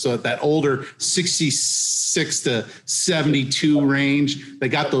Challengers. So that older 66 to 72 range, they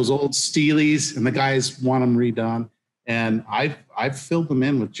got those old steelies, and the guys want them redone. And I've filled them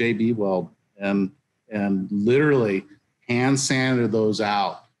in with JB Weld and literally hand sanded those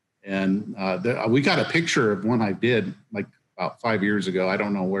out. And we got a picture of one I did like about 5 years ago. I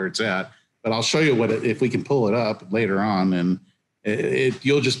don't know where it's at, but I'll show you if we can pull it up later on. And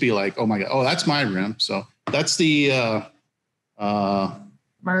you'll just be like, oh my God, oh, that's my rim. So that's the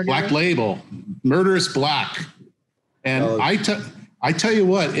Black Label, Murderous Black. And I tell you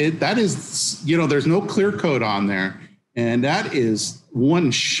what, that is, you know, there's no clear coat on there. And that is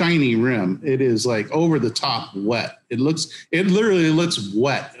one shiny rim. It is like over the top wet. It literally looks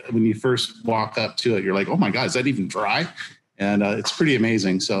wet when you first walk up to it. You're like, oh my God, is that even dry? And it's pretty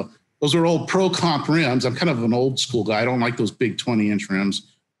amazing. So those are old Pro Comp rims. I'm kind of an old school guy. I don't like those big 20-inch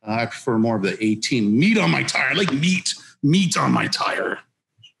rims. I prefer more of the 18. Meat on my tire. I like meat on my tire.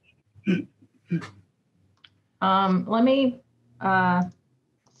 Let me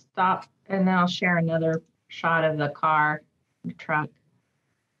stop, and then I'll share another shot of the truck.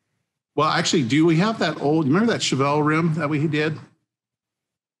 Well, actually, do we have that old? Remember that Chevelle rim that we did?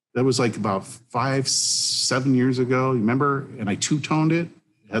 That was like about 5-7 years ago. Remember? And I two-toned it.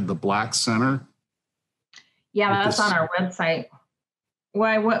 It had the black center. Yeah, that's on our website.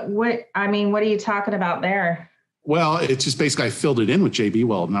 Why? What? I mean, what are you talking about there? Well, it's just basically I filled it in with JB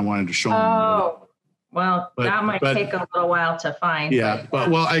Weld, and I wanted to show them. Oh, well, that might take a little while to find. Yeah, but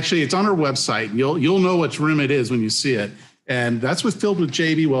well, actually, it's on our website. You'll know which rim it is when you see it, and that's what's filled with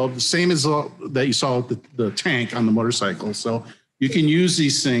JB Weld, the same as that you saw with the tank on the motorcycle. So you can use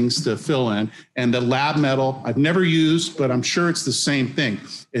these things to fill in. And the lab metal I've never used, but I'm sure it's the same thing.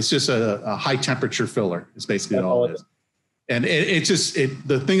 It's just a high temperature filler. It's basically all it is. And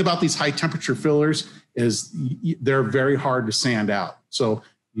the thing about these high temperature fillers is they're very hard to sand out. So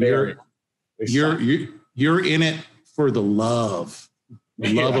you're in it for the love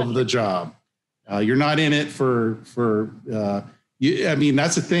of the job. You're not in it for I mean,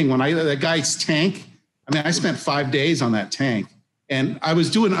 that's the thing. When that guy's tank, I mean, I spent 5 days on that tank, and I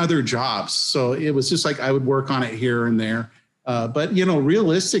was doing other jobs. So it was just like I would work on it here and there. But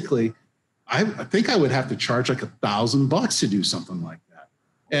realistically, I think I would have to charge like $1,000 to do something like that.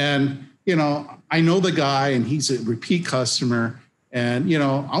 And, I know the guy, and he's a repeat customer, and,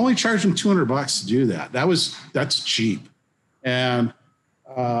 I only charged him $200 to do that. That's cheap. And,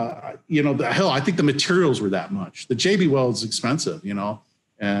 I think the materials were that much. The JB Weld is expensive,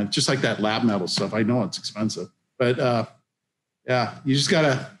 and just like that lab metal stuff, I know it's expensive, but, yeah, you just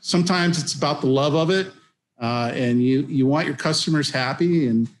sometimes it's about the love of it. And you want your customers happy,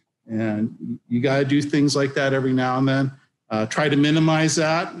 and you got to do things like that every now and then. Try to minimize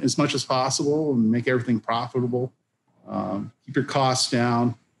that as much as possible and make everything profitable. Keep your costs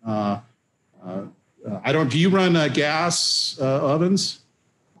down. Do you run gas ovens?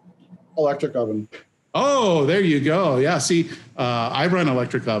 Electric oven. Oh, there you go. Yeah. See, I run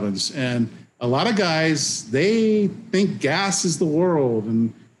electric ovens, and a lot of guys, they think gas is the world,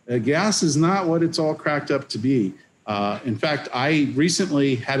 and gas is not what it's all cracked up to be. In fact, I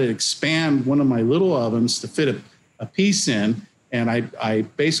recently had to expand one of my little ovens to fit a piece in, and I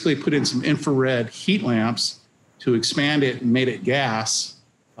basically put in some infrared heat lamps to expand it and made it gas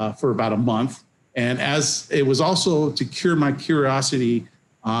for about a month. And as it was also to cure my curiosity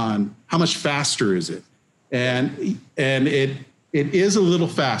on how much faster is it, and it is a little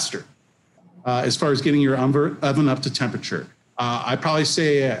faster as far as getting your oven up to temperature. I probably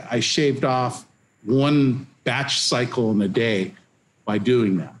say I shaved off one batch cycle in a day by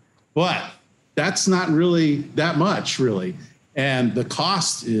doing that, but that's not really that much, really. And the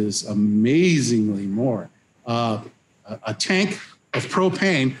cost is amazingly more. A tank of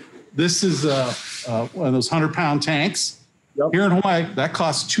propane, this is one of those 100-pound tanks. Yep. Here in Hawaii, that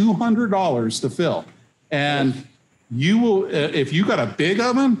costs $200 to fill. And you will, if you got a big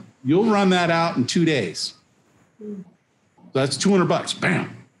oven, you'll run that out in 2 days. That's $200.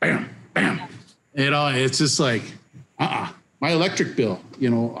 Bam, bam, bam. It's just like, my electric bill.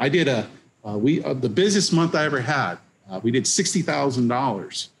 I did the busiest month I ever had. We did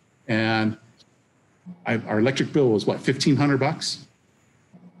 $60,000, and our electric bill was what, $1,500?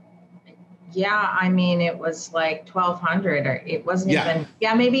 Yeah, I mean, it was like $1,200, or it wasn't even.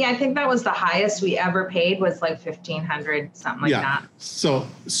 Yeah, maybe I think that was the highest we ever paid was like $1,500, something like that. So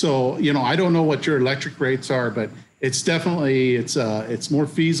I don't know what your electric rates are, but it's definitely it's more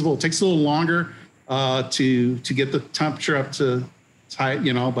feasible. It takes a little longer to get the temperature up to tight,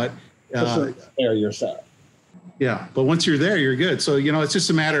 but there you're set. Yeah, but once you're there, you're good. So it's just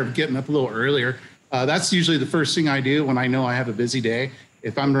a matter of getting up a little earlier. That's usually the first thing I do when I know I have a busy day.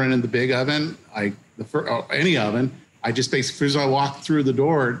 If I'm running the big oven, any oven, I just basically, as I walk through the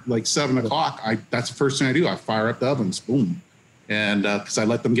door, like 7 o'clock, that's the first thing I do. I fire up the ovens, boom. And because I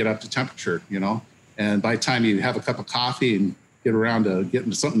let them get up to temperature, and by the time you have a cup of coffee and get around to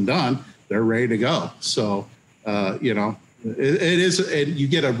getting something done, they're ready to go. So, it is, and you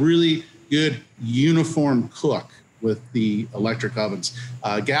get a really good uniform cook with the electric ovens.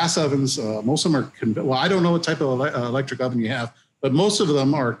 Gas ovens, most of them are, I don't know what type of electric oven you have, but most of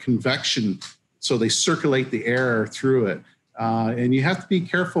them are convection, so they circulate the air through it. And you have to be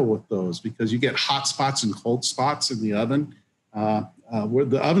careful with those because you get hot spots and cold spots in the oven. Where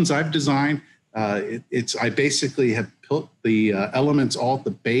the ovens I've designed, I basically have put the elements all at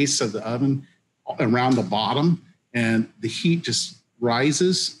the base of the oven around the bottom, and the heat just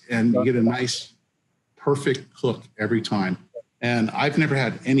rises, and you get a nice, perfect cook every time. And I've never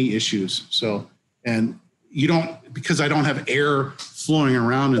had any issues. So, and you don't, because I don't have air flowing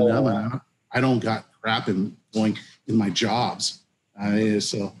around in the oven. I don't got crap going in my jobs.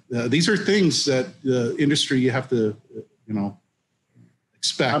 So these are things that the industry you have to,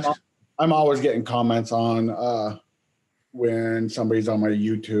 expect. I'm always getting comments on when somebody's on my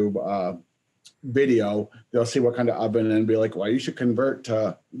YouTube video, they'll see what kind of oven and be like, well, you should convert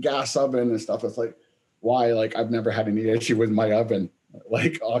to gas oven and stuff. It's like, why? Like, I've never had any issue with my oven.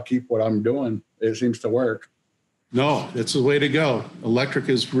 Like, I'll keep what I'm doing. It seems to work. No, it's the way to go. Electric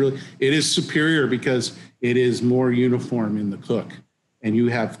is really, it is superior because it is more uniform in the cook and you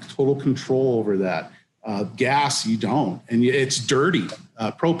have total control over that. Gas, you don't, and it's dirty.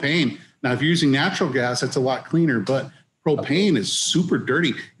 Propane, now if you're using natural gas, that's a lot cleaner, but propane is super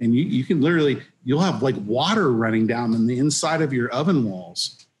dirty, and you can literally, you'll have like water running down in the inside of your oven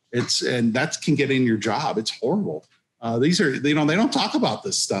walls. And that can get in your job. It's horrible. These are, they don't talk about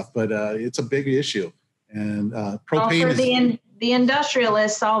this stuff, but it's a big issue. And propane for the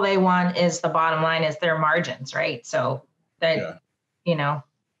industrialists, all they want is the bottom line is their margins, right? So that, you know,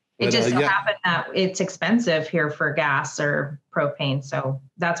 it just so happened that it's expensive here for gas or propane. So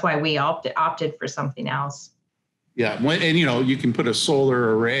that's why we opted for something else. Yeah. And, you know, you can put a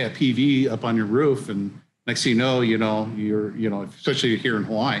solar array, a PV up on your roof. And next thing you know, you're, especially here in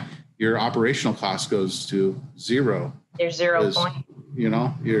Hawaii, your operational cost goes to zero. There's 0 point. You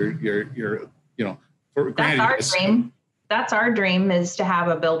know, you're that's our dream. That's our dream, is to have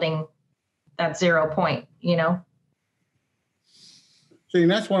a building that's 0 point, you know? See,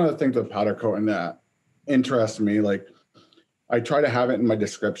 and that's one of the things with powder coating that interests me. Like, I try to have it in my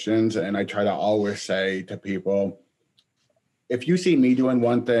descriptions, and I try to always say to people, if you see me doing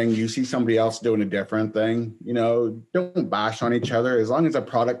one thing, you see somebody else doing a different thing, you know, don't bash on each other. As long as a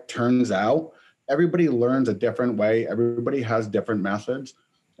product turns out, everybody learns a different way. Everybody has different methods.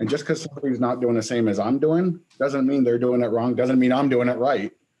 And just because somebody's not doing the same as I'm doing doesn't mean they're doing it wrong, doesn't mean I'm doing it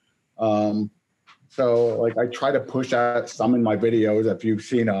right. So like, I try to push at some in my videos, if you've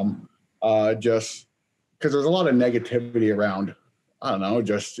seen them, just because there's a lot of negativity around, I don't know,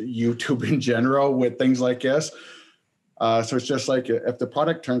 just YouTube in general with things like this. So it's just like, if the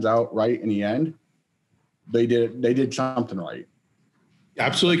product turns out right in the end, they did something right.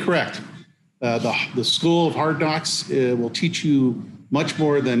 Absolutely correct. The School of Hard Knocks will teach you much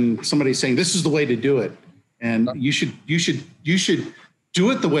more than somebody saying this is the way to do it, and you should do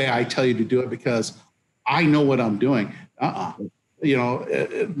it the way I tell you to do it, because I know what I'm doing. You know,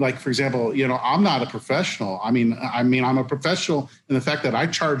 like, for example, you know, I'm not a professional. I mean, I'm a professional in the fact that I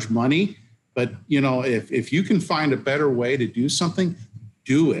charge money, but you know, if you can find a better way to do something,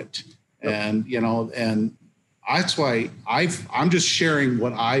 do it. And, you know, and that's why I'm just sharing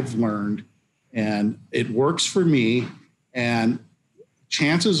what I've learned, and it works for me, and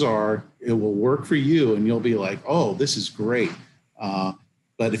chances are it will work for you, and you'll be like, oh, this is great.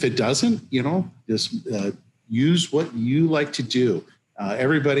 But if it doesn't, you know, just use what you like to do.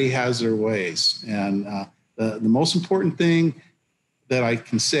 Everybody has their ways. And the most important thing that I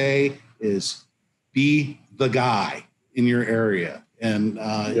can say is be the guy in your area. And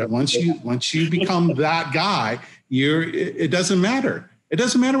once you become that guy, it doesn't matter. It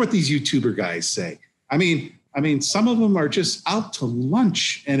doesn't matter what these YouTuber guys say. I mean, some of them are just out to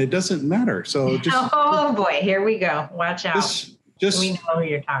lunch, and it doesn't matter. So oh boy, here we go. Watch out. We know who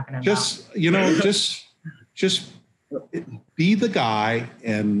you're talking about. Just be the guy,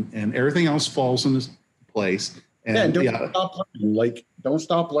 and everything else falls into place. And stop learning. Like, don't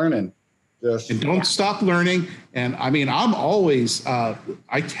stop learning. Don't stop learning. And I mean, I'm always. I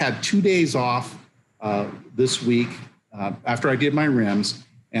had 2 days off this week after I did my rims,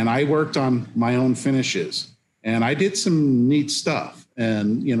 and I worked on my own finishes, and I did some neat stuff.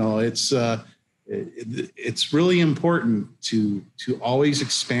 And you know, it's really important to always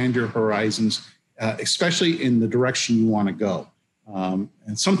expand your horizons, especially in the direction you want to go.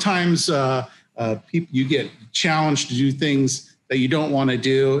 And sometimes you get challenged to do things that you don't want to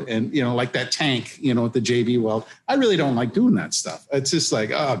do. And, you know, like that tank, you know, at the JB Weld, I really don't like doing that stuff. It's just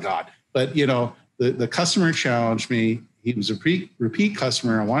like, oh God. But, you know, the customer challenged me. He was a repeat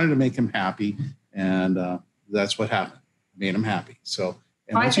customer. I wanted to make him happy. And that's what happened. Made him happy. So,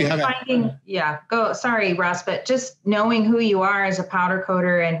 and I think sorry, Ross, but just knowing who you are as a powder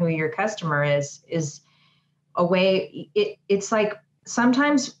coater and who your customer is a way. It's like,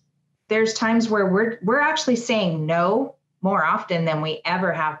 sometimes there's times where we're actually saying no more often than we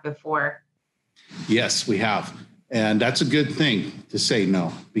ever have before. Yes, we have. And that's a good thing to say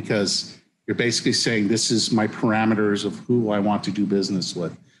no, because you're basically saying, this is my parameters of who I want to do business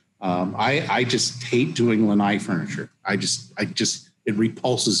with. I just hate doing lanai furniture. It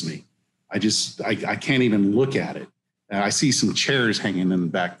repulses me. I can't even look at it. I see some chairs hanging in the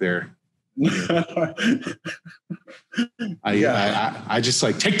back there. I just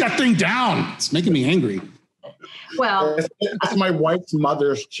like, take that thing down. It's making me angry. Well, it's my wife's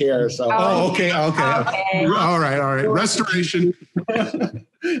mother's chair. So. Oh, okay. All right. Restoration.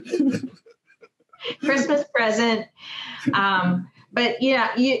 Christmas present. But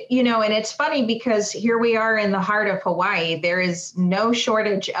yeah, you know, and it's funny because here we are in the heart of Hawaii. There is no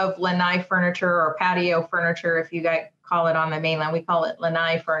shortage of lanai furniture or patio furniture. If you guys call it on the mainland, we call it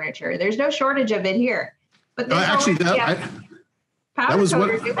lanai furniture. There's no shortage of it here. But Actually, that was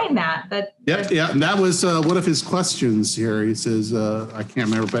what doing that. And that was one of his questions here. He says, I can't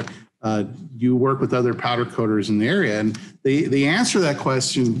remember, but you work with other powder coaters in the area, and the answer to that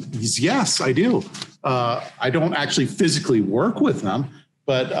question is yes, I do. I don't actually physically work with them,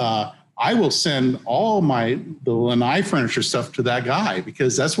 but I will send all the lanai furniture stuff to that guy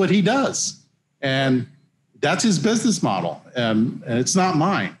because that's what he does, and that's his business model, and it's not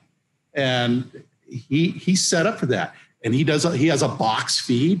mine. And he's set up for that, and he has a box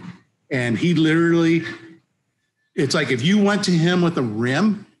feed, and he literally, it's like if you went to him with a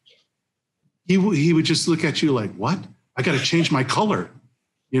rim, he would just look at you like, what? I got to change my color.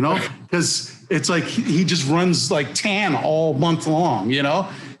 You know, because it's like he just runs like tan all month long, you know,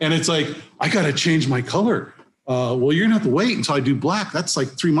 and it's like, I got to change my color. Well, you're gonna have to wait until I do black. That's like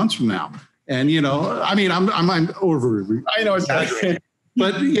 3 months from now. And, you know, I mean, I'm over. I know exactly.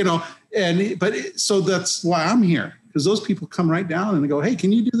 But, you know, so that's why I'm here, because those people come right down and they go, hey,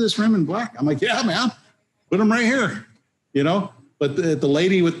 can you do this rim in black? I'm like, yeah, man, put them right here, you know, but the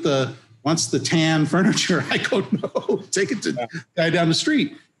lady wants the tan furniture. I go, no, take it to the guy down the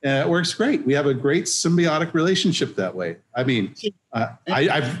street. It works great. We have a great symbiotic relationship that way. I mean,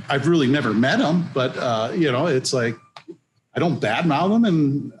 I've really never met him, but you know, it's like I don't badmouth him,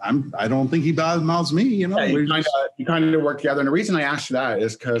 and I don't think he badmouths me. You know, yeah, you kind of work together. And the reason I asked you that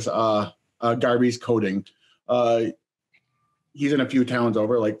is because Garby's Coating, he's in a few towns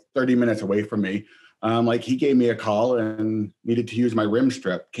over, like 30 minutes away from me. Like he gave me a call and needed to use my rim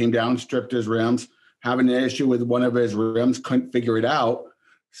strip. Came down, stripped his rims, having an issue with one of his rims, couldn't figure it out.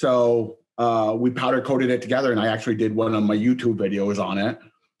 So we powder coated it together, and I actually did one of my YouTube videos on it.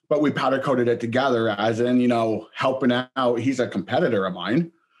 But we powder coated it together, as in, you know, helping out. He's a competitor of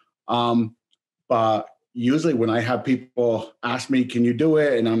mine. But usually when I have people ask me, can you do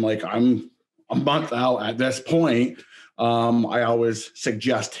it? And I'm like, I'm a month out at this point. I always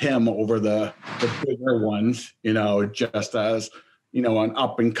suggest him over the bigger ones, you know, just as, you know, an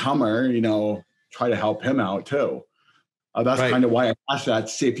up and comer, you know, try to help him out too. That's right. Kind of why I asked that,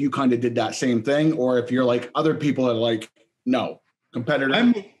 see if you kind of did that same thing, or if you're like other people that are like, no,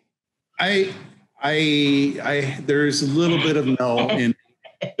 competitor. There's a little bit of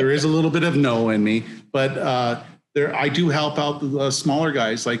no in me, but I do help out the smaller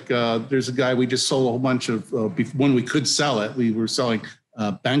guys. Like there's a guy we just sold a whole bunch of when we could sell it. We were selling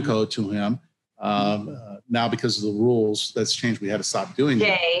Benko to him. Now because of the rules that's changed, we had to stop doing it.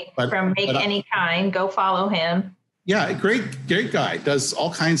 Jay from Make Any Kind, go follow him. Yeah, great guy. Does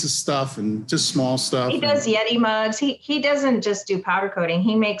all kinds of stuff and just small stuff. He does Yeti mugs. He doesn't just do powder coating.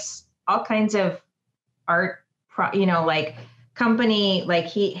 He makes all kinds of art, you know, like company, like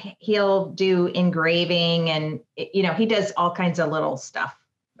he'll do engraving, and you know, he does all kinds of little stuff.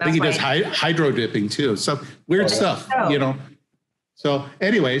 I think he does hydro dipping too. So weird stuff, you know. So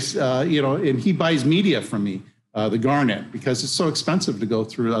anyways, you know, and he buys media from me, the garnet, because it's so expensive to go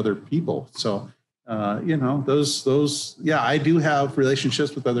through other people. So you know, those, yeah, I do have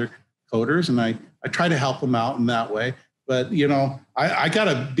relationships with other coders, and I try to help them out in that way. But, you know, I got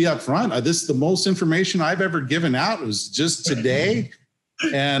to be upfront. The most information I've ever given out was just today.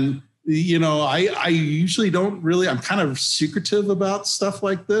 And, you know, I usually don't really, I'm kind of secretive about stuff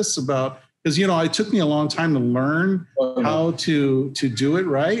like this, because, you know, it took me a long time to learn how to do it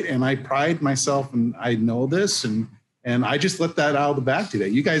right. And I pride myself, and I know this, and I just let that out of the bag today.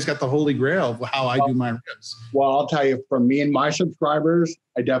 You guys got the holy grail of how I do my rims. Well, I'll tell you, from me and my subscribers,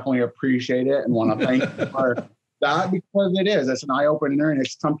 I definitely appreciate it and want to thank you for that, because it's an eye-opener, and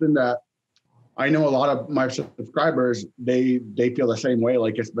it's something that I know a lot of my subscribers, they feel the same way,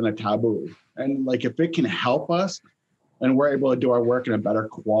 like it's been a taboo. And like, if it can help us and we're able to do our work in a better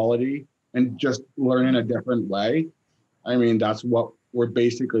quality and just learn in a different way, I mean, that's why we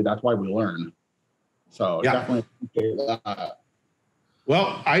learn. So yeah. Definitely appreciate that.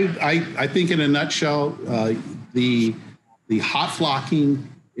 Well, I think in a nutshell, the hot flocking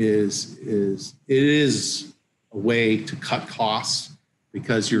is a way to cut costs,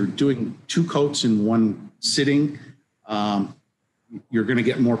 because you're doing 2 coats in one sitting. You're going to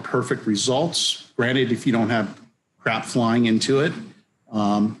get more perfect results. Granted, if you don't have crap flying into it,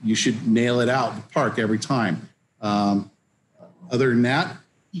 you should nail it out of the park every time. Other than that,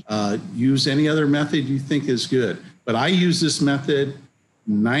 Use any other method you think is good. But I use this method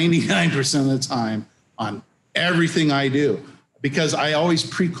 99% of the time on everything I do because I always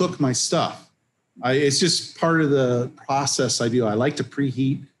pre-cook my stuff. It's just part of the process I do. I like to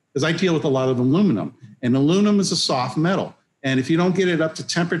preheat because I deal with a lot of aluminum, and aluminum is a soft metal. And if you don't get it up to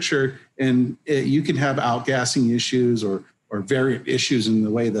temperature, you can have outgassing issues or variant issues in the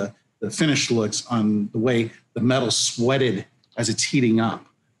way the finish looks on the way the metal sweated as it's heating up.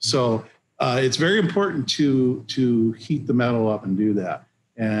 So it's very important to heat the metal up and do that.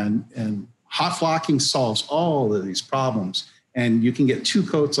 And hot flocking solves all of these problems. And you can get 2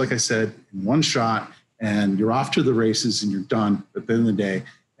 coats, like I said, in one shot, and you're off to the races and you're done at the end of the day.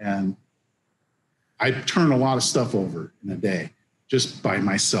 And I turn a lot of stuff over in a day just by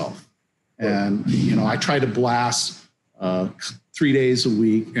myself. And, I try to blast 3 days a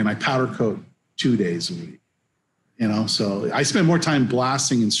week, and I powder coat 2 days a week. So I spend more time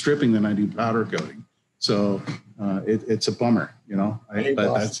blasting and stripping than I do powder coating. So it's a bummer, but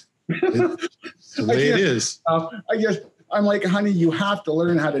that's the way it is. I'm like, honey, you have to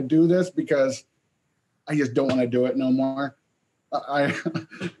learn how to do this because I just don't want to do it no more. I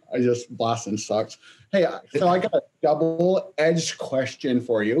just blasting sucks. Hey, so I got a double-edged question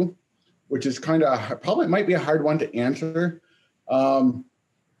for you, which is probably might be a hard one to answer.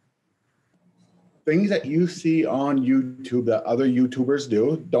 Things that you see on YouTube that other YouTubers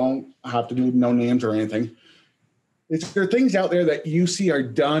do, don't have to do no names or anything. Is there things out there that you see are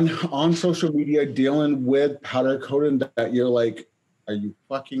done on social media dealing with powder coating that you're like, are you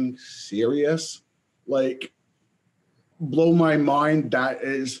fucking serious? Like, blow my mind. That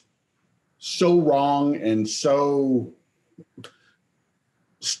is so wrong and so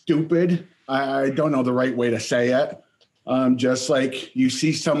stupid. I don't know the right way to say it. Just like you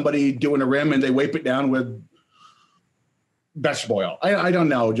see somebody doing a rim and they wipe it down with vegetable oil. I don't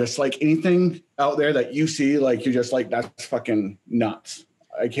know. Just like anything out there that you see, like you're just like, that's fucking nuts.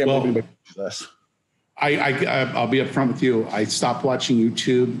 I can't believe anybody does this. I'll be upfront with you. I stopped watching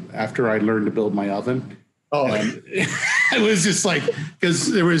YouTube after I learned to build my oven. Oh, it was just like, because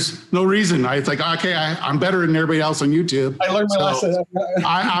there was no reason. I was like, okay, I'm better than everybody else on YouTube. I learned my lesson.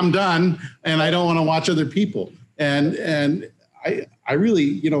 I'm done, and I don't want to watch other people. And I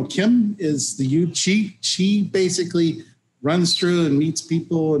really, Kim is she basically runs through and meets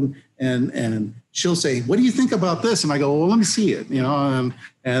people and she'll say, what do you think about this? And I go, well, let me see it, and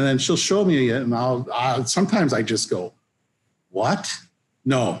then she'll show me it. And I'll sometimes I just go, what?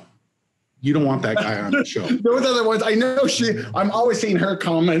 No, you don't want that guy on the show. Those other ones, I know I'm always seeing her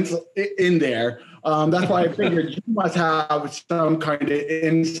comments in there. That's why I figured you must have some kind of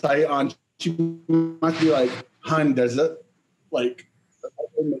insight on, she must be like, hun, does it like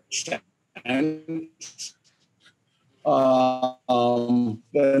make sense? And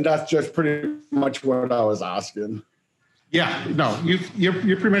that's just pretty much what I was asking. Yeah, no, you're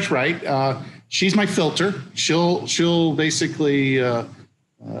pretty much right. She's my filter. She'll basically it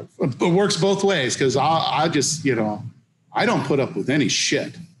works both ways because I just I don't put up with any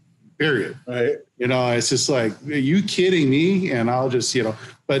shit. Period. Right. It's just like, are you kidding me? And I'll just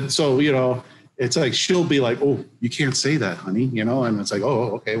but so it's like she'll be like, oh, you can't say that, honey, and it's like,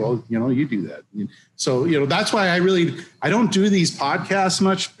 oh, okay, well, you do that. So, that's why I don't do these podcasts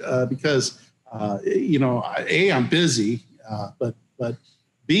much because, A, I'm busy, but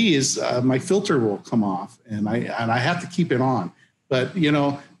B is my filter will come off and I have to keep it on. But,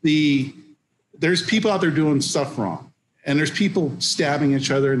 there's people out there doing stuff wrong, and there's people stabbing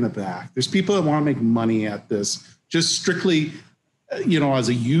each other in the back. There's people that want to make money at this, just strictly as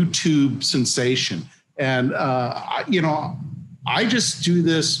a YouTube sensation. And, I just do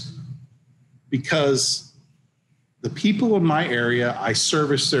this because the people in my area, I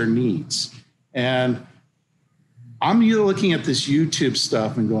service their needs. And I'm looking at this YouTube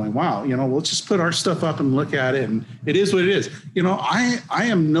stuff and going, wow, we'll just put our stuff up and look at it. And it is what it is. I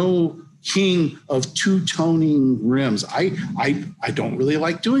am no king of two-toning rims. I don't really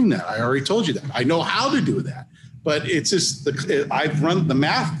like doing that. I already told you that. I know how to do that. But it's just I've run the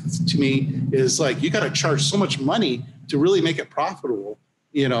math to me is like, you got to charge so much money to really make it profitable,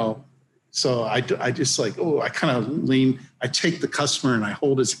 So I just like, I kind of lean, I take the customer and I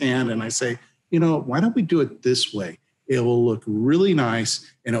hold his hand and I say, why don't we do it this way? It will look really nice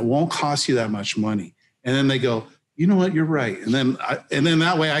and it won't cost you that much money. And then they go, you know what, you're right. And then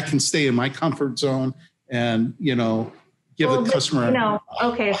that way I can stay in my comfort zone and, give the customer.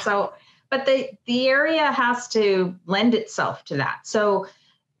 Okay. So, but the area has to lend itself to that. So,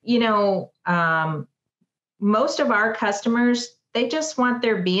 most of our customers they just want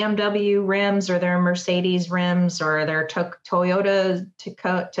their BMW rims or their Mercedes rims or their Toyota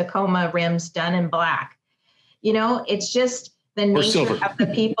Tacoma rims done in black. You know, it's just the nature of the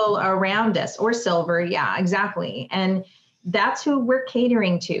people around us, or silver. Yeah, exactly. And that's who we're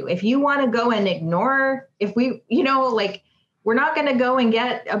catering to. If you want to go and ignore, if we, you know, like, we're not going to go and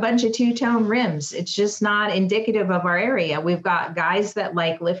get a bunch of two-tone rims. It's just not indicative of our area. We've got guys that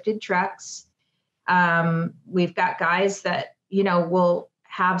like lifted trucks. We've got guys that, you know, will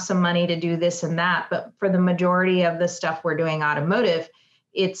have some money to do this and that. But for the majority of the stuff we're doing automotive,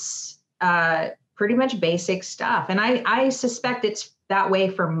 it's pretty much basic stuff. And I suspect it's that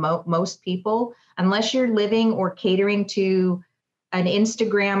way for most people, unless you're living or catering to an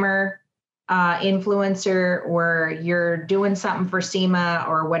Instagrammer, influencer, or you're doing something for SEMA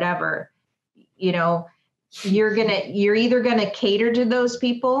or whatever. You know, you're either gonna cater to those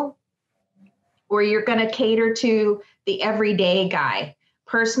people, or you're gonna cater to the everyday guy.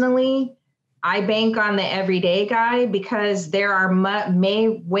 Personally, I bank on the everyday guy because there are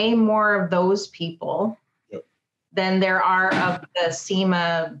way more of those people than there are of the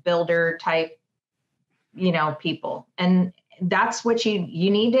SEMA builder type, you know, people. And that's what you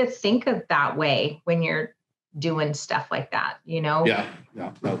need to think of that way when you're doing stuff like that, you know? Yeah,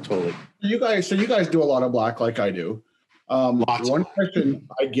 no, totally. You guys do a lot of black like I do. One question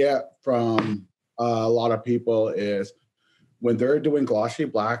I get from a lot of people is when they're doing glossy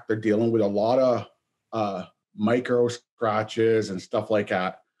black, they're dealing with a lot of micro scratches and stuff like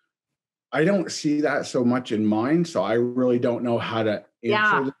that. I don't see that so much in mine, so I really don't know how to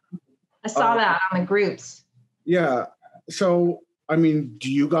answer that. I saw that on the groups. Yeah. So, I mean, do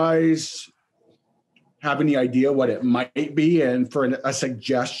you guys have any idea what it might be, and for a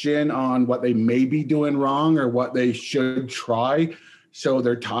suggestion on what they may be doing wrong or what they should try so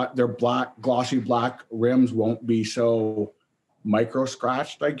their glossy black rims won't be so micro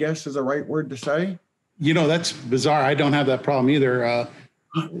scratched, I guess is the right word to say? You know, that's bizarre. I don't have that problem either.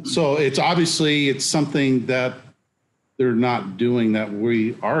 So it's something that they're not doing that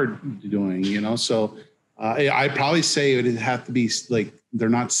we are doing, you know? So I probably say it'd have to be like they're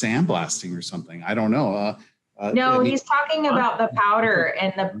not sandblasting or something. I don't know. No, he's talking about the powder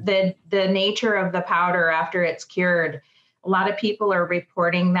and the nature of the powder after it's cured. A lot of people are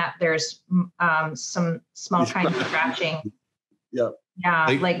reporting that there's some small kind of scratching. Yep. Yeah,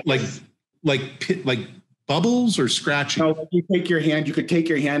 like bubbles or scratching. No, you could take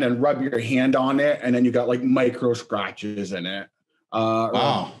your hand and rub your hand on it, and then you got like micro scratches in it.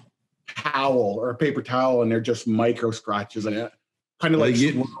 Wow. Towel or a paper towel, and they're just micro scratches in it, kind of like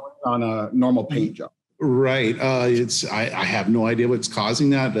on a normal paint job. Right. I have no idea what's causing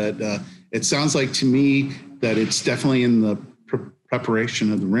that, but it sounds like to me that it's definitely in the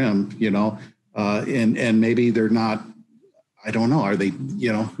preparation of the rim, you know, and maybe they're not. I don't know. Are they?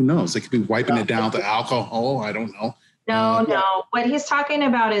 You know, who knows? They could be wiping it down with alcohol. I don't know. No. What he's talking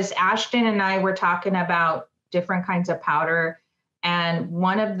about is Ashton and I were talking about different kinds of powder. And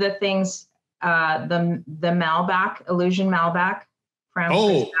one of the things, the Malbec, Illusion Malbec from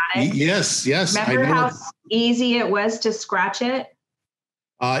Prismatic. Yes. Remember how easy it was to scratch it?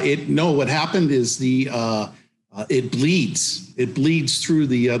 What happened is it bleeds. It bleeds through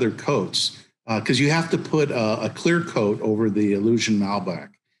the other coats because you have to put a clear coat over the Illusion Malbec.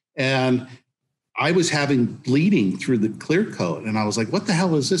 And I was having bleeding through the clear coat, and I was like, "What the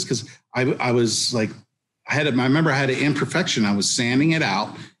hell is this?" Because I was like. I remember I had an imperfection. I was sanding it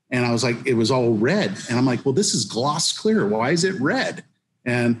out and I was like, it was all red. And I'm like, well, this is gloss clear. Why is it red?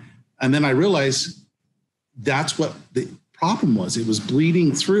 And then I realized that's what the problem was. It was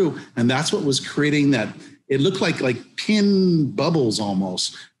bleeding through, and that's what was creating that. It looked like pin bubbles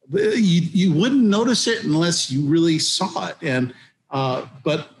almost. You wouldn't notice it unless you really saw it. And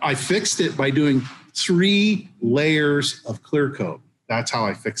but I fixed it by doing 3 layers of clear coat. That's how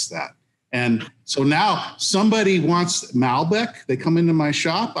I fixed that. And so now somebody wants Malbec. They come into my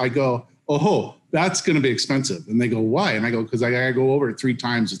shop. I go, oh, that's going to be expensive. And they go, why? And I go, because I got to go over it 3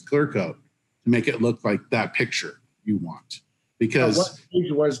 times with clear coat to make it look like that picture you want. Because what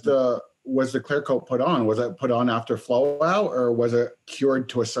stage was the clear coat put on? Was it put on after flow out, or was it cured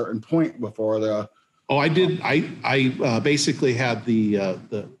to a certain point before the? Oh, I did. I basically had the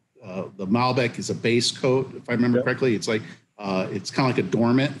Malbec is a base coat, if I remember correctly. It's like. It's kind of like a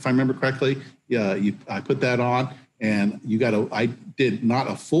dormant, if I remember correctly. Yeah, I put that on, and I did not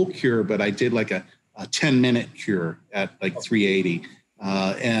a full cure, but I did like a 10-minute cure at like 380.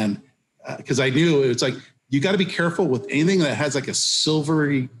 And because I knew it was like, you got to be careful with anything that has like a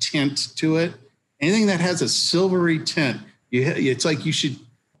silvery tint to it. Anything that has a silvery tint, it's like you should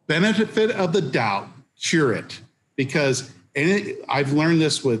benefit of the doubt, cure it. Because I've learned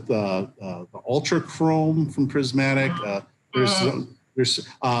this with the ultra chrome from Prismatic. There's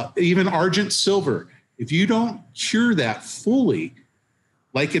even argent silver. If you don't cure that fully,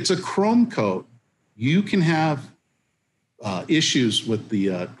 like it's a chrome coat, you can have issues with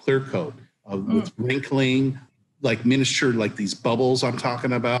the clear coat, with wrinkling, like miniature, like these bubbles I'm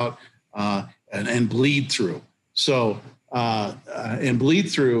talking about, and bleed through. So, and bleed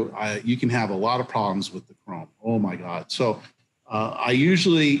through, you can have a lot of problems with the chrome. Oh my God. So I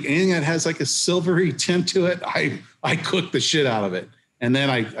usually, anything that has like a silvery tint to it, I cook the shit out of it. And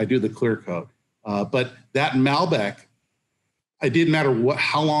then I do the clear coat. But that Malbec, it didn't matter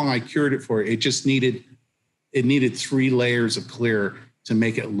how long I cured it for. It just needed 3 layers of clear to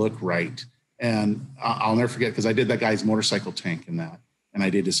make it look right. And I'll never forget, because I did that guy's motorcycle tank in that, and I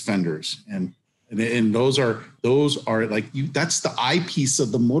did his fenders, and those are like that's the eyepiece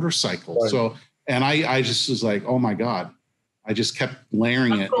of the motorcycle. Right. So, and I just was like, oh my God, I just kept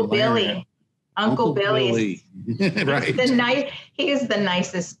layering Uncle Billy. Uncle Billy. Right. He is the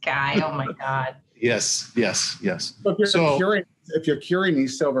nicest guy. Oh my God. Yes. If you're curing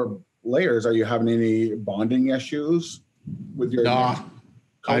these silver layers, are you having any bonding issues with your? No,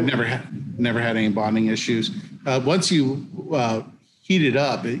 I've never had any bonding issues. Once you heat it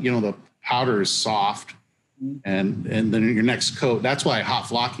up, the powder is soft, and then your next coat. That's why hot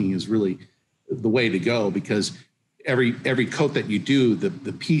flocking is really the way to go, because every coat that you do,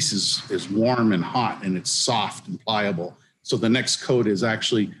 the piece is warm and hot, and it's soft and pliable. So the next coat is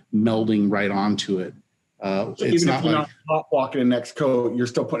actually melding right onto it. So it's even if you're not hot flocking the next coat, you're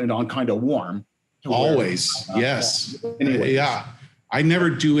still putting it on kind of warm. Always, yes. Anyways. Yeah. I never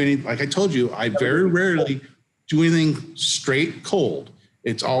do any, like I told you, I very rarely do anything straight cold.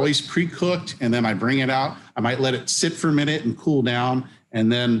 It's always pre-cooked, and then I bring it out. I might let it sit for a minute and cool down,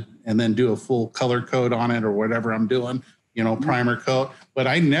 and then do a full color coat on it or whatever I'm doing, primer coat. But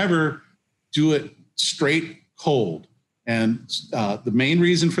I never do it straight cold. And the main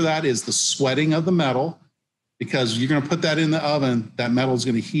reason for that is the sweating of the metal, because you're going to put that in the oven, that metal is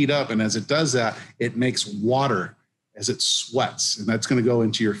going to heat up. And as it does that, it makes water as it sweats, and that's going to go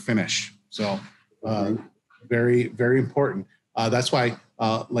into your finish. So very, very important. That's why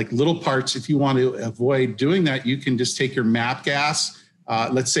like little parts, if you want to avoid doing that, you can just take your MAP gas.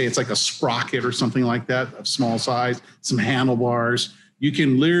 Let's say it's like a sprocket or something like that of small size, some handlebars. You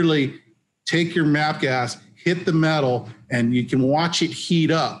can literally take your MAP gas, hit the metal, and you can watch it heat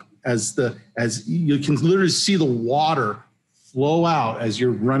up as you can literally see the water flow out as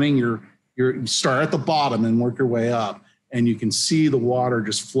you're running you start at the bottom and work your way up, and you can see the water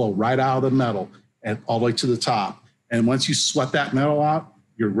just flow right out of the metal and all the way to the top. And once you sweat that metal out,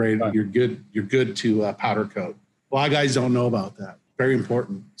 you're ready. You're good to powder coat. A lot of guys don't know about that. Very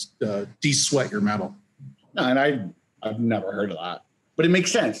important. De-sweat your metal. No, and I've never heard of that, but it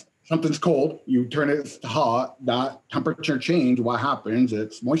makes sense. Something's cold, you turn it hot, that temperature change, what happens?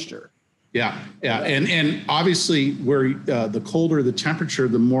 It's moisture. Yeah. And obviously where the colder the temperature,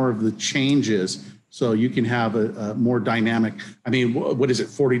 the more of the change is. So you can have a more dynamic, I mean, what is it,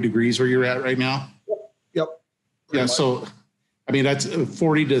 40 degrees where you're at right now? Yep. Yeah, so, I mean, that's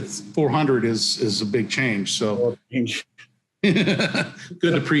 40 to 400 is a big change. So good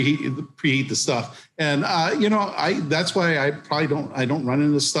to preheat the stuff. And, that's why I don't run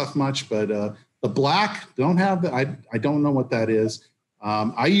into this stuff much, but the black, don't have that. I don't know what that is.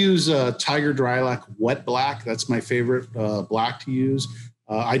 I use Tiger Drylac Wet Black. That's my favorite black to use.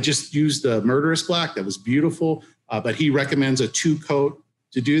 I just used the Murderous Black. That was beautiful. But he recommends a 2-coat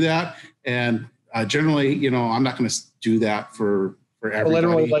to do that. And generally, I'm not going to do that for everybody.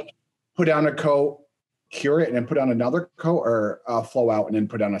 Literally, like put down a coat, cure it, and then put on another coat, or flow out and then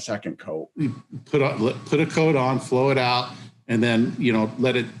put on a second coat. Put a coat on, flow it out, and then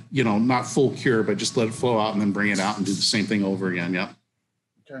let it not full cure, but just let it flow out and then bring it out and do the same thing over again. Yeah.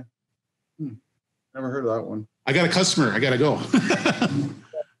 Okay. Never heard of that one. I got a customer. I got to go.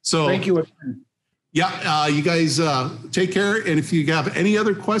 So thank you. Yeah, you guys take care. And if you have any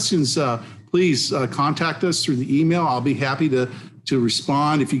other questions, please contact us through the email. I'll be happy to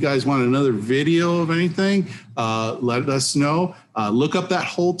respond. If you guys want another video of anything, let us know. Look up that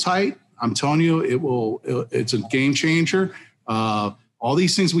HoldTight. I'm telling you, it's a game changer. All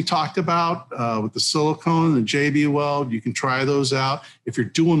these things we talked about with the silicone and the JB Weld, you can try those out. If you're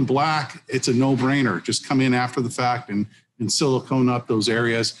doing black, it's a no-brainer. Just come in after the fact and silicone up those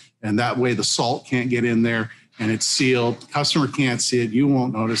areas. And that way the salt can't get in there and it's sealed. The customer can't see it. You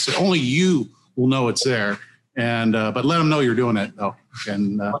won't notice it. Only you will know it's there. And but let them know you're doing it though.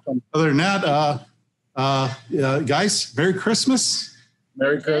 And other than that, guys, Merry Christmas.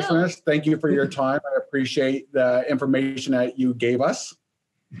 Merry Christmas. Thank you for your time. I appreciate the information that you gave us.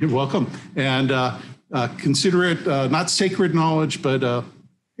 You're welcome. And consider it not sacred knowledge, but yeah,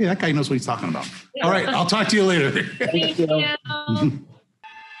 that guy knows what he's talking about. All right. I'll talk to you later. Thank you.